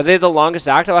series. Are they the longest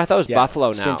active? I thought it was Buffalo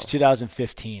now. Since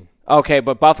 2015. Okay,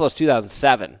 but Buffalo's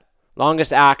 2007.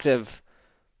 Longest active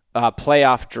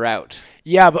playoff drought.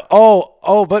 Yeah, but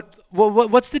but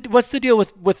what's the deal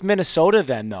with Minnesota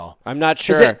then, though? I'm not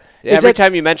sure. Every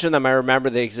time you mention them, I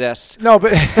remember they exist. No,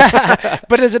 but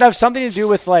but does it have something to do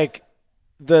with like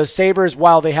the Sabres?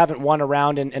 While they haven't won a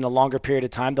round in a longer period of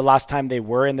time, the last time they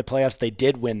were in the playoffs, they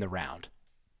did win the round.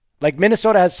 Like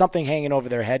Minnesota has something hanging over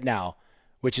their head now,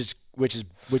 which is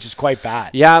quite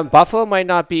bad. Yeah, Buffalo might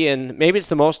not be in. Maybe it's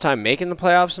the most time making the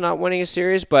playoffs and not winning a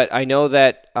series, but I know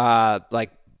that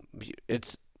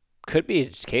it's could be a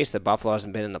case that Buffalo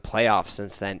hasn't been in the playoffs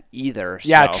since then either.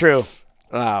 Yeah, so,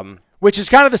 true. Which is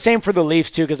kind of the same for the Leafs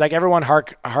too, because like everyone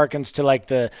harkens to like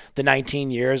the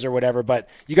 19 years or whatever, but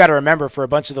you got to remember for a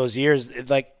bunch of those years,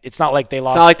 it's not like they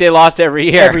lost. It's not like they lost every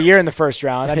year in the first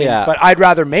round. I mean, but I'd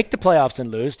rather make the playoffs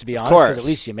than lose, to be honest, because at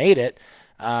least you made it.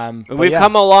 We've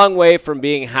come a long way from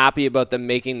being happy about them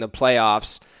making the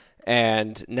playoffs,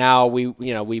 and now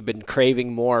we've been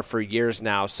craving more for years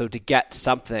now. So to get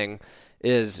something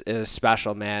is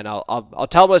special, man. I'll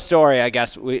tell my story. I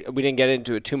guess we didn't get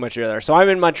into it too much earlier. So I'm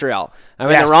in Montreal. I'm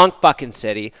in the wrong fucking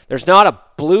city. There's not a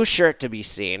blue shirt to be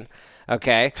seen.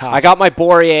 Okay, tough. I got my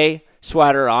Bourrier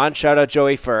sweater on. Shout out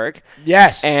Joey Ferg.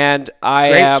 Yes. And I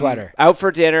am out for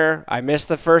dinner. I missed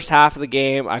the first half of the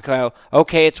game. I go,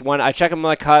 okay, it's 1. I check him with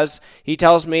my cuz. He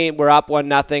tells me we're up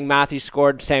 1-0. Matthew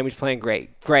scored. Sammy's playing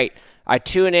great. I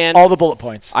tune in. All the bullet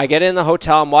points. I get in the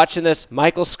hotel. I'm watching this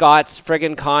Michael Scott's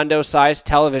friggin' condo-sized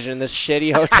television, this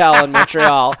shitty hotel in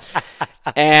Montreal.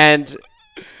 And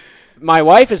my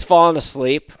wife is falling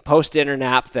asleep, post-dinner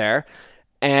nap there.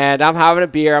 And I'm having a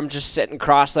beer. I'm just sitting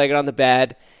cross-legged on the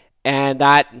bed. And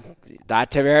that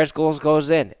Tavares goal goes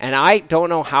in. And I don't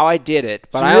know how I did it.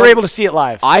 But so you were able to see it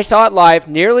live. I saw it live,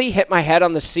 nearly hit my head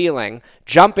on the ceiling,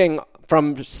 jumping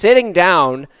from sitting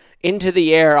down into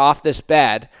the air off this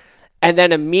bed. And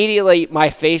then immediately my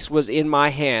face was in my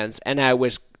hands, and I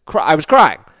was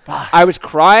crying. I was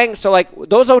crying. So, like,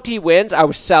 those OT wins, I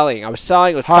was selling. I was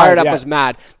fired up, I was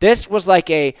mad. This was like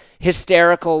a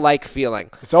hysterical-like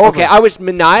feeling. It's over. Okay, I was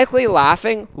maniacally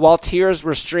laughing while tears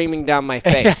were streaming down my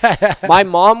face. My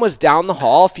mom was down the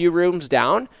hall, a few rooms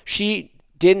down. She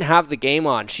didn't have the game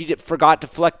on. She forgot to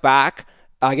flick back,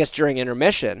 I guess, during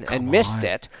intermission and missed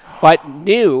it, but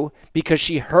knew because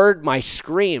she heard my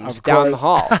screams down the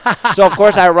hall. So, of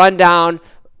course, I run down,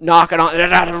 rapping on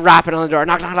the door,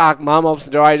 knock, knock, knock. Mom opens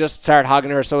the door. I just started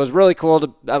hugging her. So it was really cool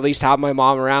to at least have my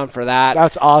mom around for that.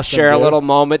 That's awesome. Share a little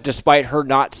moment despite her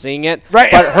not seeing it.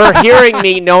 Right. But her hearing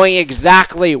me, knowing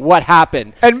exactly what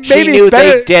happened. And maybe she knew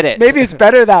they did it. Maybe it's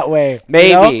better that way. Maybe.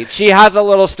 You know? She has a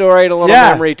little story and a little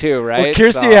memory too, right? Well,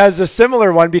 Kirsty has a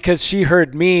similar one because she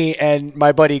heard me and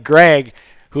my buddy Greg,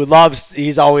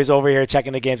 he's always over here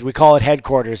checking the games. We call it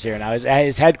headquarters here now.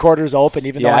 His headquarters open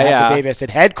even though I have the baby. I said,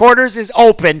 headquarters is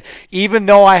open even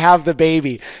though I have the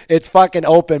baby. It's fucking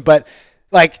open. But,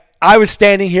 like, I was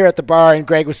standing here at the bar and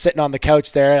Greg was sitting on the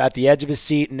couch there at the edge of his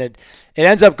seat, and it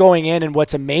ends up going in. And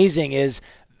what's amazing is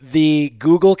the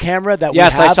Google camera that we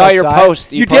have I saw outside. your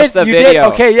post. You posted the video.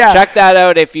 Did? Okay, yeah. Check that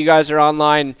out if you guys are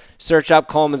online. Search up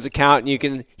Coleman's account, and you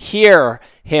can hear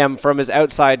him from his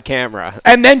outside camera.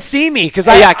 And then see me, because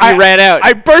you ran out.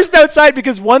 I burst outside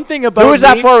because one thing about Who was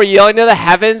that for? Were you yelling to the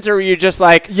heavens, or were you just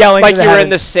like yelling like to the you were heavens. in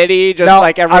the city, just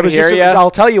like everyone hear you? I'll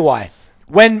tell you why.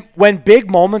 When big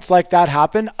moments like that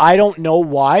happen, I don't know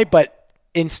why, but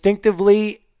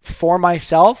instinctively for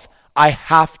myself, I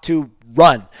have to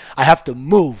run. I have to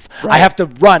move. Right. I have to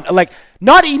run. Like,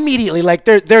 not immediately. Like,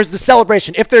 there's the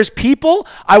celebration. If there's people,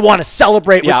 I want to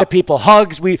celebrate with the people.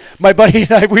 Hugs. My buddy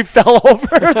and I, we fell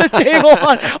over the table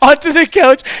onto the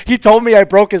couch. He told me I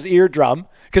broke his eardrum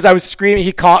because I was screaming.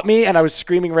 He caught me and I was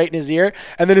screaming right in his ear.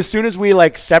 And then as soon as we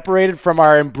like separated from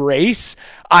our embrace,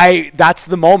 that's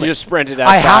the moment. You just sprinted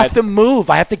outside. I have to move.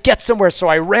 I have to get somewhere. So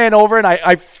I ran over and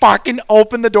I fucking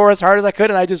opened the door as hard as I could,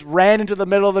 and I just ran into the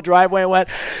middle of the driveway and went,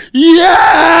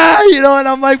 yeah, and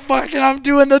I'm like, fucking, I'm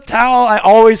doing the towel. I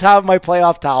always have my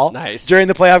playoff towel during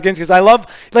the playoff games because I love,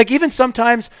 like, even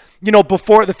sometimes,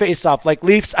 before the face-off, like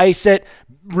Leafs ice it.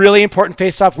 Really important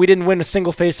face-off. We didn't win a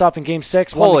single face-off in Game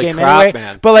 6. Won the game anyway.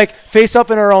 Man. But, like, face-off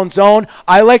in our own zone.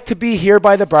 I like to be here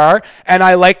by the bar, and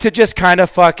I like to just kind of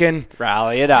fucking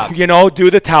rally it up. Do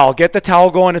the towel. Get the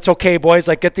towel going. It's okay, boys.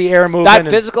 Like, get the air moving. That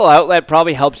physical outlet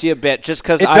probably helps you a bit just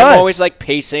because I'm always, like,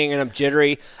 pacing and I'm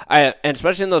jittery. And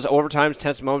especially in those overtimes,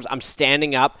 tense moments, I'm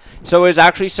standing up. So it was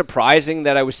actually surprising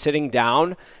that I was sitting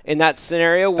down in that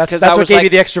scenario. That's what gave you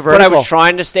the extra vertical. But I was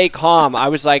trying to stay calm. I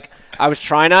was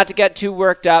trying not to get too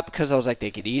worked up because I was like, they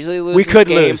could easily lose this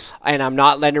game, and I'm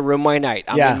not letting it ruin my night.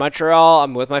 I'm in Montreal.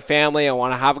 I'm with my family. I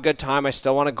want to have a good time. I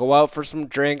still want to go out for some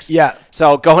drinks. Yeah.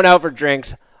 So going out for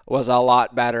drinks was a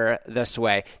lot better this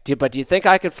way. But do you think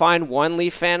I could find one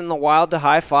Leaf fan in the wild to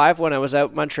high five when I was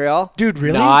out in Montreal? Dude,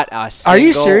 really? Not a single Are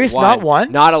you serious? one. Not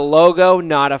one? Not a logo,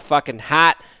 not a fucking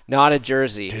hat. Not a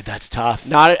jersey. Dude, that's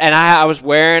tough. I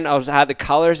had the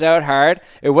colors out hard.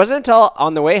 It wasn't until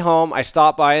on the way home I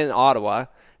stopped by in Ottawa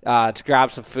to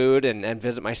grab some food and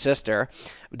visit my sister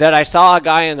that I saw a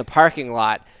guy in the parking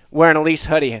lot wearing a Leafs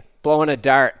hoodie blowing a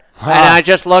dart. And I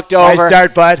just looked over. Nice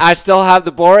dart, bud. I still have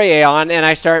the Bourrier on, and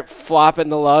I start flopping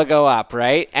the logo up,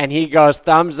 right? And he goes,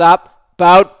 thumbs up.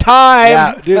 About time.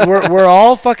 Yeah, dude, we're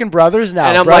all fucking brothers now.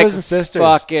 And I'm brothers like, and sisters.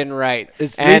 Fucking right.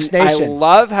 It's Leafs Nation. I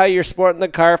love how you're sporting the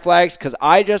car flags because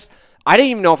I didn't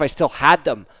even know if I still had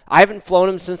them. I haven't flown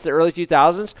them since the early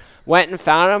 2000s. Went and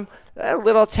found them. A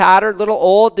little tattered, little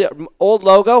old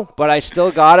logo, but I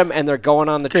still got them, and they're going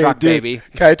on the truck, dude, baby.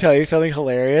 Can I tell you something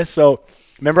hilarious? So,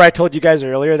 remember I told you guys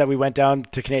earlier that we went down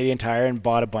to Canadian Tire and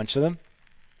bought a bunch of them?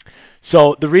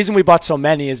 So, the reason we bought so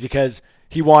many is because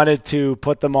he wanted to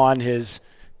put them on his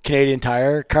Canadian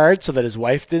Tire card so that his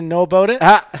wife didn't know about it.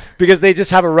 Because they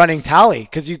just have a running tally.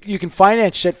 Because you can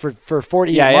finance shit for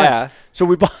 48 months. Yeah. So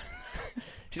we bought...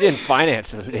 He didn't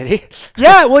finance them, did he?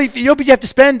 Yeah, well, you have to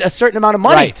spend a certain amount of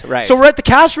money. Right. So we're at the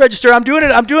cash register. I'm doing it.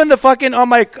 I'm doing the fucking on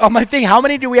my thing. How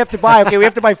many do we have to buy? Okay, we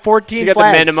have to buy 14 to get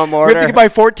flags. The minimum order. We have to buy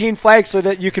 14 flags so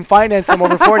that you can finance them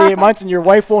over 48 months, and your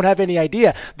wife won't have any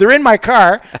idea. They're in my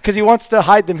car because he wants to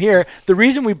hide them here. The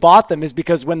reason we bought them is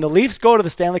because when the Leafs go to the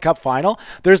Stanley Cup Final,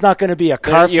 there's not going to be a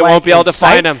car flag. You won't be able to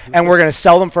find them, and we're going to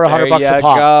sell them for $100 a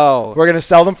pop. Go. We're going to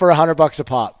sell them for $100 a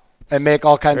pop. And make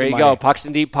all kinds of money. There you go. Pucks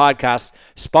and Deep podcast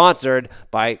sponsored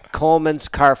by Coleman's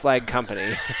Car Flag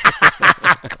Company.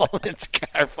 Coleman's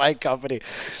Car Flag Company.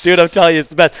 Dude, I'm telling you, it's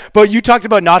the best. But you talked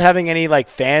about not having any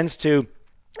fans to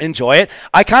enjoy it.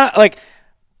 I kind of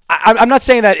I'm not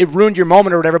saying that it ruined your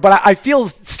moment or whatever, but I feel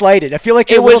slighted. I feel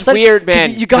like it was weird,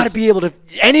 man. You got to be able to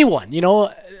anyone,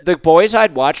 The boys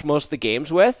I'd watched most of the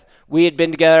games with, we had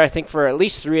been together, I think, for at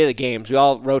least 3 of the games. We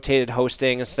all rotated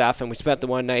hosting and stuff, and we spent the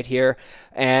one night here.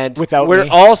 And we're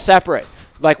all separate.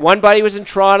 Like, one buddy was in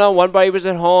Toronto, one buddy was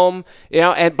at home,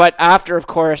 but after, of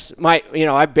course,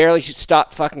 I barely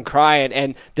stopped fucking crying,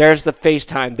 and there's the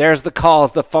FaceTime, there's the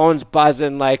calls, the phone's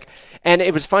buzzing, and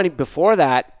it was funny before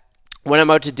that. When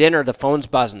I'm out to dinner, the phone's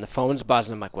buzzing.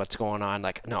 I'm like, what's going on?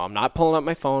 No, I'm not pulling up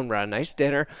my phone. We're at a nice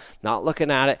dinner, not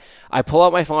looking at it. I pull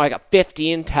out my phone. I got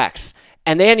 15 texts.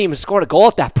 And they hadn't even scored a goal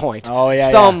at that point. Oh, yeah.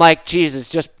 So I'm like,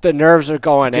 Jesus, just the nerves are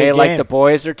going, game. the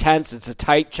boys are tense. It's a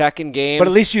tight checking game. But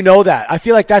at least you know that. I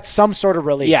feel like that's some sort of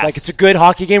relief. Yes. It's a good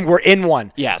hockey game. We're in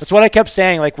one. Yes. That's what I kept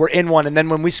saying. We're in one. And then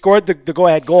when we scored the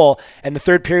go-ahead goal and the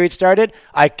third period started,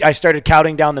 I started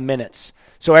counting down the minutes.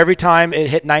 So every time it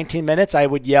hit 19 minutes, I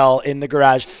would yell in the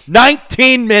garage,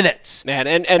 19 minutes! Man,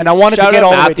 and I wanted to get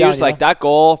all Matthews, the way down. That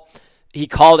goal, he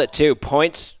called it too.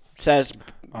 Points says,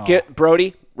 get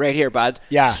Brody, right here, bud.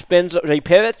 Yeah. Spins, he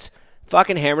pivots,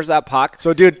 fucking hammers that puck.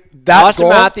 So, dude, that Austin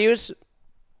goal... Matthews,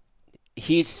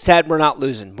 he said we're not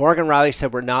losing. Morgan Riley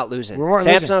said we're not losing.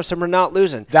 Samsonov said we're not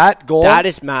losing. That goal... That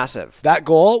is massive. That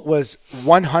goal was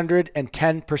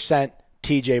 110%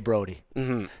 TJ Brody.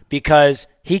 Mm-hmm. Because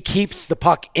he keeps the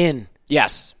puck in.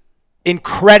 Yes.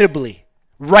 Incredibly.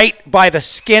 Right by the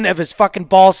skin of his fucking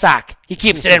ball sack. He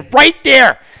keeps it in right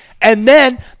there. And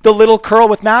then the little curl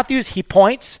with Matthews, he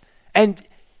points, and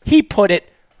he put it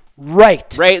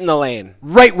right in the lane.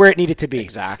 Right where it needed to be.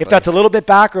 Exactly. If that's a little bit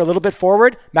back or a little bit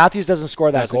forward, Matthews doesn't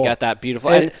score that goal. Doesn't get that beautiful.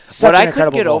 And what I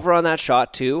couldn't get over on that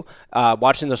shot, too,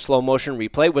 watching the slow motion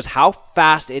replay, was how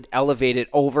fast it elevated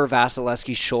over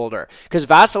Vasilevsky's shoulder. Because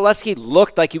Vasilevsky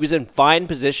looked like he was in fine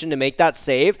position to make that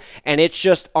save, and it's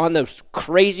just on this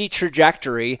crazy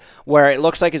trajectory where it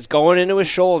looks like it's going into his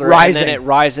shoulder, Rising. and then it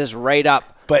rises right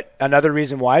up. But another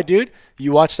reason why, dude,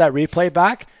 you watch that replay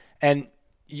back and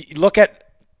you look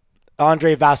at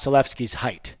Andrei Vasilevsky's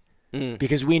height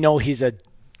because we know he's a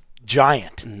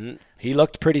giant. He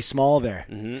looked pretty small there.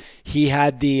 He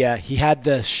had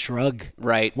the shrug.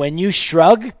 Right. When you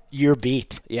shrug, you're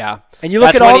beat. Yeah. And you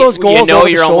look at all those goals over the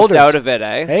shoulders. You're almost out of it,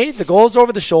 eh? Hey, the goals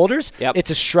over the shoulders, it's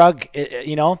a shrug,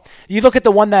 you know. You look at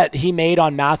the one that he made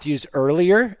on Matthews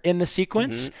earlier in the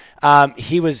sequence.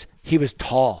 He was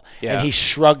tall, and he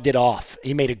shrugged it off.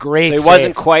 He made a great save.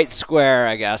 Wasn't quite square,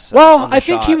 I guess. Well, I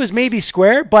think he was maybe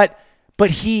square, but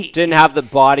he didn't have the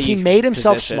body. He made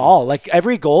himself small. Like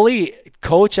every goalie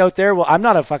coach out there, well, I'm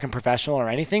not a fucking professional or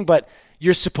anything, but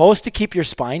you're supposed to keep your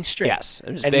spine straight. Yes,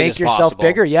 and make yourself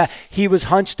bigger. Yeah, he was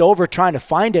hunched over trying to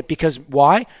find it because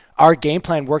why? Our game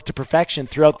plan worked to perfection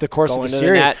throughout the course of the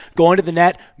series. Going to the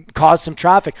net, caused some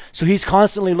traffic. So he's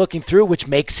constantly looking through, which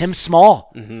makes him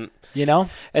small. You know?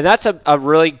 And that's a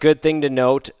really good thing to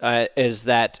note is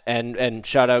that, and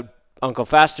shout out Uncle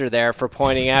Fester there for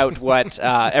pointing out what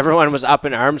everyone was up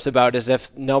in arms about, as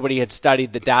if nobody had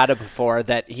studied the data before,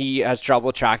 that he has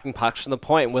trouble tracking pucks from the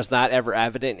point. Was not ever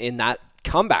evident in that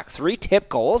comeback. 3 tip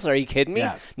goals? Are you kidding me?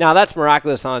 Yeah. Now, that's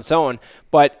miraculous on its own,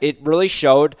 but it really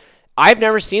showed. I've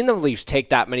never seen the Leafs take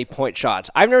that many point shots.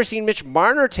 I've never seen Mitch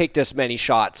Marner take this many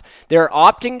shots. They're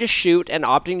opting to shoot and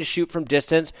opting to shoot from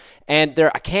distance. And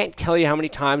I can't tell you how many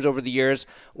times over the years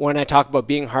when I talk about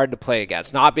being hard to play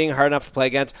against, not being hard enough to play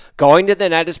against, going to the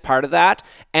net is part of that.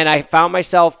 And I found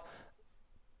myself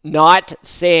not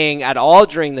saying at all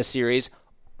during the series,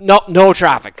 no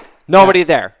traffic. Nobody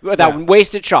there. That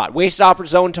wasted shot. Wasted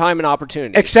zone time and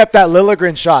opportunity. Except that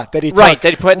Liljegren shot that he took. Right,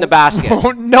 that he put in the basket.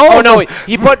 No.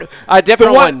 He put a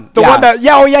different one. The one that,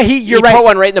 you're right. He put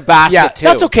one right in the basket, too.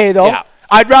 That's okay, though. Yeah.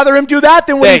 I'd rather him do that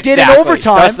than when he did in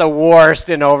overtime. That's the worst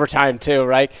in overtime, too,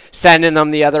 right? Sending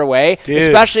them the other way. Dude.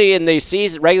 Especially in the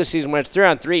regular season when it's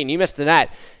 3-on-3 and you miss the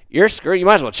net. You're screwed. You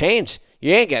might as well change.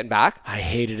 You ain't getting back. I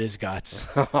hated his guts.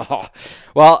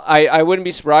 Well, I wouldn't be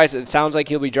surprised. It sounds like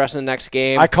he'll be dressed in the next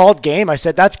game. I called game. I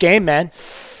said, that's game, man.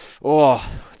 Oh,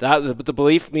 the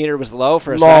belief meter was low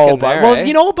for a second there. Well,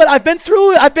 you know, but I've been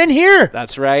through it. I've been here.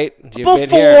 That's right.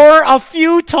 Before a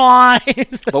few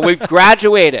times. But we've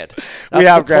graduated. We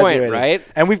have graduated. Point, right?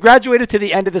 And we've graduated to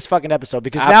the end of this fucking episode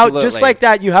because now, just like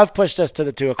that, you have pushed us to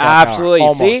the 2 o'clock Absolutely. hour.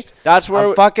 Almost. See? That's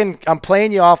where I'm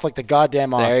playing you off like the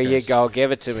goddamn Oscars. There you go.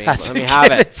 Give it to me. Let me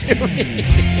have it. To me.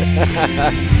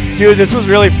 Dude, this was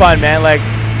really fun, man. Like,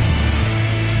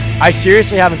 I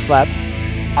seriously haven't slept.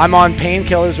 I'm on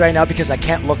painkillers right now because I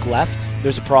can't look left.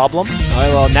 There's a problem. Oh,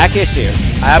 well, neck issue.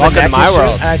 I have a neck issue,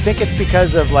 and I think it's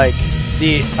because of like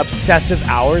the obsessive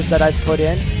hours that I've put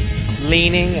in,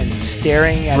 leaning and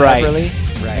staring at Everly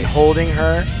and holding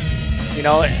her. You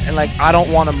know, and like I don't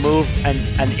want to move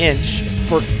an inch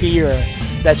for fear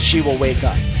that she will wake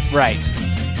up. Right.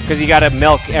 Because you got to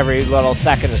milk every little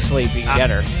second of sleep you can get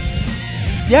her.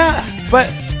 Yeah, but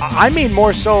I mean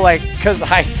more so like because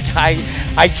I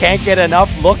can't get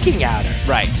enough looking at her.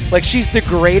 Right. Like she's the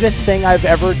greatest thing I've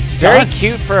ever done. Very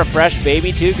cute for a fresh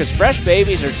baby too, because fresh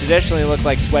babies are traditionally look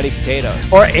like sweaty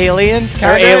potatoes. Or aliens,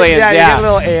 kind of. Aliens, yeah. You get a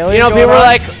little alien. You know, people are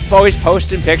like always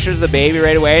posting pictures of the baby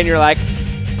right away, and you're like,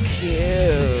 cute.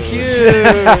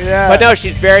 Yeah. But no,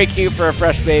 she's very cute for a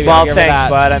fresh baby. Well, thanks,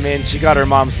 bud. I mean, she got her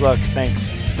mom's looks.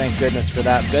 Thanks. Thank goodness for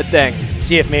that. Good thing.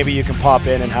 See if maybe you can pop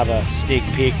in and have a sneak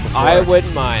peek before. I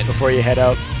wouldn't mind. Before you head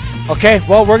out. Okay,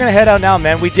 well, we're going to head out now,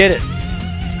 man. We did it.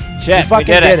 Shit, we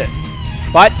did it.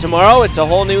 But tomorrow, it's a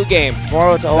whole new game.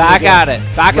 Tomorrow, it's a whole new game. Back at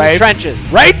it. Back in the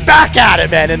trenches. Right back at it,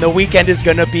 man. And the weekend is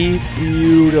going to be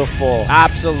beautiful.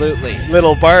 Absolutely.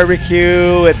 Little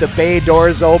barbecue at the bay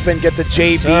doors open. Get the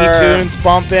JB tunes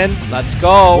bumping. Let's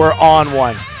go. We're on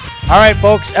one. All right,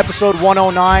 folks. Episode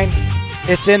 109.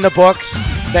 It's in the books.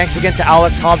 Thanks again to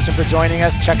Alex Hobson for joining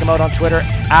us. Check him out on Twitter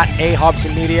at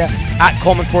 @AHobsonMedia,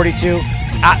 @Coleman42,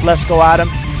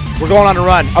 @Let'sGoAdam. We're going on a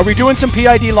run. Are we doing some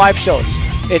PID live shows?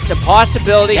 It's a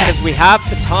possibility because we have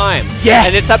the time. Yes.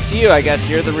 And it's up to you, I guess.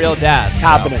 You're the real dad. It's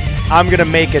happening. I'm going to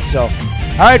make it so. All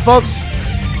right, folks.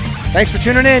 Thanks for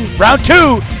tuning in. Round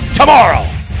 2 tomorrow.